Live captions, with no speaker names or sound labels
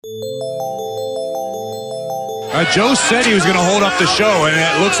Joe said he was going to hold up the show, and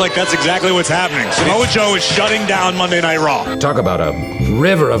it looks like that's exactly what's happening. Samoa Joe is shutting down Monday Night Raw. Talk about a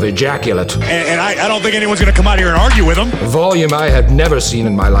river of ejaculate. And I don't think anyone's going to come out here and argue with him. Volume I have never seen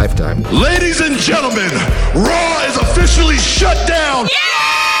in my lifetime. Ladies and gentlemen, Raw is officially shut down.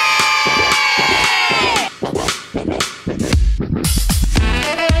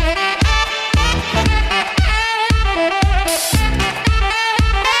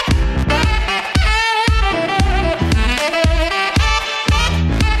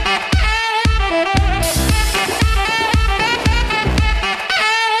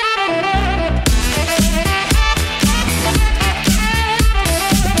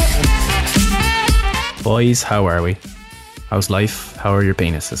 Boys, how are we? How's life? How are your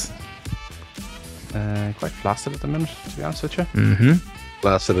penises? Quite flaccid at the minute, to be honest with you. Mm-hmm.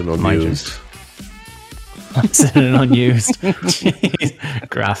 Flaccid and unused. Flaccid and unused. Jeez.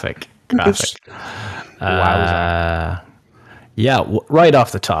 Graphic. Wow. Right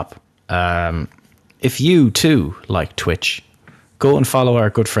off the top. If you too like Twitch, go and follow our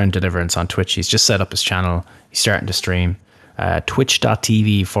good friend Deliverance on Twitch. He's just set up his channel. He's starting to stream.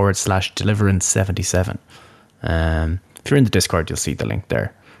 Twitch.tv/Deliverance77. If you're in the Discord, you'll see the link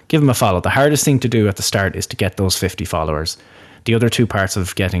there. Give him a follow. The hardest thing to do at the start is to get those 50 followers. The other two parts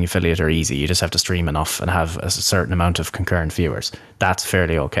of getting affiliate are easy. You just have to stream enough and have a certain amount of concurrent viewers. That's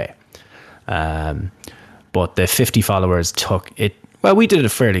fairly okay. But the 50 followers took it. Well, we did it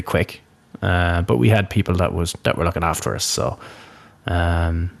fairly quick, but we had people that were looking after us. So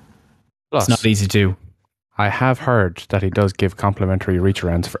it's not easy to do. I have heard that he does give complimentary reach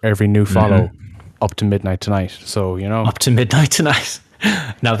arounds for every new follow up to midnight tonight. So, you know. Up to midnight tonight.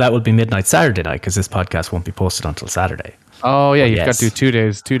 Now, that will be midnight Saturday night because this podcast won't be posted until Saturday. Oh, yeah. You've got to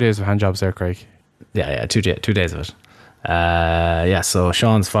do 2 days of hand jobs there, Craig. Yeah, 2 days of it. So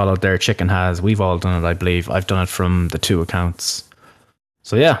Sean's followed there. Chicken has. We've all done it, I believe. I've done it from the 2 accounts.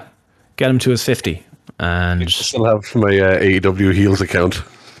 So, yeah. Get him to his 50. And I still have my AEW Heels account.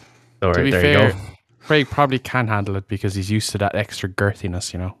 All To right, be there fair, you go. Craig probably can handle it because he's used to that extra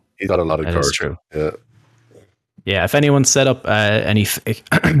girthiness, you know. He's got a lot of That courage. is true. Yeah. Yeah, if anyone set up any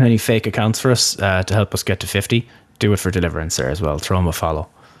fake accounts for us to help us get to 50, do it for Deliverance there as well. Throw him a follow.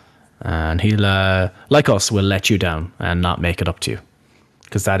 And he'll, like us, will let you down and not make it up to you.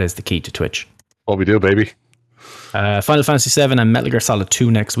 Because that is the key to Twitch. What we do, baby. Final Fantasy 7 and Metal Gear Solid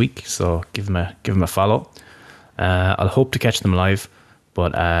 2 next week. So give him a follow. I'll hope to catch them live.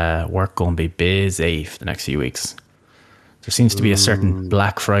 But work going to be busy for the next few weeks. There seems to be a certain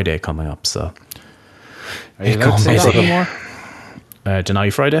Black Friday coming up, so Are you allowed to say that anymore? Deny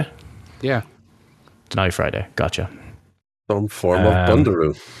Friday? Yeah. Deny Friday, gotcha. Some form of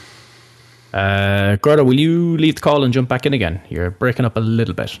Bundaroo. Gordo, will you leave the call and jump back in again? You're breaking up a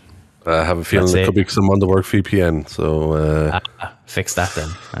little bit. I have a feeling it could be some on the work VPN, so... fix that then,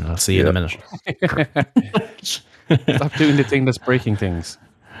 and I'll see you in a minute. Stop doing the thing that's breaking things.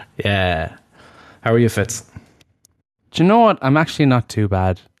 Yeah. How are you, Fitz? Do you know what? I'm actually not too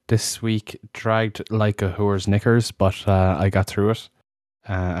bad. This week dragged like a whore's knickers, but I got through it.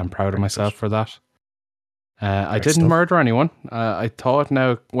 I'm proud of myself for that. I didn't murder anyone. I thought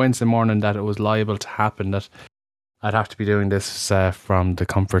now Wednesday morning that it was liable to happen, that I'd have to be doing this from the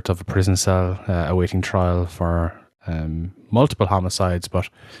comfort of a prison cell, awaiting trial for multiple homicides, but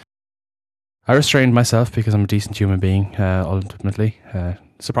I restrained myself because I'm a decent human being, ultimately.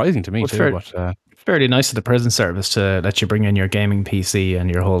 Surprising to me, too. But fairly nice of the prison service to let you bring in your gaming PC and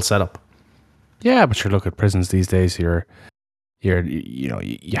your whole setup. Yeah, but you look at prisons these days, you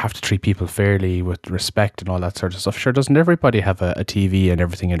have to treat people fairly with respect and all that sort of stuff. Sure, doesn't everybody have a TV and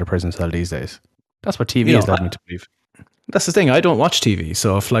everything in a prison cell these days? That's what TV has led me to believe. That's the thing. I don't watch TV,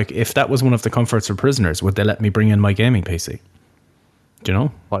 so if that was one of the comforts for prisoners, would they let me bring in my gaming PC? Do you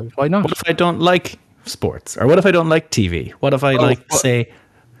know? Why not? What if I don't like sports? Or what if I don't like TV? What if I say,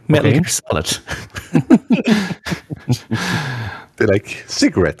 Metal Gear Solid? They like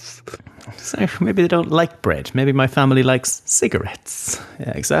cigarettes. So maybe they don't like bread. Maybe my family likes cigarettes.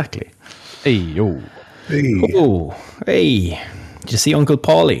 Yeah, exactly. Hey, yo. Hey. Oh, hey. Did you see Uncle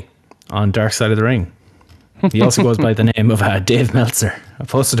Paulie on Dark Side of the Ring? He also goes by the name of Dave Meltzer. I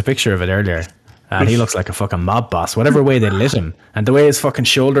posted a picture of it earlier. And he looks like a fucking mob boss, whatever way they lit him. And the way his fucking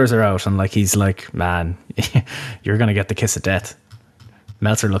shoulders are out, and like he's like, man, you're going to get the kiss of death.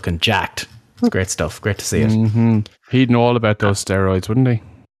 Meltzer looking jacked. It's great stuff. Great to see it. Mm-hmm. He'd know all about those steroids, wouldn't he?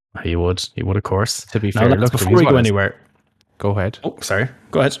 He would. He would, of course. To be fair, look, before we go anywhere. Go ahead. Oh, sorry.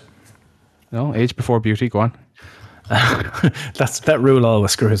 Go ahead. No, age before beauty. Go on. That rule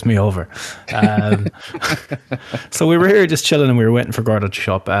always screws me over. So we were here just chilling and we were waiting for Gordo to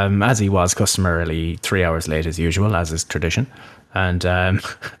show up, as he was customarily 3 hours late as usual, as is tradition. And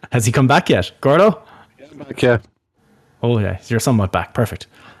has he come back yet, Gordo? Yeah. Oh yeah, you're somewhat back. Perfect.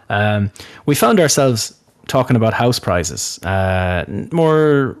 We found ourselves talking about house prices,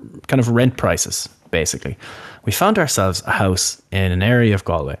 more kind of rent prices, basically. We found ourselves a house in an area of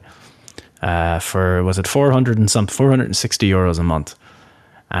Galway for, was it 460 euros a month,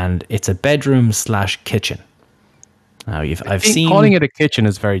 and it's a bedroom / kitchen. Now I've seen calling it a kitchen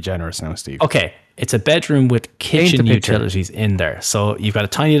is very generous now, Steve. Okay, it's a bedroom with kitchen utilities in there. So you've got a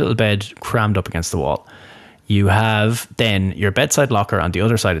tiny little bed crammed up against the wall. You have then your bedside locker on the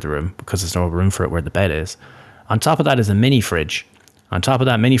other side of the room because there's no room for it where the bed is. On top of that is a mini fridge. On top of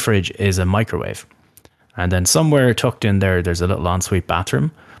that mini fridge is a microwave. And then somewhere tucked in there, there's a little ensuite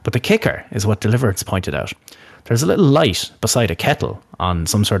bathroom. But the kicker is what Deliverance pointed out. There's a little light beside a kettle on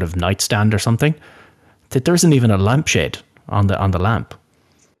some sort of nightstand or something. There isn't even a lampshade on the lamp.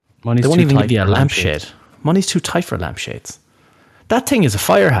 They won't even give you a lampshade. Money's too tight for lampshades. That thing is a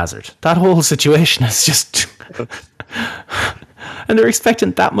fire hazard. That whole situation is just... And they're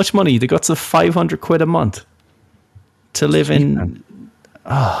expecting that much money. The guts of 500 quid a month to live in...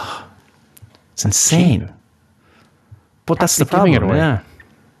 Oh, it's insane. But that's the problem, yeah.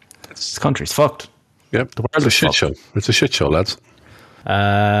 This country's fucked. Yep, it's a shit show. It's a shit show, lads.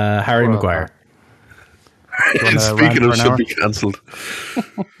 Harry Maguire. Speaking of should be cancelled.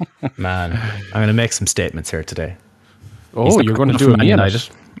 Man, I'm going to make some statements here today. Oh, you're going to do Man United?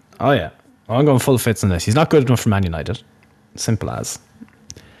 Oh, yeah. I'm going full fits on this. He's not good enough for Man United. Simple as.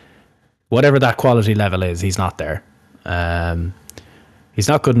 Whatever that quality level is, he's not there. He's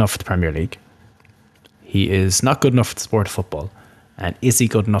not good enough for the Premier League. He is not good enough for the sport of football. And is he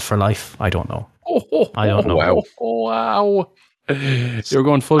good enough for life? I don't know. I don't know. Wow. You're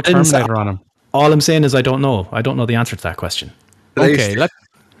going full Terminator on him. All I'm saying is I don't know. I don't know the answer to that question. Okay,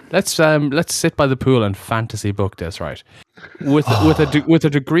 let's sit by the pool and fantasy book this, right? With a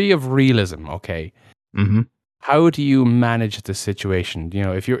degree of realism, okay. Mm-hmm. How do you manage the situation? You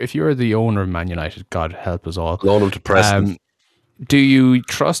know, if you're the owner of Man United, God help us all. Loan him to Preston. Do you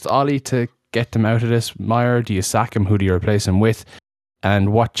trust Ollie to get them out of this mire? Do you sack him? Who do you replace him with?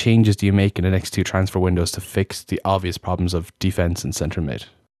 And what changes do you make in the next two transfer windows to fix the obvious problems of defense and centre mid?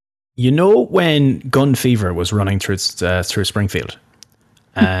 You know when gun fever was running through Springfield,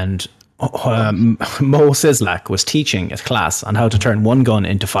 and Mo Sislak was teaching a class on how to turn one gun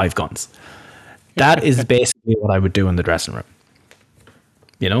into 5 guns. That is basically what I would do in the dressing room.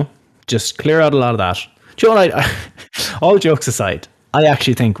 You know, just clear out a lot of that. Do you know what? All jokes aside, I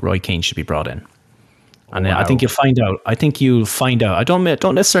actually think Roy Keane should be brought in. And I think you'll find out. I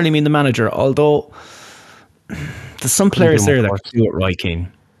don't necessarily mean the manager, although there's some players there that can do it, Roy Keane.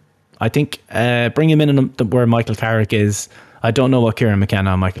 I think bring him in where Michael Carrick is. I don't know what Kieran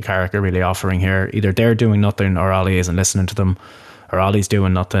McKenna and Michael Carrick are really offering here. Either they're doing nothing or Ollie isn't listening to them, or Ollie's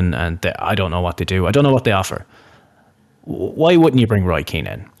doing nothing and I don't know what they do. I don't know what they offer. Why wouldn't you bring Roy Keane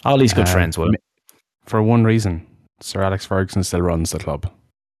in? Ollie's good friends with him. For one reason, Sir Alex Ferguson still runs the club.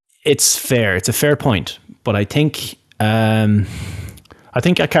 It's fair. It's a fair point. But I think a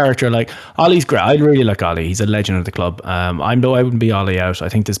character like Ollie's great. I really like Ollie. He's a legend of the club. I wouldn't be Ollie out. I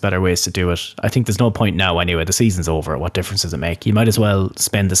think there's better ways to do it. I think there's no point now anyway. The season's over. What difference does it make? You might as well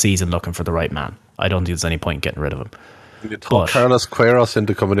spend the season looking for the right man. I don't think there's any point getting rid of him. Can you talk Carlos Queiroz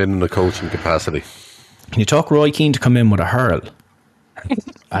into coming in the coaching capacity? Can you talk Roy Keane to come in with a hurl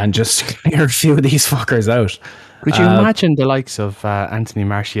and just clear a few of these fuckers out? Could you imagine the likes of Anthony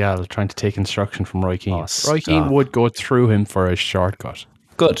Martial trying to take instruction from Roy Keane? Roy Keane would go through him for a shortcut.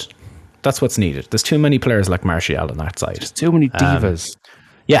 Good. That's what's needed. There's too many players like Martial on that side. There's too many divas.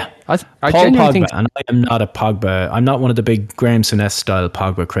 Yeah. I Paul Pogba, and I am not a Pogba. I'm not one of the big Graham Souness style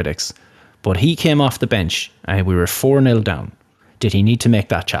Pogba critics. But he came off the bench and we were 4-0 down. Did he need to make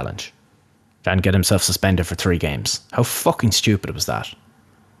that challenge and get himself suspended for 3 games? How fucking stupid was that?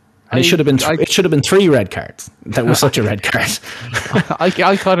 And it should have been 3 red cards. That was such a red card.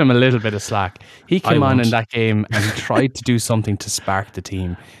 I cut him a little bit of slack. He came on in that game and he tried to do something to spark the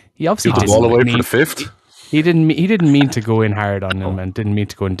team. He obviously didn't ball away for the 5th. He didn't mean to go in hard on him and didn't mean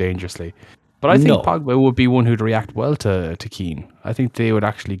to go in dangerously. But I think Pogba would be one who'd react well to Keane. I think they would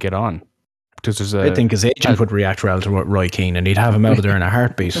actually get on. I think his agent would react well to Roy Keane and he'd have him out of there in a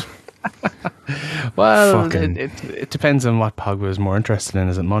heartbeat. Well, it depends on what Pogba is more interested in.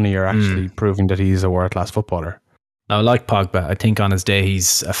 Is it money or actually proving that he's a world-class footballer? Now, like Pogba, I think on his day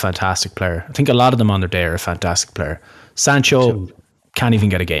he's a fantastic player. I think a lot of them on their day are a fantastic player. Sancho can't even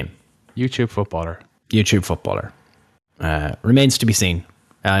get a game. YouTube footballer. Remains to be seen.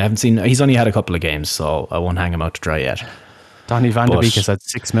 I haven't seen. He's only had a couple of games, so I won't hang him out to dry yet. Donny van de Beek has had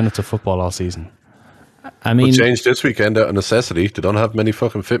 6 minutes of football all season. I mean, Will change this weekend out of necessity. They don't have many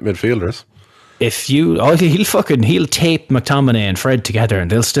fucking fit midfielders. He'll tape McTominay and Fred together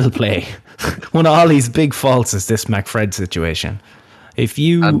and they'll still play. One of Ollie's big faults is this McFred situation.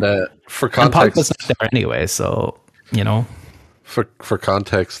 For context, Pogba's not there anyway, so you know. For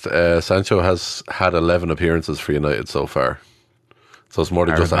context, Sancho has had 11 appearances for United so far. So it's more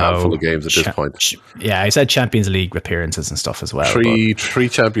than just a handful of games at this point. Yeah, I said Champions League appearances and stuff as well. Three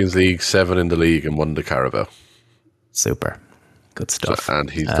Champions League, 7 in the league, and 1 in the Carabao. Super. Good stuff. And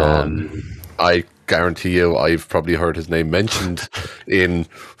he's done, I guarantee you, I've probably heard his name mentioned in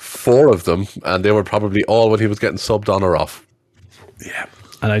 4 of them, and they were probably all when he was getting subbed on or off. Yeah.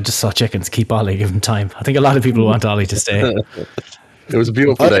 And I just saw chickens keep Ollie, give him time. I think a lot of people want Ollie to stay. It was a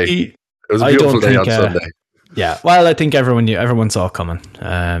beautiful day. It was a beautiful day on Sunday. Yeah, well, I think everyone saw it coming.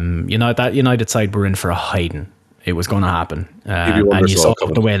 That United side were in for a hiding. It was going to happen, and you saw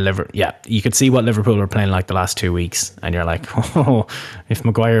the way Liverpool. Yeah, you could see what Liverpool were playing like the last 2 weeks, and you're like, oh, if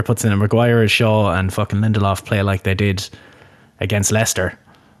Maguire puts in Maguire, Shaw, and fucking Lindelof play like they did against Leicester,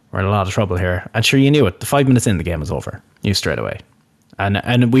 we're in a lot of trouble here. And sure, you knew it. The 5 minutes in, the game was over. You straight away,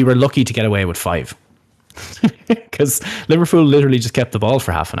 and we were lucky to get away with 5 because Liverpool literally just kept the ball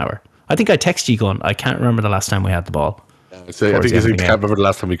for half an hour. I think I texted you going, I can't remember the last time we had the ball. I think you can't remember the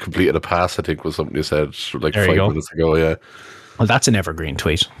last time we completed a pass, I think was something you said like 5 minutes ago, yeah. Well, that's an evergreen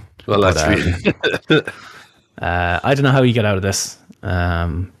tweet. Well, that's I don't know how you get out of this.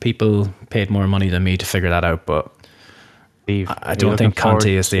 People paid more money than me to figure that out, but Steve, I don't think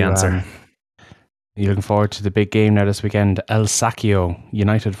Conte is the answer. You're looking forward to the big game now this weekend. El Sacchio,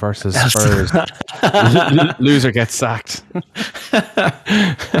 United versus Spurs. Loser gets sacked.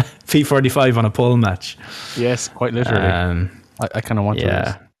 P45 on a pole match. Yes, quite literally. I kind of want to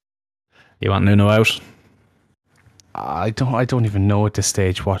lose. You want Nuno out? I don't even know at this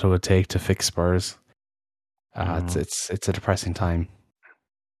stage what it would take to fix Spurs. It's a depressing time.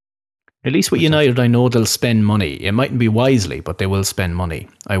 At least with United, I know they'll spend money. It mightn't be wisely, but they will spend money.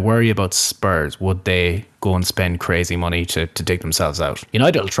 I worry about Spurs. Would they go and spend crazy money to dig themselves out?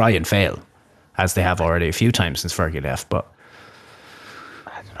 United will try and fail, as they have already a few times since Fergie left. But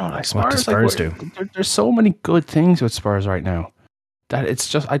I don't know. what do Spurs do? There's so many good things with Spurs right now that it's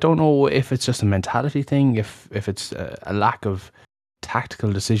just, I don't know if it's just a mentality thing, if it's a lack of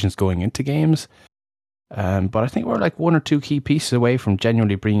tactical decisions going into games. But I think we're like 1 or 2 key pieces away from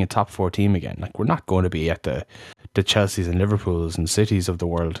genuinely bringing a top 4 team again. Like, we're not going to be at the Chelseas and Liverpools and Cities of the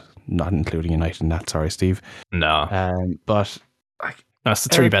world, not including United in that. Sorry, Steve. No. But like, that's the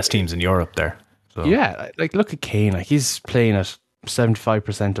 3 best teams in Europe there. So. Yeah, like look at Kane. Like, he's playing at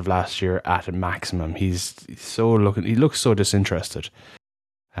 75% of last year at a maximum. He looks so disinterested,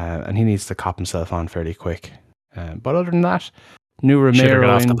 and he needs to cop himself on fairly quick. But other than that, new Romero got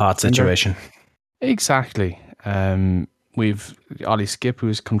off the pot situation. Exactly. We've Ollie Skip,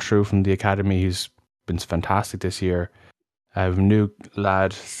 who's come through from the academy, who's been fantastic this year. We have a new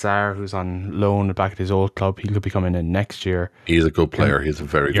lad, Sarr, who's on loan back at his old club. He could be coming in next year. He's a good player. He's a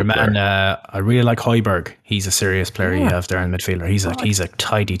very good player. Your man, I really like Højbjerg. He's a serious player you have there in midfielder. He's a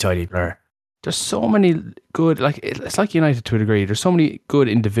tidy player. There's so many good, like, it's like United to a degree. There's so many good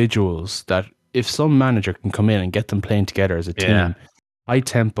individuals that if some manager can come in and get them playing together as a team, high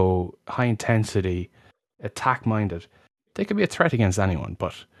tempo, high intensity, attack minded, they could be a threat against anyone.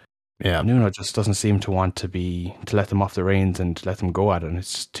 But Nuno just doesn't seem to want to let them off the reins and let them go at it. And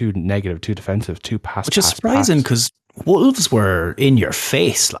it's too negative, too defensive, too pass. Which is surprising because Wolves were in your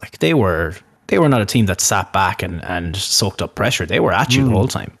face. Like, they were not a team that sat back and soaked up pressure. They were at you the whole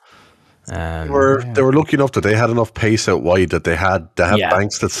time. They were lucky enough that they had enough pace out wide that they had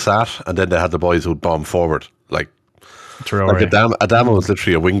banks that sat, and then they had the boys who'd bomb forward. Like Adama was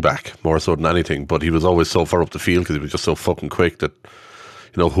literally a wing back more so than anything, but he was always so far up the field because he was just so fucking quick that,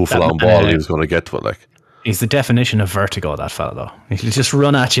 hoofle on ball, he was going to get to it. Like, he's the definition of vertigo, that fella, though. He'll just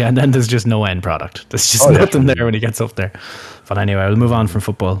run at you and then there's just no end product. There's just nothing there when he gets up there. But anyway, we'll move on from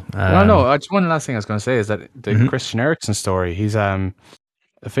football. One last thing I was going to say is that the Christian Eriksen story, he's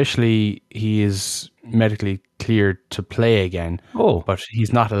officially, he is medically cleared to play again. But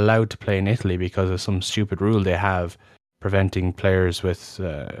he's not allowed to play in Italy because of some stupid rule they have preventing players with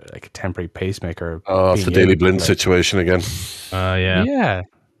like a temporary pacemaker. It's the Daily Blind situation again. Yeah.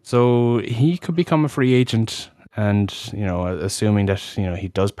 So he could become a free agent, and assuming that he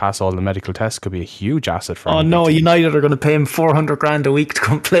does pass all the medical tests, could be a huge asset for him. Oh no, United are going to pay him $400,000 a week to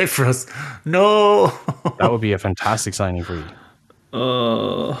come play for us. No, that would be a fantastic signing for you.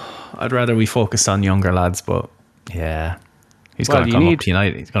 I'd rather we focused on younger lads, but Yeah. He's going to come up to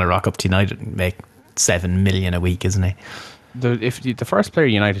United. He's going to rock up to United and make 7 million a week, isn't he? The first player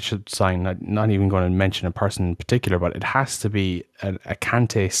United should sign, not even going to mention a person in particular, but it has to be a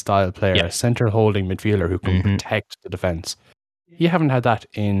Kante style player, a centre holding midfielder who can protect the defence. You haven't had that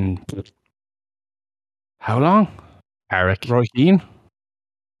in how long? Carrick. Roy Keane?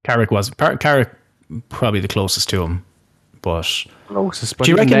 Carrick probably the closest to him. But closest, do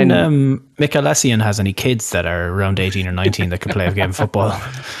you reckon Mikel Essien has any kids that are around 18 or 19 that could play a game of football?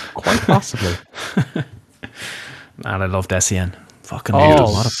 Quite possibly. Man, I loved Essien. Fucking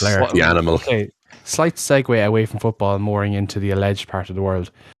what a player. The animal. Okay, slight segue away from football and mooring into the alleged part of the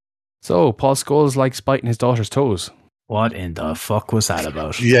world. So, Paul Scholes likes biting his daughter's toes. What in the fuck was that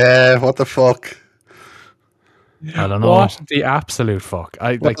about? Yeah, what the fuck? I don't know. What the absolute fuck?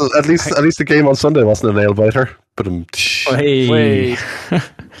 At least the game on Sunday wasn't a nail biter. But hey.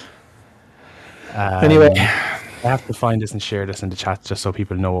 Anyway, I have to find this and share this in the chat just so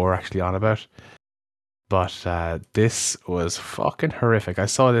people know what we're actually on about. But this was fucking horrific. I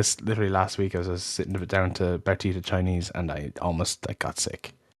saw this literally last week as I was sitting down to Bertita Chinese, and I got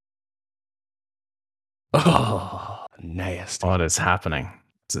sick. Oh, nasty. What is happening?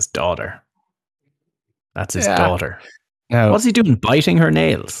 It's his daughter. That's his daughter. Now, what's he doing? Biting her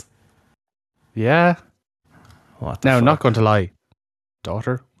nails? Yeah. What the now, fuck? not going to lie.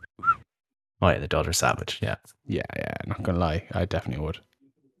 Daughter? Oh, yeah, the daughter's savage. Yeah. Yeah, not going to lie. I definitely would.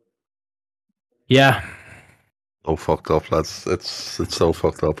 Yeah. Oh, fucked up, lads. It's so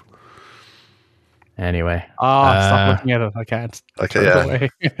fucked up. Anyway. Stop looking at it. I can't. Okay,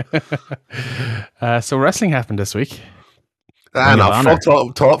 yeah. So wrestling happened this week.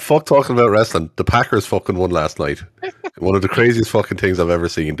 Fuck talking about wrestling. The Packers fucking won last night. One of the craziest fucking things I've ever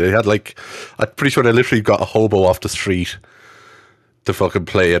seen. They had I'm pretty sure they literally got a hobo off the street to fucking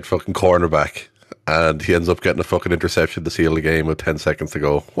play at fucking cornerback, and he ends up getting a fucking interception to seal the game with 10 seconds to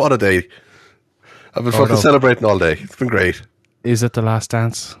go. What a day. I've been celebrating all day. It's been great. Is it the last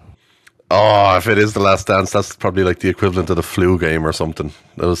dance? Oh, if it is the last dance, that's probably like the equivalent of the flu game or something.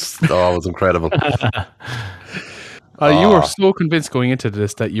 It was incredible. You were so convinced going into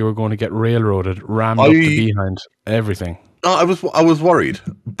this that you were going to get railroaded, rammed up the behind, everything. No, I was worried,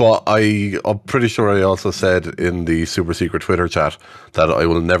 but I'm pretty sure I also said in the super secret Twitter chat that I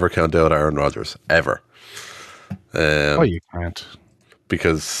will never count out Aaron Rodgers, ever. You can't.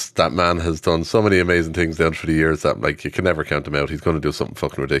 Because that man has done so many amazing things down through the years that you can never count him out. He's going to do something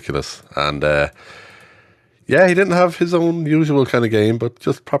fucking ridiculous. And he didn't have his own usual kind of game, but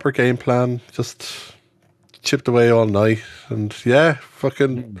just proper game plan, just chipped away all night. And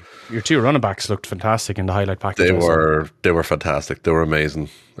fucking... Your two running backs looked fantastic in the highlight package. They were fantastic. They were amazing.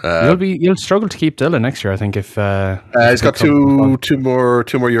 You'll struggle to keep Dylan next year, I think. If he's got two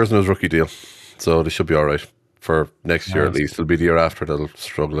more years in his rookie deal, so they should be all right for next year at least. It'll be the year after they'll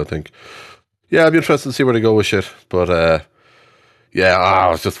struggle, I think. Yeah, I'll be interested to see where they go with shit. But it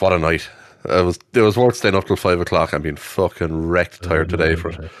was just what a night. It was worth staying up till 5 o'clock. I'm being fucking wrecked tired today for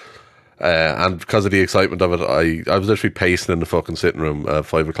it. And because of the excitement of it, I was literally pacing in the fucking sitting room at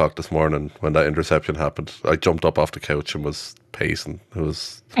 5 o'clock this morning when that interception happened. I jumped up off the couch and was pacing. It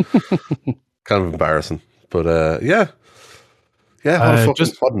was kind of embarrassing. But what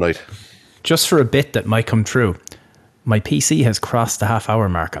a night. Just for a bit that might come true, my PC has crossed the half-hour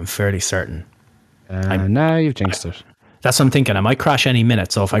mark, I'm fairly certain. Now you've jinxed it. That's what I'm thinking. I might crash any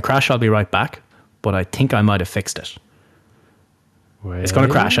minute, so if I crash, I'll be right back. But I think I might have fixed it. It's going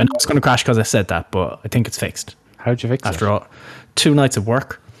to crash. I know it's going to crash because I said that, but I think it's fixed. How'd you fix it? After all, 2 nights of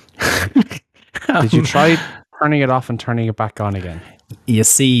work. Did you try turning it off and turning it back on again? You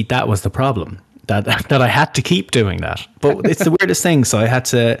see, that was the problem. That I had to keep doing that. But it's the weirdest thing. So I had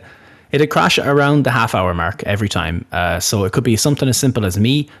to... It'd crash around the half-hour mark every time. So it could be something as simple as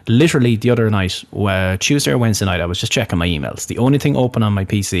me. Literally the other night, Tuesday or Wednesday night, I was just checking my emails. The only thing open on my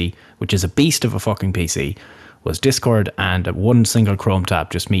PC, which is a beast of a fucking PC, was Discord and one single Chrome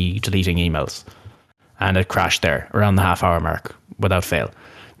tab, just me deleting emails. And it crashed there around the half-hour mark without fail.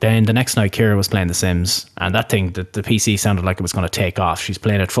 Then the next night, Kira was playing The Sims, and that thing, the PC sounded like it was going to take off. She's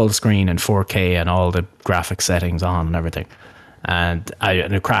playing it full screen and 4K and all the graphic settings on and everything. And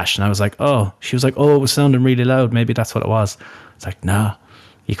it crashed, and I was like, she was like, it was sounding really loud, maybe that's what it was. It's like, nah,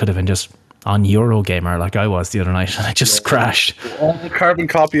 you could have been just on Eurogamer like I was the other night, and it just crashed. Carbon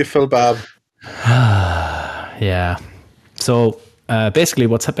copy of Phil Babb. Yeah. So basically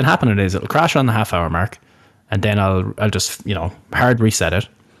what's been happening is it'll crash on the half-hour mark, and then I'll just hard reset it,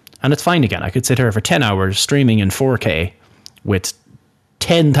 and it's fine again. I could sit here for 10 hours streaming in 4K with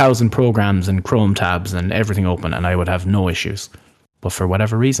 10,000 programs and Chrome tabs and everything open, and I would have no issues. But for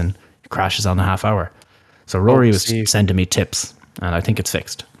whatever reason, it crashes on the half hour. So Rory was sending me tips, and I think it's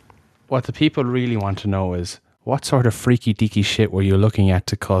fixed. What the people really want to know is, what sort of freaky deaky shit were you looking at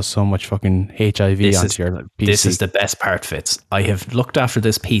to cause so much fucking HIV onto your PC? This is the best part, Fitz. I have looked after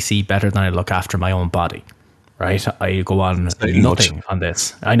this PC better than I look after my own body. Right? I go on nothing on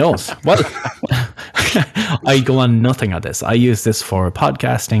this. I know. Well, I go on nothing on this. I use this for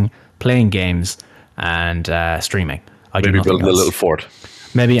podcasting, playing games, and streaming. Maybe building a little fort.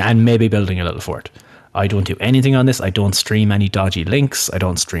 Maybe building a little fort. I don't do anything on this. I don't stream any dodgy links. I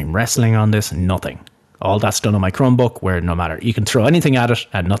don't stream wrestling on this. Nothing. All that's done on my Chromebook, where no matter, you can throw anything at it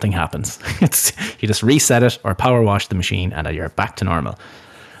and nothing happens. You just reset it or power wash the machine and you're back to normal.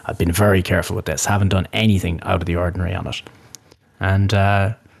 I've been very careful with this. Haven't done anything out of the ordinary on it. And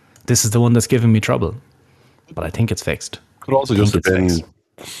this is the one that's giving me trouble. But I think it's fixed. Could also just have been,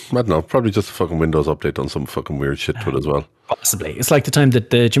 I don't know, probably just a fucking Windows update on some fucking weird shit to it as well. Possibly. It's like the time that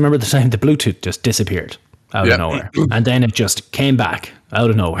do you remember the time the Bluetooth just disappeared out of nowhere? And then it just came back out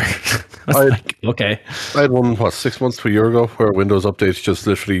of nowhere. Okay. I had one, 6 months to a year ago, where Windows updates just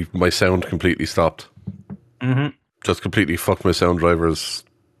literally, my sound completely stopped. Mm-hmm. Just completely fucked my sound drivers.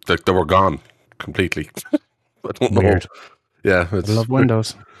 Like, they were gone completely. I don't know. Weird. Yeah. I love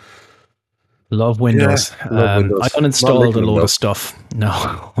Windows. Love Windows. Yeah, love Windows. I uninstalled a load of stuff.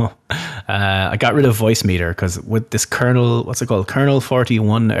 No. I got rid of Voice Meter because with this kernel, what's it called? Kernel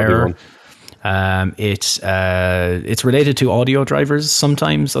 41 error. It's related to audio drivers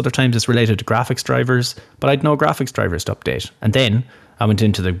sometimes. Other times it's related to graphics drivers. But I'd no graphics drivers to update. And then I went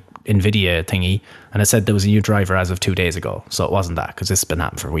into the NVIDIA thingy and it said there was a new driver as of 2 days ago. So it wasn't that because this has been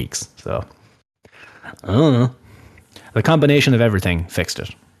happening for weeks. So I don't know. The combination of everything fixed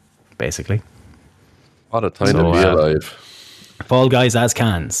it, basically. What a time to be alive. Fall Guys as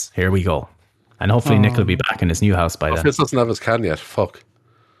cans. Here we go. And hopefully Nick will be back in his new house by then. Fitz doesn't have his can yet. Fuck.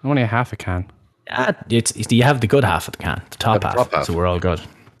 Only a half a can. You have the good half of the can, the top half. So we're all good.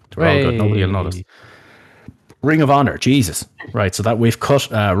 We're all good. Nobody will notice. Ring of Honor. Jesus. Right. So that we've cut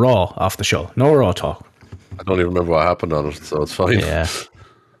Raw off the show. No Raw talk. I don't even remember what happened on it, so it's fine. Yeah.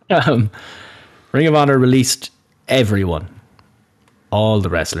 Ring of Honor released everyone. All the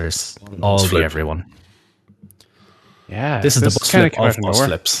wrestlers. All the everyone. Yeah. This is the bus flip of bus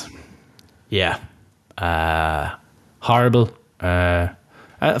flips. Yeah. Horrible.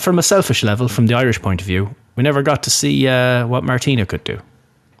 From a selfish level, from the Irish point of view, we never got to see what Martina could do.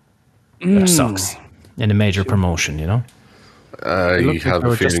 That sucks. In a major promotion, you know? I have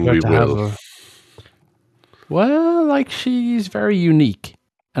a feeling we will. Well, like, she's very unique.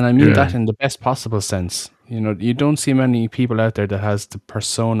 And I mean that in the best possible sense. You know, you don't see many people out there that has the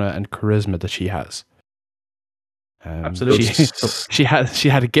persona and charisma that she has. Absolutely. She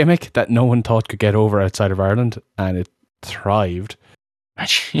had a gimmick that no one thought could get over outside of Ireland, and it thrived.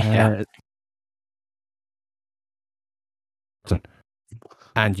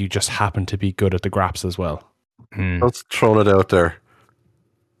 And you just happen to be good at the graps as well. Let's throw it out there.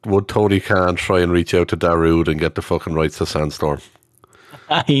 Would Tony Khan try and reach out to Darude and get the fucking rights to Sandstorm?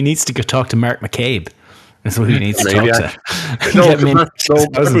 He needs to go talk to Mark McCabe. That's what he needs to talk to.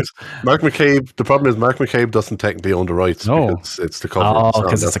 Mark McCabe, the problem is Mark McCabe doesn't technically own the rights because it's the cover. Oh,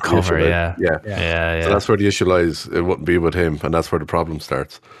 because it's a cover, yeah. So that's where the issue lies. It wouldn't be with him, and that's where the problem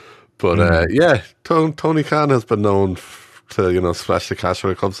starts. But Tony Khan has been known to, splash the cash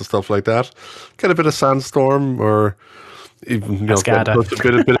when it comes to stuff like that. Get a bit of Sandstorm or even a bit of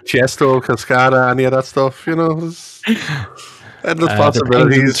Chesto, Cascada, any of that stuff, endless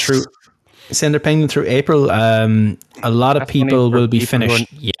possibilities. Saying they're paying them through April. A lot of people will be finished.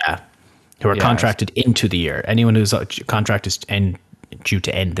 Who are contracted into the year. Anyone whose contract is due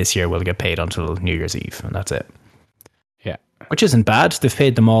to end this year will get paid until New Year's Eve, and that's it. Yeah, which isn't bad. They've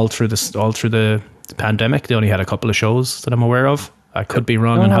paid them all through the pandemic. They only had a couple of shows that I'm aware of. I could be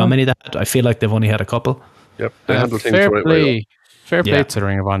wrong on how many that had. I feel like they've only had a couple. Yep. Fair play to the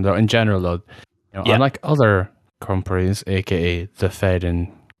Ring of Honor, though. In general, though, unlike other companies, aka the Fed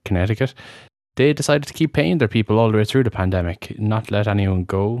in Connecticut, they decided to keep paying their people all the way through the pandemic, not let anyone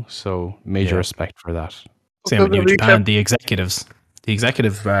go. So major respect for that. Same with New Japan. The executive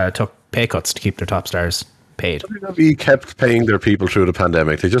took pay cuts to keep their top stars paid. WWE kept paying their people through the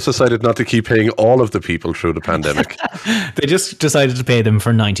pandemic. They just decided not to keep paying all of the people through the pandemic. They just decided to pay them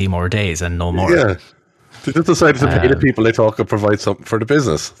for 90 more days and no more. Yeah. They just decided to pay the people they thought could provide something for the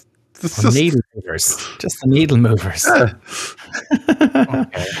business. Needle movers. Just the needle movers. Yeah.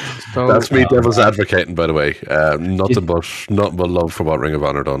 Okay. So, that's me devil's advocating, by the way. Nothing but love for what Ring of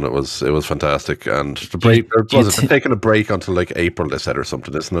Honor done. It was fantastic. And the break, they're taking a break until like April, they said, or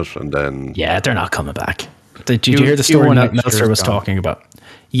something, isn't it? And then they're not coming back. Did you hear the story Meltzer was talking about?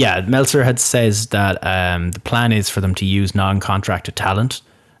 Yeah, Meltzer had says that the plan is for them to use non-contracted talent,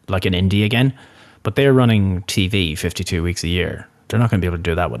 like in Indy again, but they're running TV 52 weeks a year. They're not going to be able to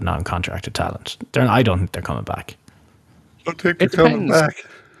do that with non-contracted talent. I don't think they're coming back. I don't think they're coming back.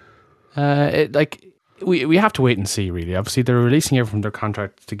 We have to wait and see, really. Obviously, they're releasing it from their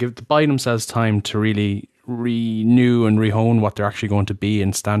contract to buy themselves time to really renew and rehone what they're actually going to be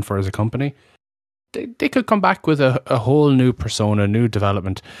and stand for as a company. They could come back with a whole new persona, new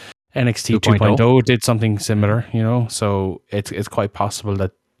development. NXT 2.0 did something similar, so it's quite possible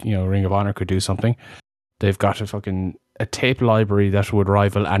that, Ring of Honor could do something. They've got a tape library that would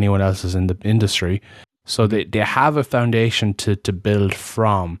rival anyone else's in the industry. So they have a foundation to build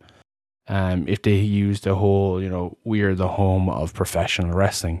from. If they use the whole, we're the home of professional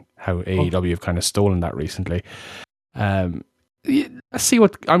wrestling, how AEW have kind of stolen that recently. Let's see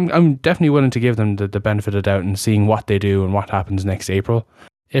what I'm definitely willing to give them the benefit of the doubt and seeing what they do and what happens next April.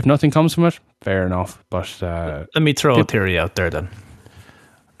 If nothing comes from it, fair enough. But let me throw a theory out there then.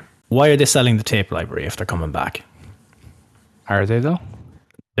 Why are they selling the tape library if they're coming back? Are they though?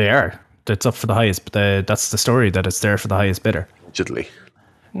 They are. It's up for the highest. That's the story, that it's there for the highest bidder. Digitally.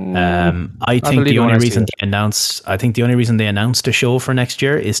 I think the only reason they announced a show for next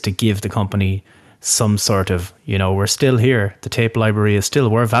year is to give the company some sort of, we're still here. The tape library is still,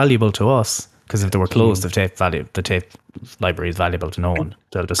 we're valuable to us. Because if they were closed, the tape library is valuable to no one.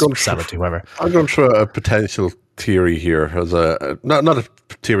 They'll just sell it to whoever. I'm going through a potential theory here, as not a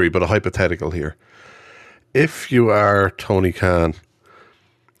theory, but a hypothetical here. If you are Tony Khan,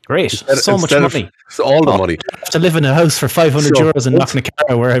 great, so much money, all the money. I have to live in a house for 500 euros in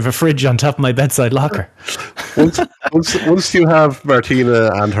Knocknacara where I have a fridge on top of my bedside locker. once you have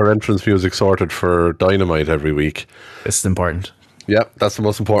Martina and her entrance music sorted for Dynamite every week, this is important. Yeah, that's the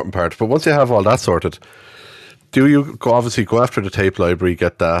most important part. But once you have all that sorted, do you go after the tape library,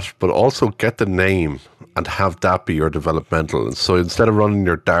 get that, but also get the name and have that be your developmental? And so instead of running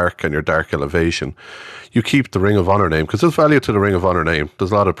your dark and your dark elevation, you keep the Ring of Honor name, because there's value to the Ring of Honor name.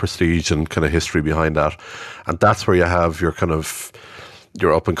 There's a lot of prestige and kind of history behind that. And that's where you have your kind of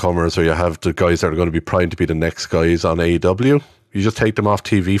your up-and-comers, or you have the guys that are going to be primed to be the next guys on AEW. You just take them off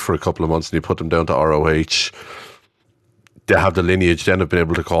TV for a couple of months and you put them down to ROH. They have the lineage then of being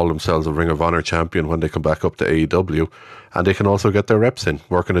able to call themselves a Ring of Honor champion when they come back up to AEW, and they can also get their reps in,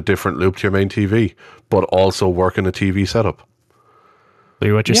 working a different loop to your main TV, but also working a TV setup.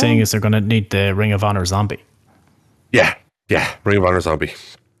 So what you're saying is they're going to need the Ring of Honor zombie. Yeah, Ring of Honor zombie.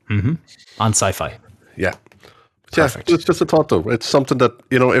 Mm-hmm. On Sci-Fi. Yeah. Perfect. Yeah, it's just a thought though. It's something that,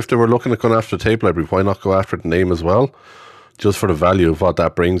 if they were looking at going after the tape library, why not go after the name as well? Just for the value of what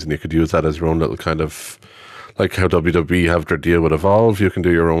that brings, and you could use that as your own little kind of, like how WWE have their deal with Evolve, you can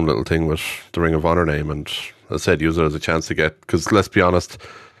do your own little thing with the Ring of Honor name, and as I said, use it as a chance to get, because let's be honest,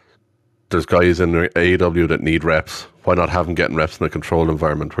 there's guys in AEW that need reps. Why not have them getting reps in a controlled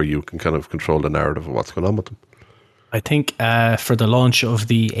environment where you can kind of control the narrative of what's going on with them? I think for the launch of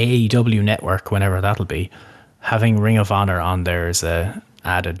the AEW network, whenever that'll be, having Ring of Honor on there is a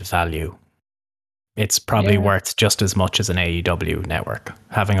added value. It's probably worth just as much as an AEW network,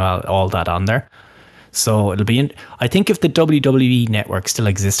 having all that on there. So it'll be I think if the WWE network still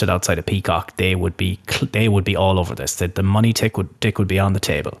existed outside of Peacock, they would be all over this. The money tick would be on the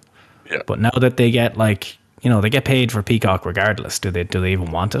table. Yeah. But now that they get they get paid for Peacock regardless, do they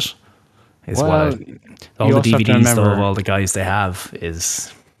even want it? All the DVDs of all the guys they have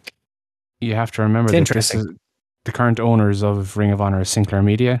is. You have to remember that this is the current owners of Ring of Honor is Sinclair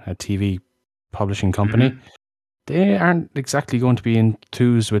Media, a TV publishing company. Mm-hmm. They aren't exactly going to be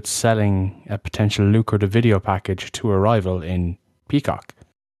enthused with selling a potential lucrative video package to a rival in Peacock.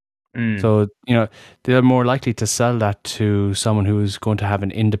 So, they're more likely to sell that to someone who is going to have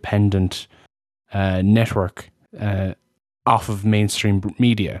an independent network off of mainstream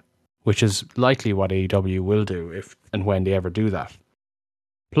media, which is likely what AEW will do if and when they ever do that.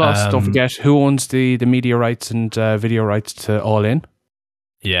 Plus, don't forget, who owns the media rights and video rights to All In?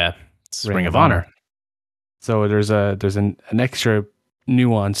 Yeah, it's Ring of Honor. So there's an extra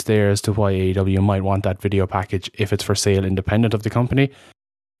nuance there as to why AEW might want that video package if it's for sale independent of the company.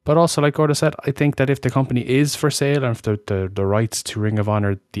 But also, like Gorda said, I think that if the company is for sale, and if the rights to Ring of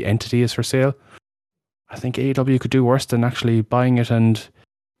Honor, the entity is for sale, I think AEW could do worse than actually buying it and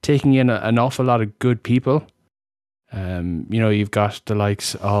taking in an awful lot of good people. You've got the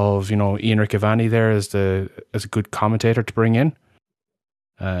likes of, Ian Riccovanni there as a good commentator to bring in.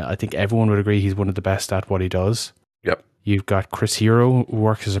 I think everyone would agree he's one of the best at what he does. Yep. You've got Chris Hero, who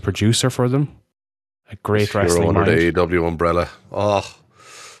works as a producer for them. A great wrestling Hero under mind. the AEW umbrella. Oh,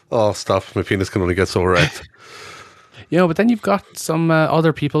 Oh, stop. My penis can only get so erect. But then you've got some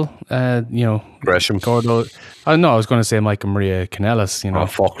other people, Gresham. Gordo. I was going to say Mike and Maria Kanellis, Oh,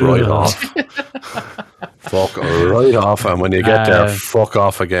 fuck right off. Fuck right off. And when you get there, fuck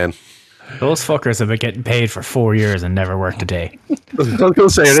off again. Those fuckers have been getting paid for 4 years and never worked a day. I was going to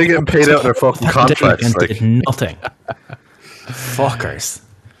say, they're getting paid out their fucking contracts. And did nothing. Fuckers.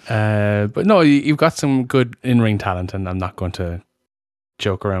 But no, you've got some good in-ring talent, and I'm not going to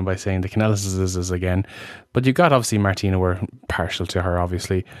joke around by saying the Canellis again. But you've got, obviously, Martina. We're partial to her,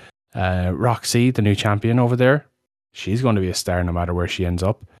 obviously. Roxy, the new champion over there. She's going to be a star no matter where she ends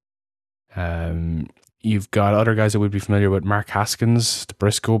up. You've got other guys that would be familiar with: Mark Haskins, the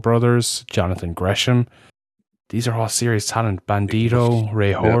Briscoe brothers, Jonathan Gresham. These are all serious talent. Bandito,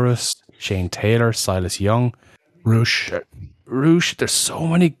 Ray Horace, Shane Taylor, Silas Young, Roosh. There's so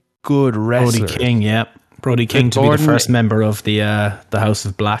many good wrestlers. Brody King, yeah. Brody King to be the first member of the House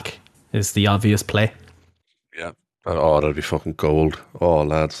of Black is the obvious play. Yeah. Oh, that'd be fucking gold. Oh,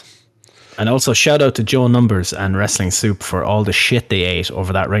 lads. And also shout out to Joe Numbers and Wrestling Soup for all the shit they ate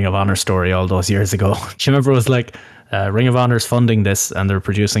over that Ring of Honor story all those years ago. Do you remember it was like, Ring of Honor's funding this and they're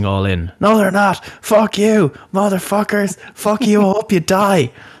producing All In? No, they're not. Fuck you, motherfuckers. Fuck you. I hope you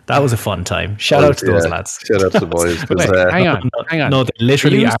die. That was a fun time. Shout out to those lads. Shout out to the boys. Wait, hang on. No, they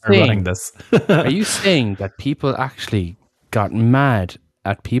literally are running this. Are you saying that people actually got mad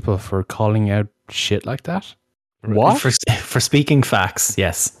at people for calling out shit like that? What? For speaking facts,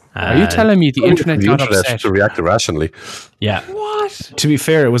 yes. Are you telling me the internet got upset to react irrationally? Yeah. What? To be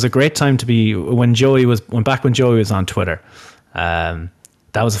fair, it was a great time to be when Joey was on Twitter. That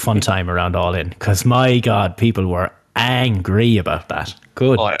was a fun time around All In because my God, people were angry about that.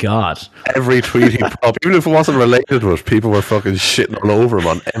 Good God. Every tweet he put up, even if it wasn't related to it, people were fucking shitting all over him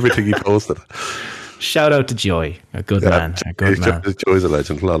on everything he posted. Shout out to Joey, a good man. Joey's a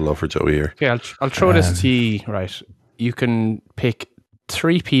legend. A lot of love for Joey here. Okay, I'll throw this to you, right? You can pick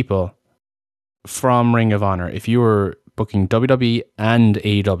 3 people from Ring of Honor. If you were booking WWE and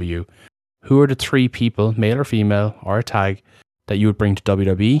AEW, who are the 3 people, male or female, or a tag, that you would bring to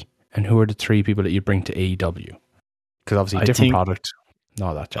WWE, and who are the 3 people that you'd bring to AEW? Because obviously, different product.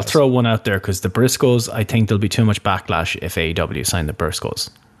 No, that. I'll throw one out there because the Briscoes, I think there'll be too much backlash if AEW sign the Briscoes.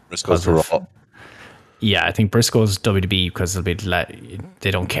 Briscoes for Raw. Yeah, I think Briscoes WWE because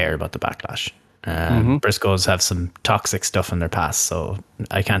they don't care about the backlash. Briscoes have some toxic stuff in their past, so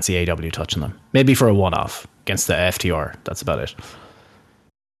I can't see AEW touching them. Maybe for a one-off against the FTR. That's about it.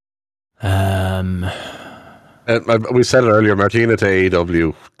 We said it earlier, Martina to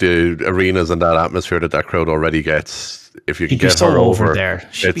AEW, the arenas and that atmosphere that crowd already gets. If you can get her over there,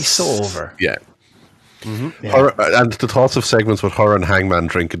 she'd be so over. Yeah. Mm-hmm. Her, and the thoughts of segments with her and Hangman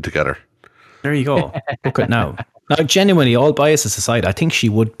drinking together. There you go. Book it now. Now, genuinely, all biases aside, I think she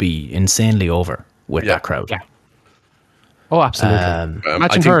would be insanely over with that crowd. Yeah. Oh, absolutely.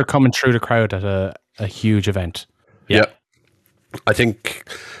 Imagine her coming through the crowd at a huge event. Yeah. I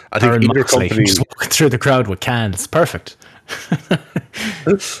think either company just walking through the crowd with cans. Perfect.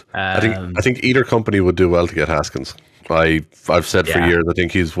 I think either company would do well to get Haskins. I've said for years I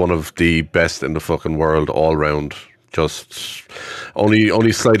think he's one of the best in the fucking world all round. Just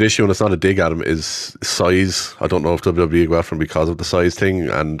only slight issue, and it's not a dig at him, is size. I don't know if WWE go after him because of the size thing,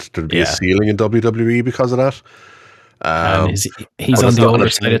 and there'd be a ceiling in WWE because of that. He's on the older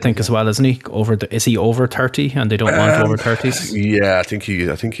side, I think, as well, isn't he? Is he over 30, and they don't want over 30s? Yeah, I think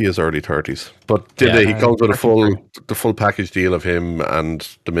he is early 30s. But he comes with the full package deal of him and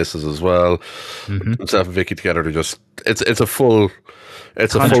the missus as well. Mm-hmm. Himself and Vicky together. It's a full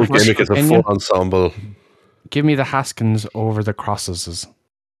gimmick. It's a full ensemble. Give me the Haskins over the Crosses.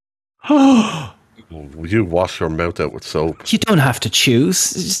 You wash your mouth out with soap. You don't have to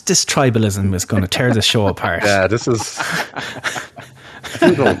choose. This tribalism is going to tear the show apart. Yeah, this is.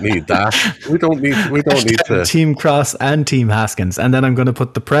 We don't need that. We don't need to. Team Cross and Team Haskins, and then I'm going to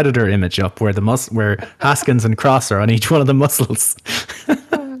put the Predator image up where where Haskins and Cross are on each one of the muscles.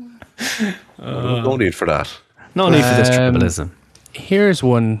 No need for that. No need for this tribalism. Here's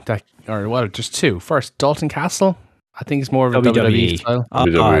one just 2. First, Dalton Castle. I think it's more of a WWE style. Oh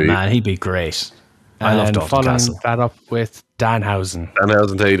man, he'd be great. I love Dalton Castle. That up with Danhausen.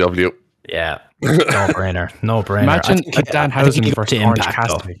 Danhausen to AEW. Yeah, no brainer. Imagine Danhausen versus Orange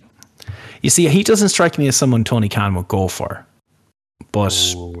Cassidy. You see, he doesn't strike me as someone Tony Khan would go for. But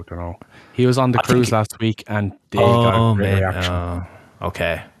I don't know. He was on the cruise last week, and they got a great reaction.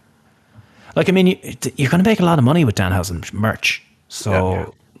 Okay. Like, I mean, you're going to make a lot of money with Danhausen merch.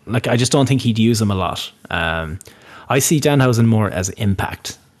 So, like, I just don't think he'd use them a lot. I see Danhausen more as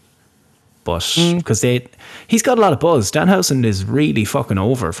Impact. but because he's got a lot of buzz. Danhausen is really fucking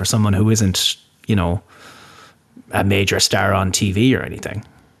over for someone who isn't, a major star on TV or anything.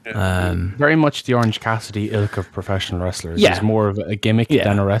 Very much the Orange Cassidy ilk of professional wrestlers. Yeah. He's more of a gimmick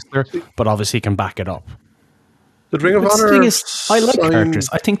than a wrestler, but obviously can back it up. The Ring of Honor. The thing is, I like characters.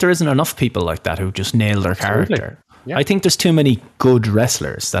 I think there isn't enough people like that who just nail their character. Yeah. I think there's too many good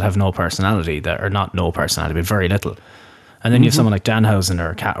wrestlers that have no personality, that are not no personality, but very little. And then you have someone like Danhausen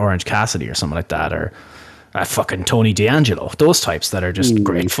or Orange Cassidy or something like that, or fucking Tony D'Angelo. Those types that are just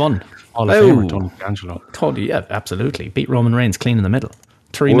great fun. All of them, Tony D'Angelo. Totally, yeah, absolutely. Beat Roman Reigns clean in the middle.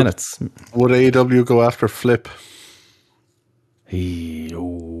 3 minutes. Would AEW go after Flip?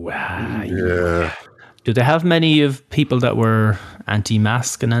 Yeah. Do they have many of people that were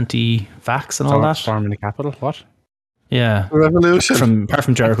anti-mask and anti-vax and all that? Storm in the Capitol, what? Yeah. Revolution. Apart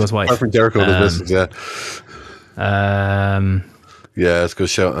from Jericho's wife. Apart from Jericho, was yeah. Yeah, it's a good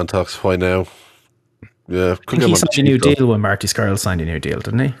shout. Antox, why now? Yeah. I think he signed a new deal when Marty Scurll signed a new deal,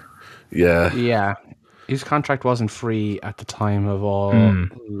 didn't he? Yeah. Yeah. His contract wasn't free at the time of All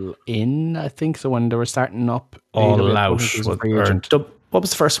In, I think. So when they were starting up, All Out. What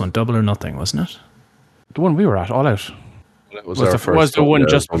was the first one? Double or Nothing, wasn't it? The one we were at, All Out. Was the one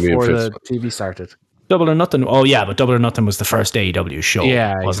just before the TV started. Double or Nothing. Oh, yeah, but Double or Nothing was the first AEW show,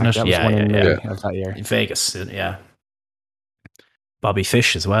 wasn't it? That was one in May of that year. In Vegas, yeah. Bobby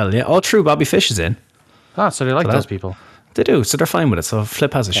Fish as well. Yeah. Oh, true. Bobby Fish is in. So they like those people. They do. So they're fine with it. So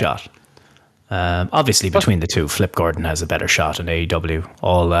Flip has a shot. Obviously, between the two, Flip Gordon has a better shot in AEW.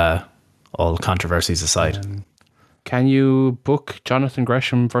 All controversies aside. Can you book Jonathan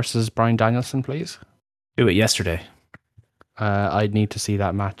Gresham versus Bryan Danielson, please? Do it yesterday. I'd need to see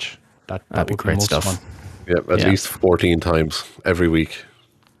that match. That'd be great stuff. Fun. Yeah, at least 14 times every week.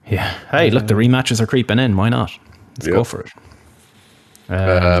 Yeah. Hey, look, the rematches are creeping in. Why not? Let's go for it.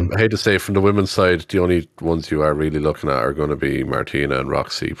 I hate to say, from the women's side, the only ones you are really looking at are going to be Martina and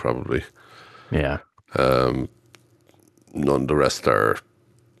Roxy, probably. Yeah. None of the rest are.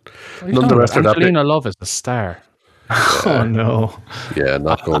 Angelina Love is the star. Oh no. Yeah,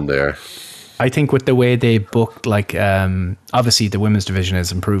 not going there. I think with the way they booked, obviously the women's division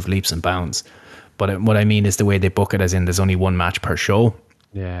has improved leaps and bounds, but what I mean is the way they book it, as in there's only one match per show.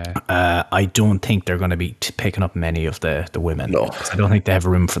 Yeah. I don't think they're going to be picking up many of the women. No. I don't think they have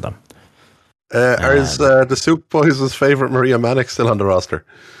room for them. Is the Soup Boys' favourite Maria Manic still on the roster?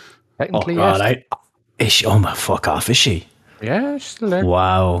 Technically, yes. Is she? Oh my, fuck off! Is she? Yeah, she's still there.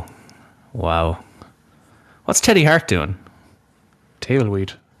 Wow. What's Teddy Hart doing?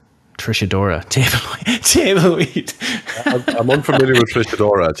 Tableweed. Trish Adora. Tableweed. I'm unfamiliar with Trish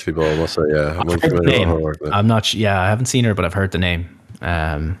Adora, actually, but I must say, yeah, I'm unfamiliar with her. I'm not. Yeah, I haven't seen her, but I've heard the name.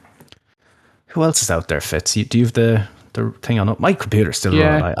 Who else is out there, Fitz? Do you have the thing on? My computer's still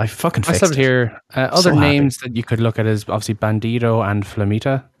running. I fucking fixed it. Here. Other names that you could look at is obviously Bandito and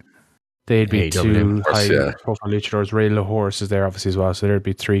Flamita. They'd be two high-profile luchadors. Ray LaHorse is there, obviously, as well. So there'd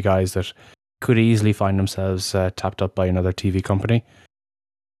be three guys that could easily find themselves tapped up by another TV company.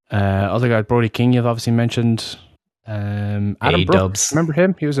 Other guy, Brody King, you've obviously mentioned. Adam Brooks, remember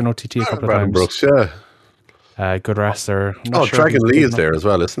him? He was in OTT a couple of times. Adam Brooks, yeah. Good wrestler. Dragon Lee is there as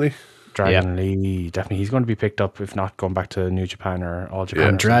well, isn't he? Dragon Lee, definitely. He's going to be picked up, if not going back to New Japan or All Japan.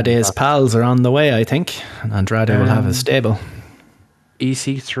 Andrade's pals are on the way, I think. And Andrade will have a stable.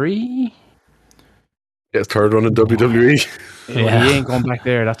 EC3? Yeah, third run in WWE. Yeah. He ain't going back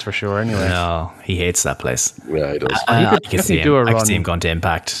there, that's for sure, anyway. No, he hates that place. Yeah, he does. I could see him going to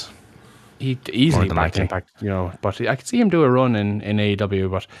Impact. He'd easily back to Impact, but I could see him do a run in AEW.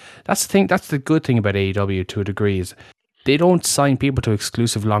 But that's the thing. That's the good thing about AEW to a degree is they don't sign people to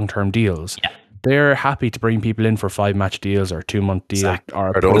exclusive long-term deals. Yeah. They're happy to bring people in for 5-match deals or 2-month deals.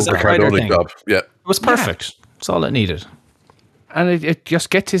 Or it was a Cardona job. Yeah, it was perfect. That's all it needed. And it just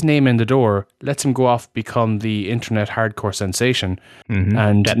gets his name in the door, lets him go off, become the internet hardcore sensation,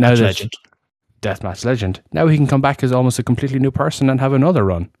 and Deathmatch legend. Now he can come back as almost a completely new person and have another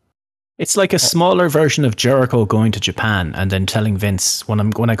run. It's like a smaller version of Jericho going to Japan and then telling Vince,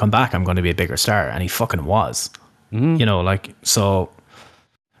 when I come back, I'm going to be a bigger star, and he fucking was.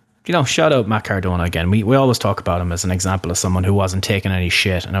 Shout out Matt Cardona again. We always talk about him as an example of someone who wasn't taking any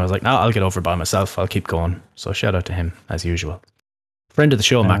shit, and I was like, no, I'll get over by myself. I'll keep going. So shout out to him as usual. Friend of the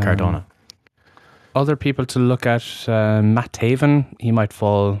show, Matt Cardona. Other people to look at, Matt Taven. He might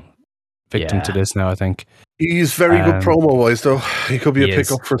fall victim to this now, I think. He's very good promo-wise, though. He could be a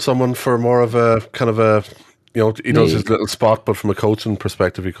pickup for someone for more of a kind of a, he does his little spot, but from a coaching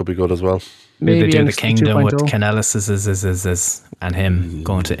perspective, he could be good as well. Maybe they do the Kingdom 2.0 with Ken Ellis and him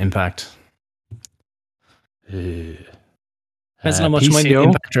going to Impact. Depends on how much money the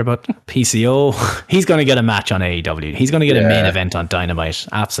Impact are about. PCO, he's going to get a match on AEW. He's going to get a main event on Dynamite.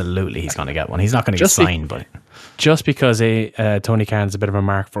 Absolutely, he's going to get one. He's not going to get signed, but just because Tony Khan's a bit of a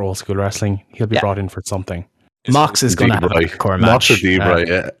mark for old school wrestling, he'll be brought in for something. Mox is going to have a hardcore match. Mox or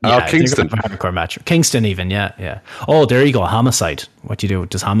Debray, Kingston. A hardcore match. Kingston even, yeah. Oh, there you go. Homicide. What do you do?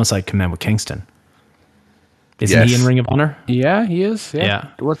 Does Homicide come in with Kingston? Isn't he in Ring of Honor? Yeah, he is. Yeah.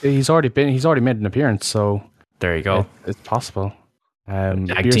 He's already made an appearance, so there you go. It's possible.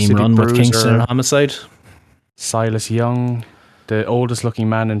 Tag team run with Kingston and Homicide. Silas Young, the oldest looking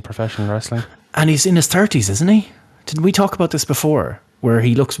man in professional wrestling. And he's in his 30s, isn't he? Didn't we talk about this before? Where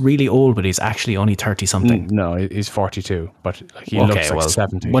he looks really old, but he's actually only 30-something. No, he's 42, but he looks like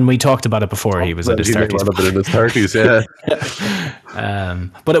 70. When we talked about it before, he was in his 30s. In his 30s, yeah.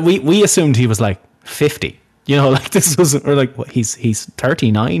 But we assumed he was like 50. You know, like this was, or like what, he's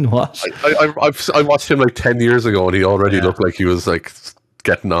 39. What? I watched him like 10 years ago, and he already looked like he was like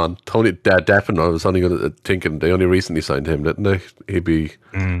getting on. Tony Deppen, I was only thinking they only recently signed him, didn't they? He'd be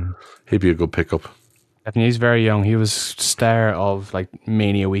a good pickup. Definitely, he's very young. He was star of like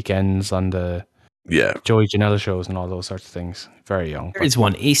Mania weekends on the Joey Janela shows and all those sorts of things. Very young. There is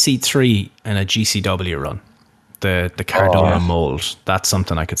one EC3 and a GCW run. The Cardona mold. That's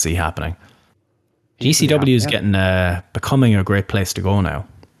something I could see happening. GCW is getting becoming a great place to go now.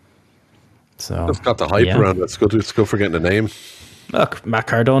 So it's got the hype around it. It's good for getting a name. Look, Matt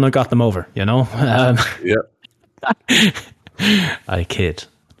Cardona got them over, you know. I kid.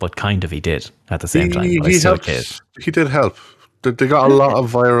 But kind of he did at the same time. But he did help. They got a lot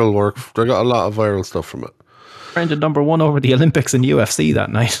of viral work. They got a lot of viral stuff from it. Trended #1 over the Olympics and UFC that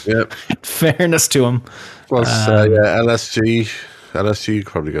night. Yep. Fairness to him. Plus, LSG. LSG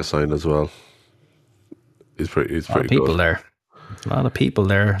probably got signed as well. He's pretty people good. There. A lot of people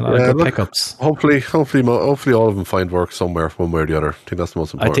there. A lot of good pickups. Hopefully all of them find work somewhere, one way or the other. I think that's the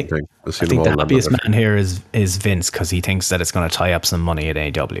most important thing. I think the happiest man here is Vince, because he thinks that it's going to tie up some money at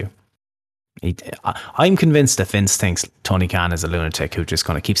AEW. I'm convinced that Vince thinks Tony Khan is a lunatic who's just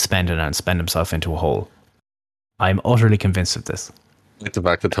going to keep spending and spend himself into a hole. I'm utterly convinced of this. Like the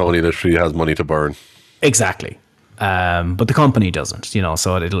fact that Tony literally has money to burn. Exactly. But the company doesn't, you know,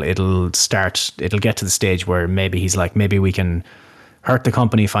 so it'll get to the stage where maybe he's like, maybe we can hurt the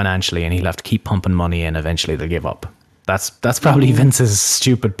company financially and he'll have to keep pumping money in. Eventually they'll give up. That's probably Vince's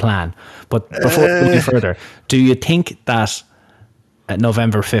stupid plan. But before we go any further, do you think that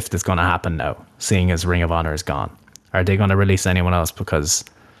November 5th is going to happen now, seeing as Ring of Honor is gone? Are they going to release anyone else because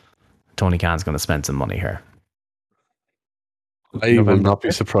Tony Khan's going to spend some money here? I will not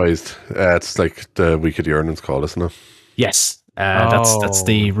be surprised. It's like the week of the earnings call, isn't it? Yes. That's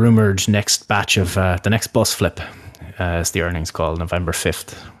the rumoured next batch of the next bus flip. Is the earnings call November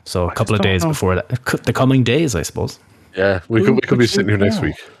 5th. So a couple of days before that. The coming days, I suppose. Yeah, we could be sitting here next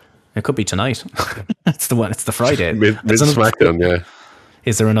week. It could be tonight. It's the Friday. Mid SmackDown, yeah.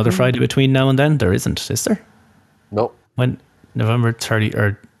 Is there another Friday between now and then? There isn't, is there? No. When November 30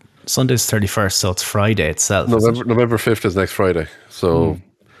 or Sunday's 31st, so it's Friday itself. November 5th is next Friday. So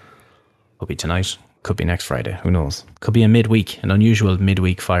could be tonight. Could be next Friday. Who knows? Could be an unusual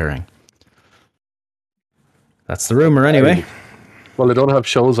midweek firing. That's the rumor anyway. Well, they don't have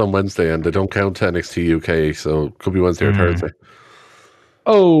shows on Wednesday and they don't count NXT UK, so it could be Wednesday or Thursday.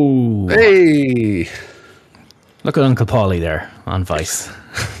 Oh. Hey. Look at Uncle Paulie there on Vice.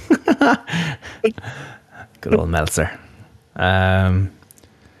 Good old Meltzer.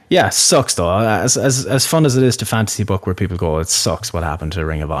 Yeah, sucks though. As fun as it is to fantasy book where people go, it sucks what happened to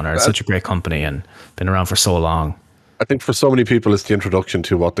Ring of Honor. It's such a great company and been around for so long. I think for so many people, it's the introduction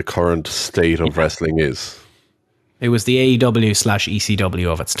to what the current state of wrestling is. It was the AEW/ECW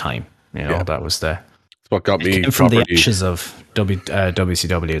of its time. You know, that was it's what got me from the ashes of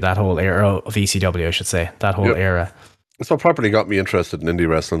WCW. That whole era of ECW, I should say. That whole era. It's what properly got me interested in indie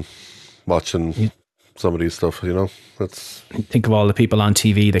wrestling. Watching some of these stuff, you know. Think of all the people on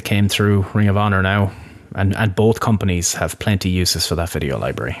TV that came through Ring of Honor now, and both companies have plenty uses for that video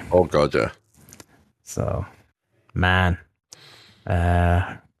library. Oh god, yeah. So, man,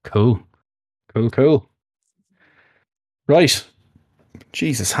 cool. Right,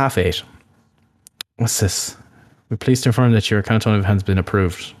 Jesus, 8:30. What's this? We're pleased to inform that your account has been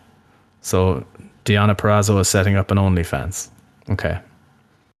approved. So, Deanna Perrazzo is setting up an OnlyFans. Okay.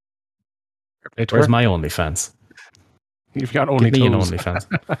 Where's my OnlyFans? You've got only Give me toes. an OnlyFans.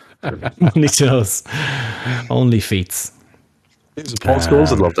 Only toes. Only feet. Paul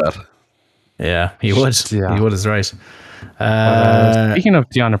Scholes would love that. Yeah, he would. Yeah. He would, is right. Speaking of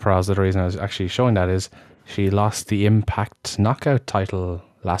Deanna Perrazzo, the reason I was actually showing that is she lost the Impact Knockout title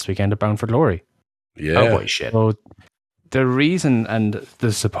last weekend at Bound for Glory. Yeah. Oh boy, shit. So the reason and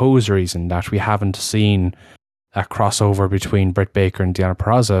the supposed reason that we haven't seen a crossover between Britt Baker and Deonna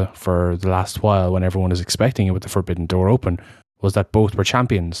Purrazzo for the last while, when everyone is expecting it with the Forbidden Door open, was that both were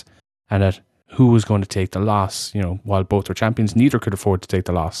champions, and that who was going to take the loss. While both were champions, neither could afford to take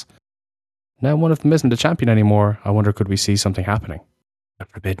the loss. Now one of them isn't a champion anymore. I wonder, could we see something happening? The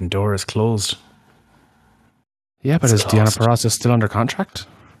Forbidden Door is closed. Yeah, but is Deonna Purrazzo still under contract?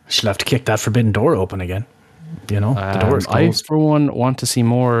 She'll have to kick that Forbidden Door open again. The door is closed. I, for one, want to see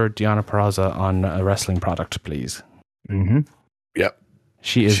more Deonna Purrazzo on a wrestling product, please. Mm-hmm. Yep.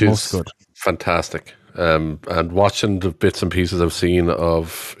 She's most good. Fantastic. And watching the bits and pieces I've seen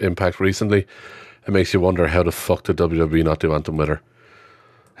of Impact recently, it makes you wonder how the fuck did WWE not do Anthem with her.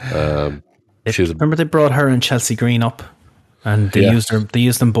 Remember they brought her and Chelsea Green up, and they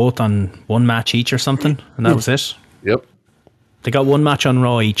used them both on one match each or something, and that was it. Yep. They got one match on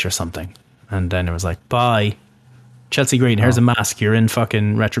Raw each or something, and then it was like, bye, Chelsea Green. Here's a mask. You're in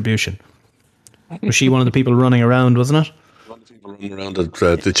fucking Retribution. Was she one of the people running around? Wasn't it? One of the people running around the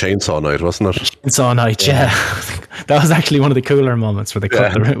chainsaw night, wasn't it? Chainsaw night, yeah. That was actually one of the cooler moments where they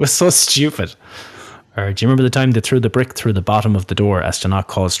cut the. It was so stupid. Or do you remember the time they threw the brick through the bottom of the door as to not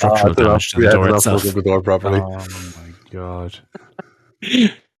cause structural damage to the door itself? The door properly. Oh my god.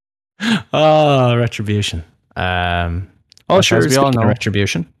 Retribution. Sure, we all know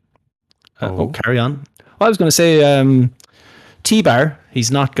Retribution. Carry on. Well, I was going to say T-Bar.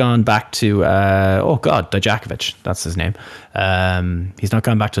 He's not gone back to Dijakovic. That's his name. He's not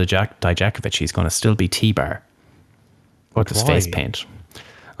gone back to Dijakovic. He's going to still be T-Bar. With his face paint.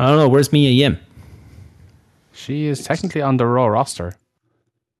 I don't know. Where's Mia Yim? She is technically on the Raw roster.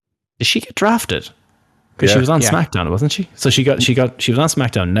 Did she get drafted? Because she was on SmackDown, wasn't she? So she was on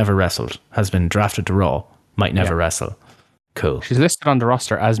SmackDown, never wrestled, has been drafted to Raw, might never wrestle. Cool. She's listed on the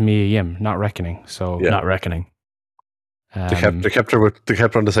roster as Mia Yim, not Reckoning. So not Reckoning. They kept her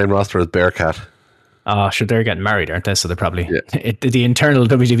on the same roster as Bearcat. Sure, they're getting married, aren't they? So they're probably the internal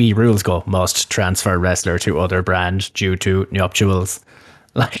WWE rules go must transfer wrestler to other brand due to nuptials.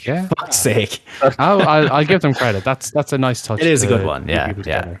 Like, fuck's sake. I'll give them credit. That's a nice touch. It is a good one. Yeah.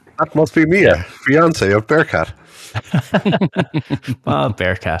 That must be Mia, fiance of Bearcat.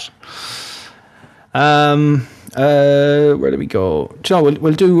 Bearcat. Where do we go?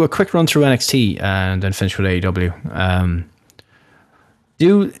 We'll do a quick run through NXT and then finish with AEW.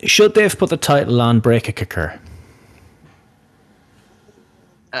 Should they have put the title on Breaker Kicker?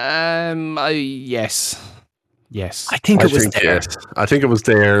 Yes. I think it was there. Yes. I think it was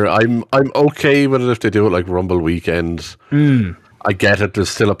there. I'm okay with it if they do it like Rumble weekend. I get it. There's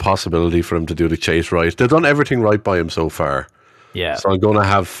still a possibility for him to do the chase right. They've done everything right by him so far. Yeah. So I'm going to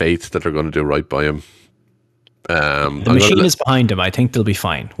have faith that they're going to do right by him. The machine is behind him. I think they'll be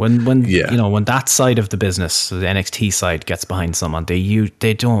fine. When that side of the business, the NXT side, gets behind someone,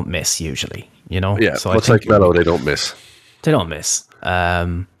 they don't miss usually. Yeah. So much like Mello, they don't miss. They don't miss.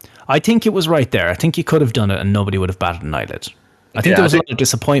 I think it was right there. I think you could have done it and nobody would have batted an eyelid. I think there was a lot of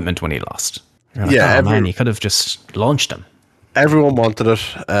disappointment when he lost. Man, you could have just launched him. Everyone wanted it,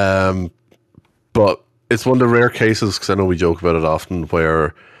 but it's one of the rare cases, because I know we joke about it often,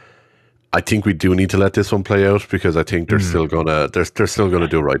 where I think we do need to let this one play out, because I think they're still gonna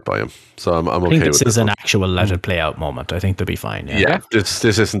do right by him. So I'm okay with this. This is an actual let it play out moment. I think they'll be fine. Yeah, this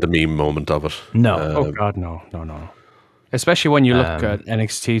isn't the meme moment of it. No. Oh God, no. Especially when you look at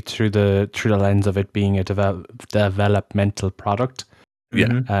NXT through the lens of it being a developmental product.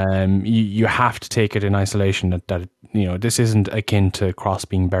 Yeah. You have to take it in isolation that this isn't akin to Cross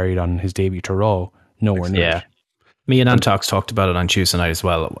being buried on his debut to Raw. Nowhere near. Yeah. Me and Antox talked about it on Tuesday night as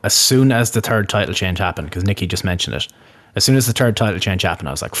well. As soon as the third title change happened, because Nikki just mentioned it, as soon as the third title change happened,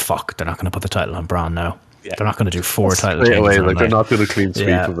 I was like, fuck, they're not going to put the title on Braun now. Yeah. They're not going to do 4 title changes. They're not doing a clean sweep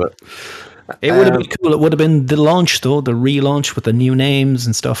of it. It would have been cool. It would have been the launch, though, the relaunch with the new names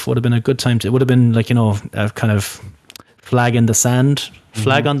and stuff would have been a good time. It would have been like, a kind of flag in the sand,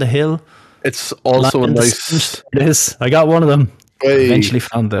 flag on the hill. It's also a nice... It is. I got one of them. Eventually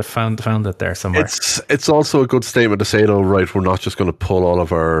found it there somewhere. It's also a good statement to say, though, right, we're not just going to pull all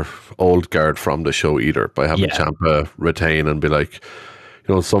of our old guard from the show either by having Ciampa retain and be like,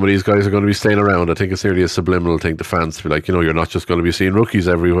 some of these guys are going to be staying around. I think it's nearly a subliminal thing to fans to be like, you're not just going to be seeing rookies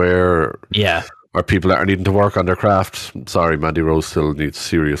everywhere. Or people that are needing to work on their craft. Sorry, Mandy Rose still needs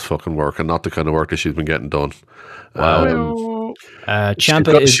serious fucking work, and not the kind of work that she's been getting done. Wow.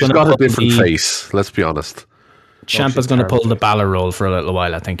 Ciampa is going to got a different face, let's be honest. Ciampa's going to pull the Balor role for a little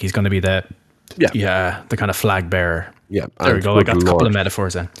while. I think he's going to be the kind of flag bearer. Yeah, there we go. I got a couple of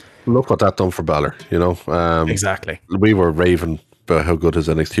metaphors in. Look what that done for Balor. Exactly. We were raving about how good his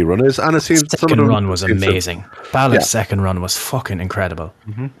NXT run is, and it seems second run was amazing. Balor's second run was fucking incredible.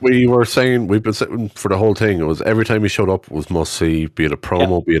 Mm-hmm. We've been saying for the whole thing, it was every time he showed up was must see, be it a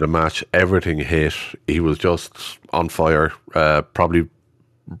promo, be it a match, everything hit. He was just on fire. Probably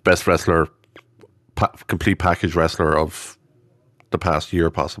best wrestler, complete package wrestler of the past year,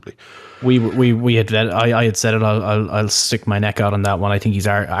 possibly. We had I had said it. I'll stick my neck out on that one. I think he's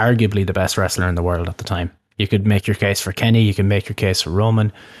arguably the best wrestler in the world at the time. You could make your case for Kenny. You can make your case for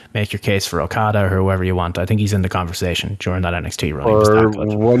Roman. Make your case for Okada or whoever you want. I think he's in the conversation during that NXT run. Or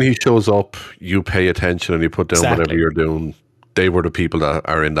when he shows up, you pay attention and you put down whatever you're doing. They were the people that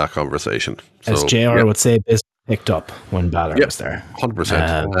are in that conversation. So, as JR would say, business picked up when Balor was there.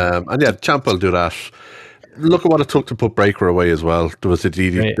 100%. And yeah, Ciampa will do that. Look at what it took to put Breaker away as well. There was the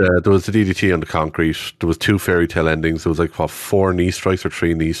DDT on the concrete. There was 2 fairy tale endings. There was like 4 knee strikes or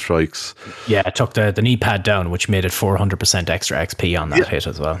 3 knee strikes. Yeah, it took the knee pad down, which made it 400% extra XP on that hit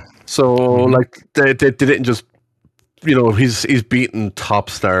as well. So like they didn't just, he's beaten top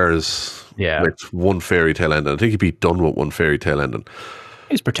stars with 1 fairy tale ending. I think he'd be done with 1 fairy tale ending.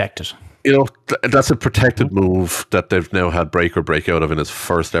 He's protected. That's a protected move that they've now had Breaker break out of in his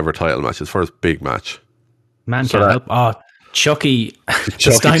first ever title match, his first big match. Man can't help. Oh, Chucky.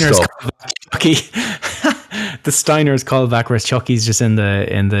 The Steiner's Chucky. The Steiner's callback where Chucky's just in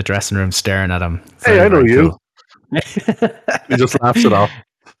the dressing room staring at him. Hey, I know you. He just laughs it off.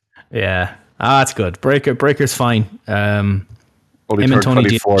 Yeah. That's good. Breaker's fine. Only him and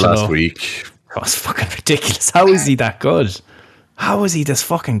Tony 24 last week. That was fucking ridiculous. How is he that good? How is he this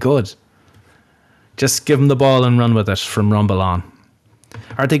fucking good? Just give him the ball and run with it from Rumble on.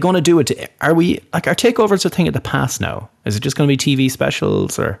 Are they going to do it? Are takeovers a thing of the past now? Is it just going to be TV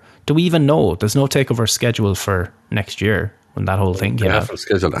specials, or do we even know? There's no takeover scheduled for next year when that whole thing came out. They haven't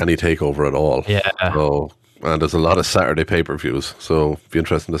scheduled any takeover at all. Yeah. So, and there's a lot of Saturday pay-per-views, so it'd be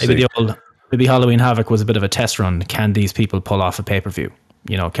interesting to see. Maybe Halloween Havoc was a bit of a test run. Can these people pull off a pay-per-view?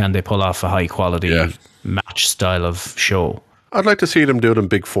 Can they pull off a high-quality match style of show? I'd like to see them do it in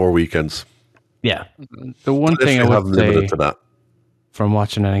big 4 weekends. Yeah. The one thing I would say to that from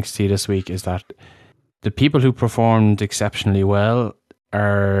watching NXT this week is that the people who performed exceptionally well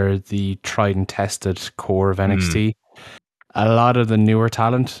are the tried and tested core of NXT. A lot of the newer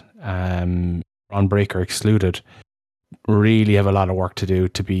talent, Ron Breaker excluded, really have a lot of work to do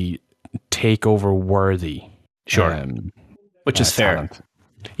to be takeover worthy. Sure. Which is fair. Talent.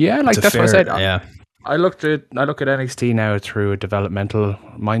 Yeah, that's what I said. Yeah. I look at NXT now through a developmental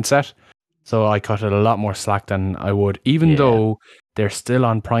mindset. So I cut it a lot more slack than I would, even though they're still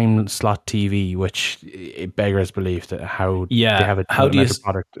on prime slot TV, which it beggars belief that how they have a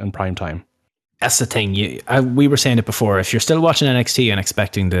product in prime time. That's the thing. We were saying it before. If you're still watching NXT and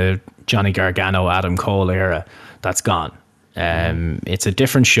expecting the Johnny Gargano, Adam Cole era, that's gone. It's a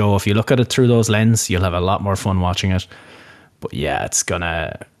different show. If you look at it through those lenses, you'll have a lot more fun watching it. But yeah,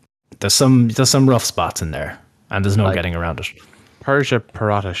 there's some rough spots in there, and there's no getting around it. Persia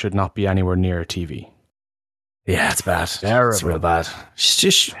Pirotta should not be anywhere near TV. Yeah, it's bad. Terrible. It's real bad.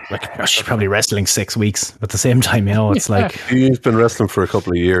 She's probably wrestling 6 weeks. But at the same time, it's like... He's been wrestling for a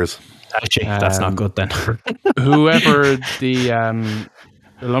couple of years. Actually, that's not good then. Whoever the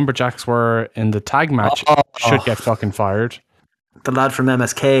Lumberjacks were in the tag match should get fucking fired. The lad from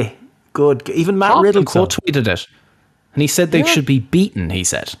MSK. Good. Even Matt Riddle quote tweeted it. And he said they should be beaten, he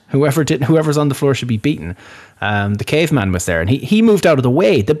said. Whoever's on the floor should be beaten. The caveman was there, and he moved out of the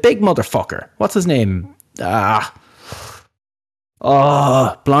way. The big motherfucker. What's his name? Blonde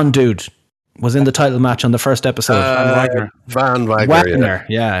dude. Was in the title match on the first episode. Van Wagner.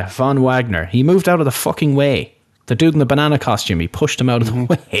 Yeah, Von Wagner. He moved out of the fucking way. The dude in the banana costume, he pushed him out of the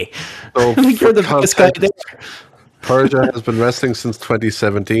way. So I think you're the biggest guy there. Persia has been wrestling since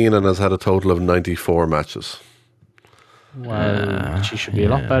 2017 and has had a total of 94 matches. Well, she should be a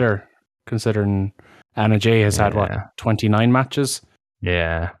lot better, considering Anna Jay has had, 29 matches?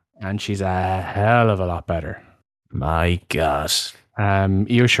 Yeah. And she's a hell of a lot better. My God.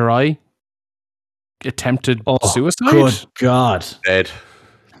 Io Shirai attempted suicide? Good God. Dead.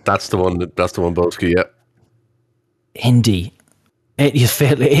 That's the one, Boski, yeah. Indy.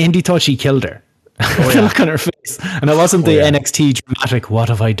 Indy thought she killed her. Look on her face. And it wasn't the NXT dramatic, what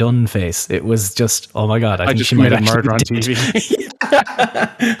have I done face. It was just, oh my God. I think just she made might a murder on did. TV.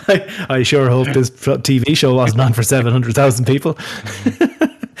 I sure hope this TV show wasn't on for 700,000 people.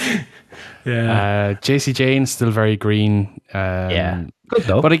 Yeah. JC Jane's still very green. Good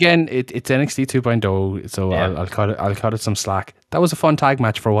though. But again, it's NXT 2.0, so I'll cut it some slack. That was a fun tag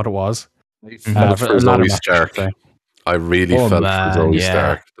match for what it was. For Zoe Stark. I really felt for Zoe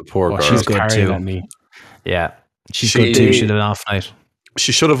Stark. The poor girl. She's carrying at me. Yeah. She's good too. She did an off night.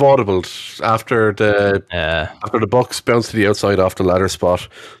 She should have audibled after the Bucks bounced to the outside off the ladder spot.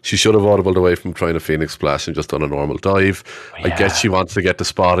 She should have audibled away from trying a Phoenix Splash and just done a normal dive. I guess she wants to get the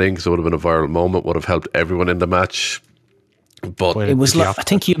spot in because it would have been a viral moment, would have helped everyone in the match. But it was like, I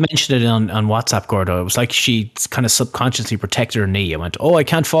think you mentioned it on WhatsApp, Gordo. It was like she kind of subconsciously protected her knee. I went, I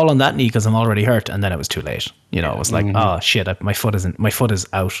can't fall on that knee because I'm already hurt, and then it was too late. It was like, oh shit, my foot is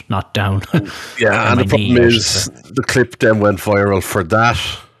out, not down. Yeah, and the problem is the clip then went viral for that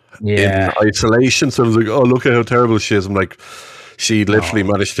in isolation. So it was like, oh, look at how terrible she is. I'm like, she literally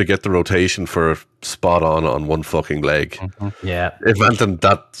managed to get the rotation for spot on one fucking leg. Yeah, if anything,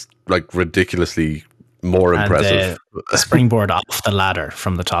 that's like ridiculously more impressive. The springboard off the ladder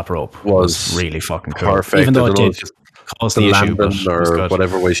from the top rope was really fucking cool. Perfect. Even though it did cause the issue, or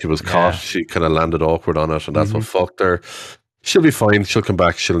whatever way she was caught, she kind of landed awkward on it, and that's what fucked her. She'll be fine. She'll come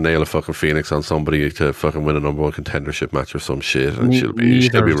back. She'll nail a fucking Phoenix on somebody to fucking win a number one contendership match or some shit, and she'll be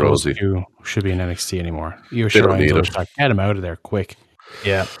rosy. Should be in NXT anymore. Io Shirai, get him out of there quick.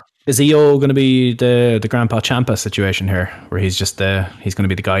 Yeah. Is Io going to be the Grandpa Ciampa situation here, where he's just he's going to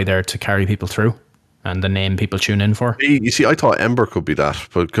be the guy there to carry people through? And the name people tune in for. You see, I thought Ember could be that,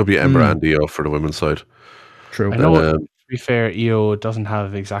 but it could be Ember and Io for the women's side. True. I know, to be fair, Io doesn't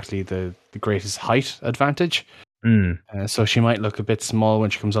have exactly the greatest height advantage. So she might look a bit small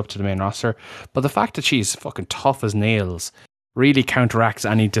when she comes up to the main roster. But the fact that she's fucking tough as nails really counteracts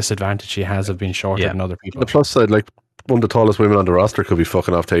any disadvantage she has of being shorter than other people. The plus side, like, one of the tallest women on the roster could be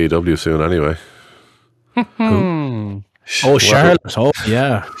fucking off to AEW soon anyway. Who? Oh, Charlotte. Oh,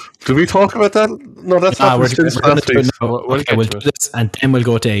 yeah. Did we talk about that? No, that's not. We'll do this, and then we'll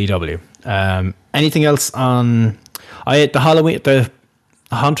go to AEW. Anything else on the Halloween, the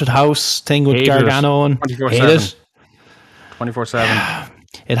haunted house thing with Gargano and 24/7. 24/7.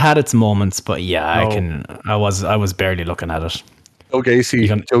 It had its moments, but I was barely looking at it. Joe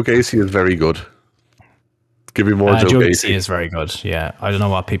Gacy is very good. Give me more. Joe Gacy is very good. Yeah, I don't know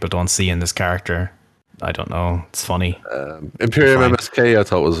what people don't see in this character. I don't know. It's funny. Imperium MSK, I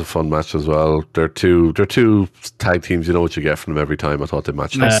thought was a fun match as well. They're two tag teams. You know what you get from them every time. I thought they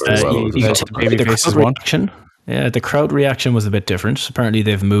matched up very well. The crowd reaction was a bit different. Apparently,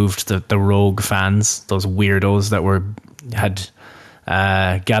 they've moved the rogue fans, those weirdos that had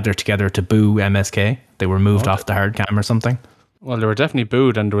gathered together to boo MSK. They were moved off the hard cam or something. Well, they were definitely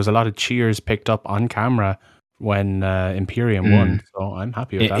booed, and there was a lot of cheers picked up on camera when Imperium won, so I'm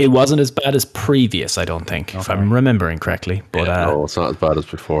happy with that. It wasn't as bad as previous, I don't think, if I'm remembering correctly. But no, it's not as bad as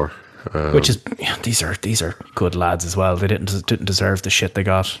before. Which is, these are good lads as well. They didn't deserve the shit they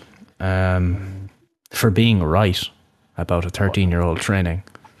got for being right about a 13-year-old training.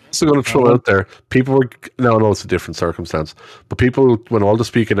 So going to throw out there, people were no, it's a different circumstance. But people, when all the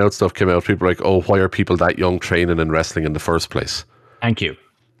speaking out stuff came out, people were like, "Oh, why are people that young training in wrestling in the first place?" Thank you.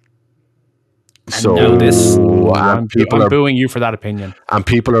 So I'm booing you for that opinion. And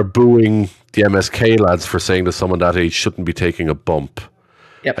people are booing the MSK lads for saying that someone that age shouldn't be taking a bump.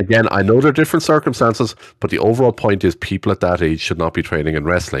 Yep. Again, I know there are different circumstances, but the overall point is people at that age should not be training in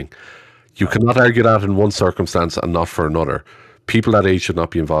wrestling. You cannot argue that in one circumstance and not for another. People that age should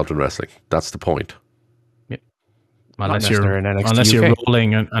not be involved in wrestling. That's the point. Yep. Unless you're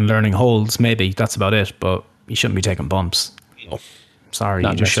rolling and learning holds, maybe that's about it. But you shouldn't be taking bumps. No. Sorry,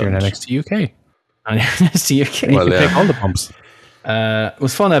 not you just shouldn't. You're in NXT UK. And NXT UK. Well, you can take all the bumps. It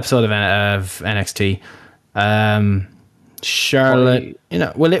was a fun episode of NXT. Charlotte,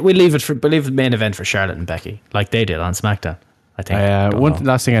 we'll leave the main event for Charlotte and Becky, like they did on SmackDown. I think. One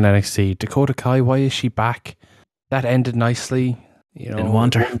last thing on NXT: Dakota Kai. Why is she back? That ended nicely. Didn't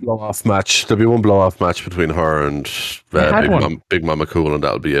want her. Blow-off match. There'll be one blow-off match between her and Big Mama Cool, and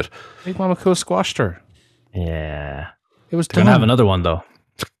that'll be it. Big Mama Cool squashed her. Yeah, it was. Gonna have another one though,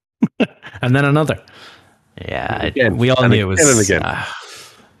 and then another. Yeah, we all knew it was.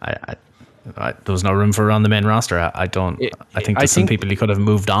 There was no room for her on the main roster. I think there's some people who could have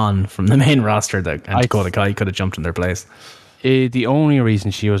moved on from the main roster and Dakota Kai could have jumped in their place. The only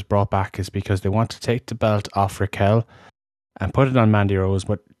reason she was brought back is because they want to take the belt off Raquel and put it on Mandy Rose,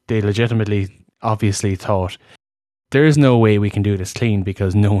 but they legitimately, obviously thought, there's no way we can do this clean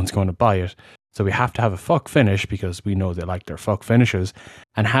because no one's going to buy it. So we have to have a fuck finish because we know they like their fuck finishes.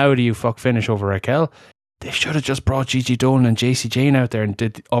 And how do you fuck finish over Raquel? They should have just brought Gigi Dolan and JC Jane out there and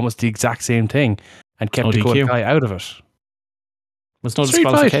did almost the exact same thing and kept Dakota Kai out of it. Was no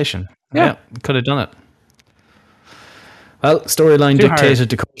disqualification. Yeah, could have done it. Well, storyline dictated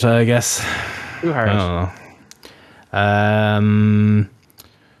Dakota, I guess. Too hard. I don't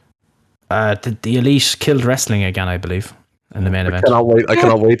know. The Elite killed wrestling again, I believe. in the main event. I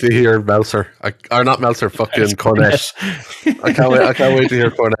cannot wait to hear Meltzer. Not Meltzer, fucking Cornette. I can't wait to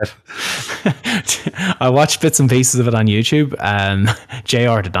hear Cornette. I watched bits and pieces of it on YouTube.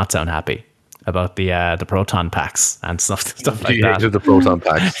 JR did not sound happy about the proton packs and stuff like that. He hated the proton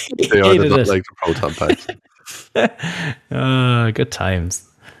packs. JR did not like the proton packs. Good times.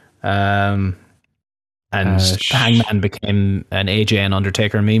 And Hangman became an AJ and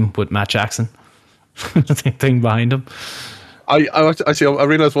Undertaker meme with Matt Jackson. The thing behind him. I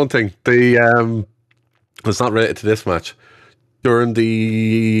realized one thing. It's not related to this match. During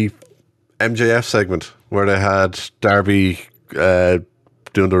the MJF segment where they had Darby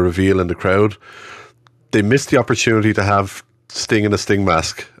doing the reveal in the crowd, they missed the opportunity to have Sting in a Sting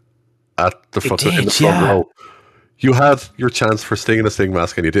mask at the front row. You had your chance for Sting in a Sting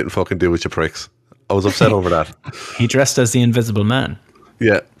mask and you didn't fucking do it, you pricks. I was upset over that. He dressed as the Invisible Man.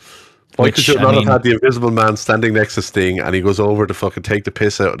 Yeah. Why could you not have had the Invisible Man standing next to Sting and he goes over to fucking take the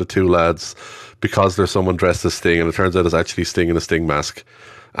piss out of the two lads because there's someone dressed as Sting and it turns out it's actually Sting in a Sting mask.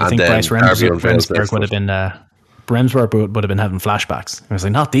 I think Bryce Remsburg would have been Remsburg would have been having flashbacks. I was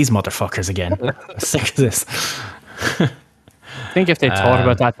like, not these motherfuckers again. I'm sick of this. I think if they thought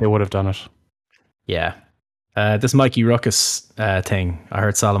about that, they would have done it. Yeah. This Mikey Ruckus thing, I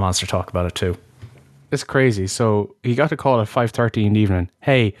heard Salamonster talk about it too. It's crazy. So he got a call at 5:30 in the evening.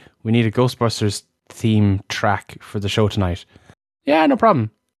 Hey, we need a Ghostbusters theme track for the show tonight. Yeah, no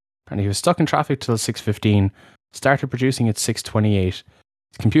problem. And he was stuck in traffic till 6:15. Started producing at 6:28. His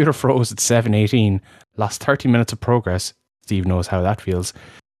computer froze at 7:18. Lost 30 minutes of progress. Steve knows how that feels.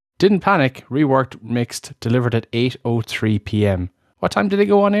 Didn't panic. Reworked, mixed, delivered at 8:03 p.m. What time did they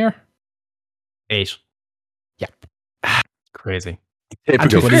go on air? 8. Yep. Crazy.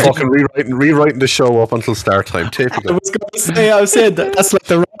 Typical. Fucking rewriting the show up until start time. Typical. I was saying that's like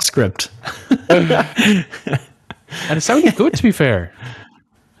the Raw script. And it sounded good, to be fair.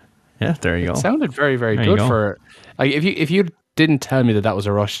 Yeah, there you go. It sounded very, very good for... Like, if you didn't tell me that was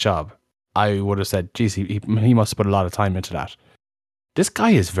a rush job, I would have said, geez, he must have put a lot of time into that. This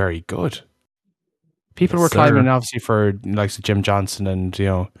guy is very good. People were climbing, obviously, for like Jim Johnson and,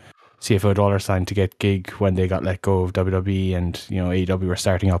 CFO $sign to get gig when they got let go of WWE and, AEW were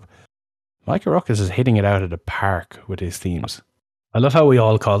starting up. Mikey Ruckus is hitting it out of the park with his themes. I love how we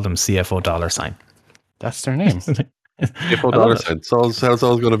all call them CFO $sign. That's their name. CFO $sign. So how's it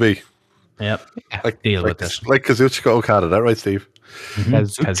all going to be? Yep. Deal with this. Like Kazuchika Okada, that right, Steve? Mm-hmm.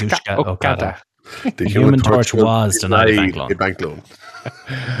 Kazuchika Okada. The Human Torch was denied a bank loan.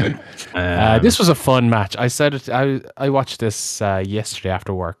 This was a fun match. I said it. I watched this yesterday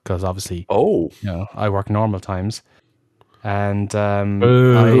after work because obviously, I work normal times, and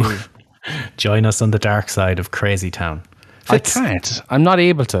join us on the dark side of Crazy Town. I can't. I'm not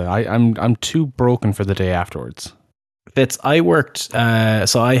able to. I'm too broken for the day afterwards. Fitz, I worked.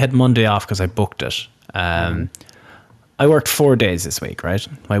 So I had Monday off because I booked it. I worked 4 days this week. Right,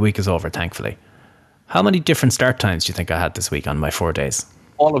 my week is over, thankfully. How many different start times do you think I had this week on my 4 days?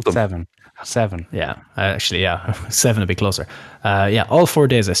 All of them. 7. Yeah, actually, 7 would be closer. All 4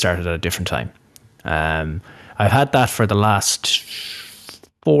 days I started at a different time. I've had that for the last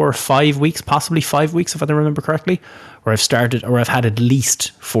 4 or 5 weeks, possibly 5 weeks, if I remember correctly, where I've had at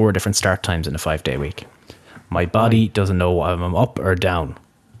least 4 different start times in a 5-day week. My body doesn't know whether I'm up or down.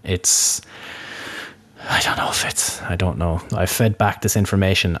 I don't know if I don't know. I've fed back this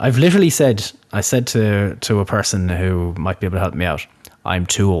information. I said to a person who might be able to help me out, I'm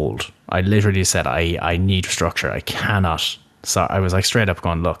too old. I literally said, I need structure. I cannot. So I was like straight up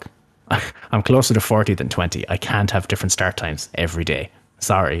going, look, I'm closer to 40 than 20. I can't have different start times every day.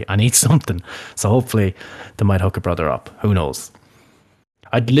 Sorry, I need something. So hopefully they might hook a brother up. Who knows?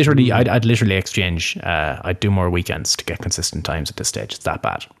 I'd literally exchange. I'd do more weekends to get consistent times at this stage. It's that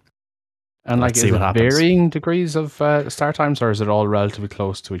bad. And like, is it varying degrees of start times, or is it all relatively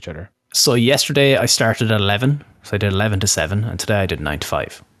close to each other? So yesterday I started at 11, so I did 11 to 7, and today I did 9 to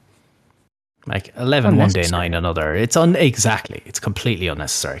 5. Like 11 one day, 9 another. It's completely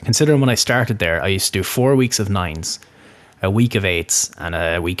unnecessary. Considering when I started there, I used to do 4 weeks of 9s, a week of 8s, and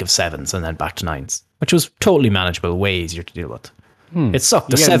a week of 7s, and then back to 9s, which was totally manageable, way easier to deal with. It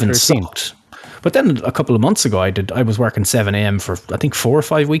sucked. The 7 sucked. But then a couple of months ago, I was working 7 a.m. for, I think, 4 or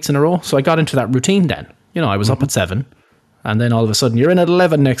 5 weeks in a row. So I got into that routine then. I was up at 7, and then all of a sudden, you're in at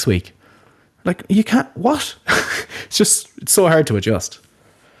 11 next week. Like, you can't, what? It's so hard to adjust.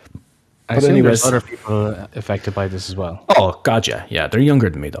 But anyways, there's other people affected by this as well. Oh, God, yeah. They're younger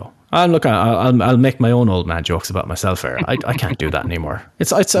than me, though. I'll make my own old man jokes about myself here. I can't do that anymore.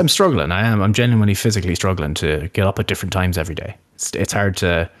 I'm struggling. I'm genuinely physically struggling to get up at different times every day. It's hard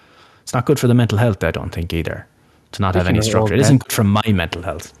to... It's not good for the mental health, I don't think, either. to not have any structure. It isn't good for my mental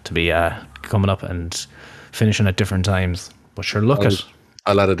health to be coming up and finishing at different times. But sure,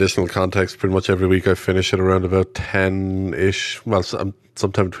 I'll add additional context. Pretty much every week I finish at around about 10-ish. Well,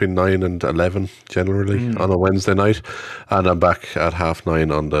 sometime between 9 and 11 generally on a Wednesday night. And I'm back at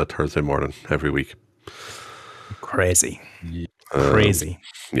 9:30 on the Thursday morning every week. Crazy. Crazy.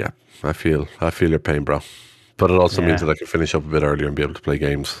 Yeah, I feel your pain, bro. But it also means that I can finish up a bit earlier and be able to play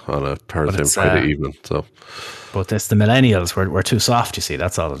games on a Thursday and Friday evening. So, but it's the millennials. We're too soft, you see.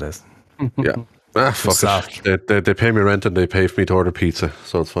 That's all it is. Yeah. Fuck it. They pay me rent and they pay for me to order pizza,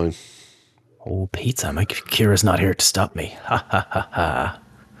 so it's fine. Oh, pizza. My Kira's not here to stop me. Ha ha ha ha.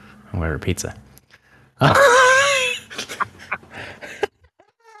 I'm ordering pizza.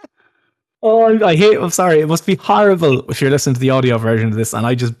 I'm sorry. It must be horrible if you're listening to the audio version of this and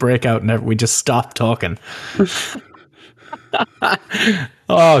I just break out and we just stop talking.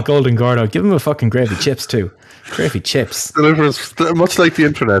 Oh, Golden Gordo. Give him a fucking gravy chips too. Gravy chips. Deliverance, much like the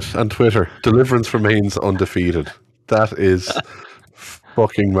internet and Twitter, Deliverance remains undefeated. That is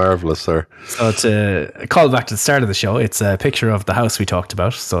fucking marvellous, sir. So it's a call back to the start of the show. It's a picture of the house we talked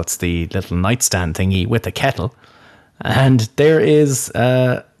about. So it's the little nightstand thingy with a kettle. And there is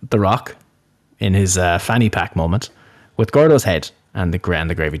The Rock in his fanny pack moment with Gordo's head and the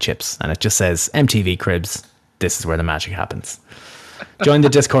gravy chips. And it just says, MTV Cribs, this is where the magic happens. Join the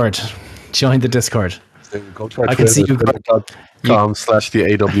Discord. Join the Discord. Go to our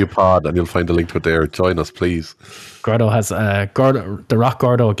Twitter.com/the AW pod and you'll find a link to it there. Join us, please. Gordo has The Rock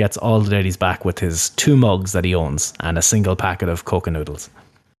Gordo gets all the ladies back with his 2 mugs that he owns and a single packet of Coca noodles.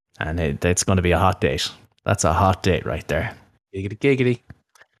 And it's going to be a hot date. That's a hot date right there. Giggity, giggity.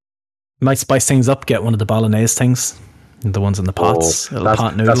 Might spice things up, get one of the bolognese things. The ones in the pots.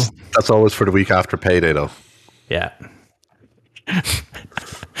 Pot noodle. That's always for the week after payday, though. Yeah.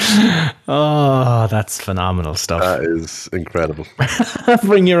 Oh, that's phenomenal stuff. That is incredible.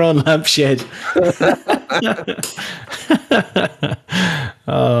 Bring your own lampshade.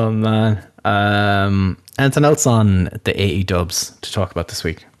 Oh, man. Anything else on the AE dubs to talk about this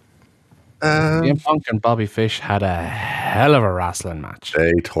week? CM Punk and Bobby Fish had a hell of a wrestling match.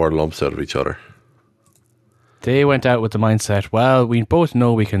 They tore lumps out of each other. They went out with the mindset, well, we both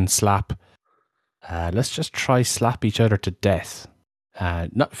know we can slap. Let's just try slap each other to death.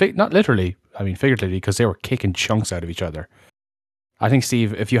 Not literally, I mean figuratively, because they were kicking chunks out of each other. I think,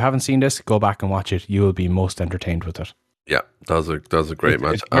 Steve, if you haven't seen this, go back and watch it. You will be most entertained with it. Yeah, that was a great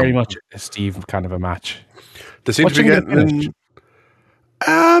match. It's very much a Steve kind of a match. They seem to be getting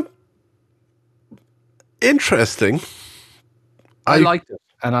interesting. I liked it,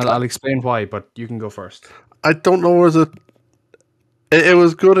 and I'll explain why, but you can go first. I don't know, it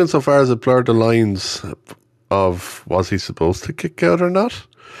was good insofar as it blurred the lines of was he supposed to kick out or not.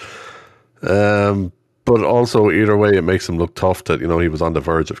 But also either way, it makes him look tough that, he was on the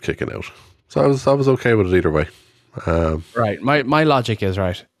verge of kicking out. So I was okay with it either way. Right. My logic is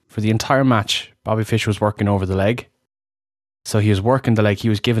right. For the entire match, Bobby Fish was working over the leg. So he was working the leg. He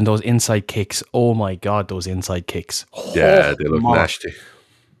was giving those inside kicks. Oh my God, those inside kicks. Yeah, they look nasty.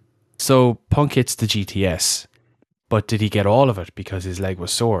 So Punk hits the GTS. But did he get all of it because his leg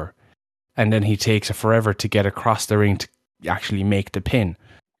was sore? And then he takes a forever to get across the ring to actually make the pin.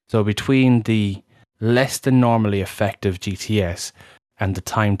 So between the less than normally effective GTS and the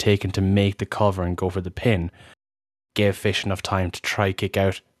time taken to make the cover and go for the pin, gave Fish enough time to try kick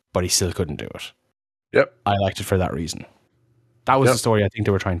out, but he still couldn't do it. Yep. I liked it for that reason. That was the story I think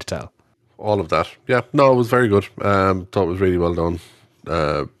they were trying to tell. All of that. Yeah. No, it was very good. Thought it was really well done.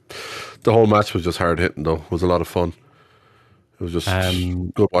 The whole match was just hard hitting though. It was a lot of fun. It was just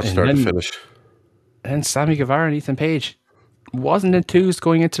good watch start to finish. And Sammy Guevara and Ethan Page wasn't enthused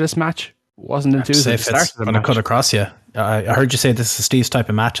going into this match. Wasn't enthused at the start of the match. I'm going to cut across you. I heard you say this is Steve's type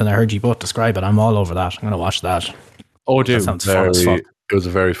of match, and I heard you both describe it. I'm all over that. I'm going to watch that. Oh, dude. That sounds fun as fuck. It was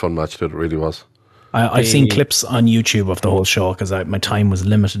a very fun match, dude. It really was. I've seen clips on YouTube of the whole show because my time was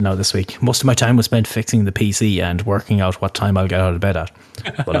limited now this week. Most of my time was spent fixing the PC and working out what time I'll get out of bed at.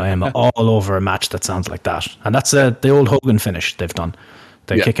 But I am all over a match that sounds like that. And that's the old Hogan finish they've done.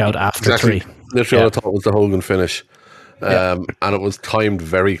 They kick out after three. Literally, I thought it was the Hogan finish. And it was timed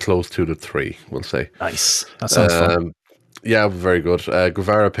very close to the 3, we'll say. Nice. That sounds fun. Yeah, very good.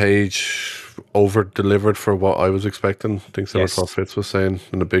 Guevara Page over-delivered for what I was expecting. I think that's what Fitz was saying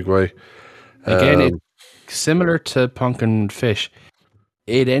in a big way. Again, similar to Punk and Fish,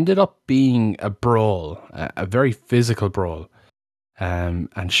 it ended up being a brawl, a very physical brawl.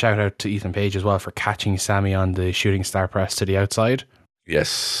 And shout out to Ethan Page as well for catching Sammy on the shooting star press to the outside.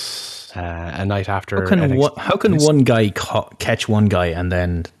 Yes. A night after. How can one guy catch one guy and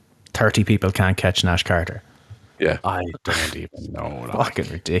then 30 people can't catch Nash Carter? Yeah. I don't even know. Fucking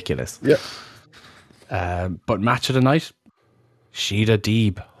ridiculous. Yeah. But match of the night, Sheeta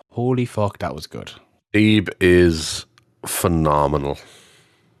Deeb. Holy fuck, that was good. Deeb is phenomenal.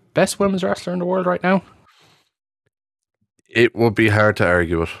 Best women's wrestler in the world right now? It would be hard to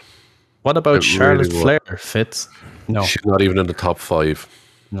argue it. What about Charlotte Flair, Fitz? No. She's not even in the top 5.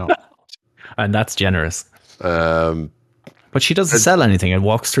 No. And that's generous. But she doesn't sell anything and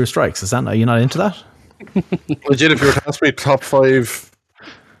walks through strikes. Is that you're not into that? Legit, if you were to ask me top 5,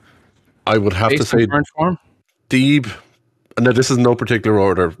 I would have to say Deeb. And now this is no particular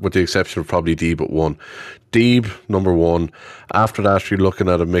order, with the exception of probably Deeb at 1. Deeb, number 1. After that, you're looking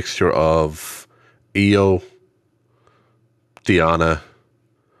at a mixture of Io, Diana.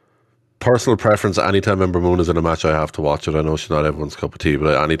 Personal preference, anytime Ember Moon is in a match, I have to watch it. I know she's not everyone's cup of tea,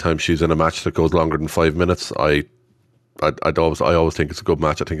 but anytime she's in a match that goes longer than 5 minutes, I always think it's a good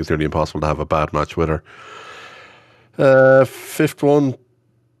match. I think it's nearly impossible to have a bad match with her. 5th one,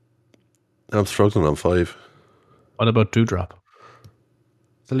 I'm struggling on 5. What about Doudrop?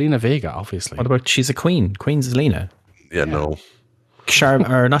 Zelina Vega, obviously. What about she's a queen? Queen's Zelina. Yeah, no.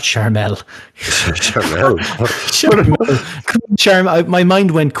 Not Charmel. Charmel. My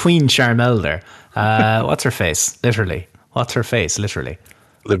mind went Queen Charmel there. What's her face? Literally. What's her face? Literally.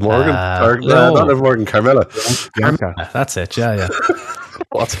 Liv Morgan? Not Liv Morgan, Carmella. Bianca. That's it. Yeah.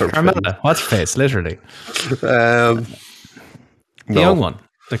 What's her Carmella. What's her face? Literally. The young one.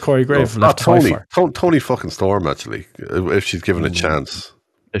 The Corey Grave left Tony. Tony fucking Storm, actually, if she's given a chance.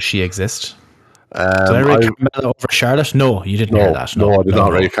 Does she exist? Did I rate Carmella over Charlotte? No, you didn't hear that. No, I did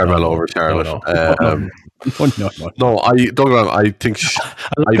not rate Carmella over Charlotte. No, I don't get me wrong, I think I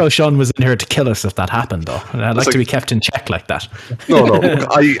like how Sean was in here to kill us if that happened, though. And I'd like to be kept in check like that. No,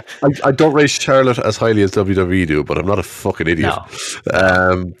 I don't rate Charlotte as highly as WWE do, but I'm not a fucking idiot.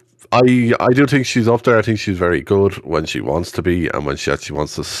 No. I do think she's up there. I think she's very good when she wants to be and when she actually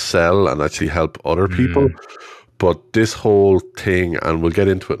wants to sell and actually help other people. But this whole thing, and we'll get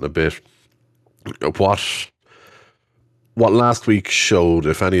into it in a bit, what last week showed,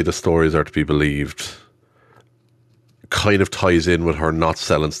 if any of the stories are to be believed, kind of ties in with her not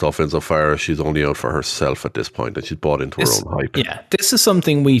selling stuff insofar as she's only out for herself at this point and she's bought into her own hype. Yeah, this is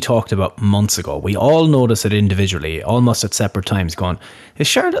something we talked about months ago. We all noticed it individually, almost at separate times, going, is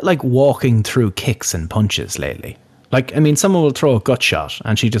Charlotte like walking through kicks and punches lately? Like, I mean, someone will throw a gut shot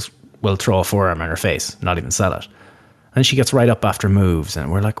and she just will throw a forearm in her face, not even sell it. And she gets right up after moves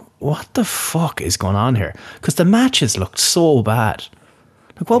and we're like, what the fuck is going on here? Because the matches looked so bad.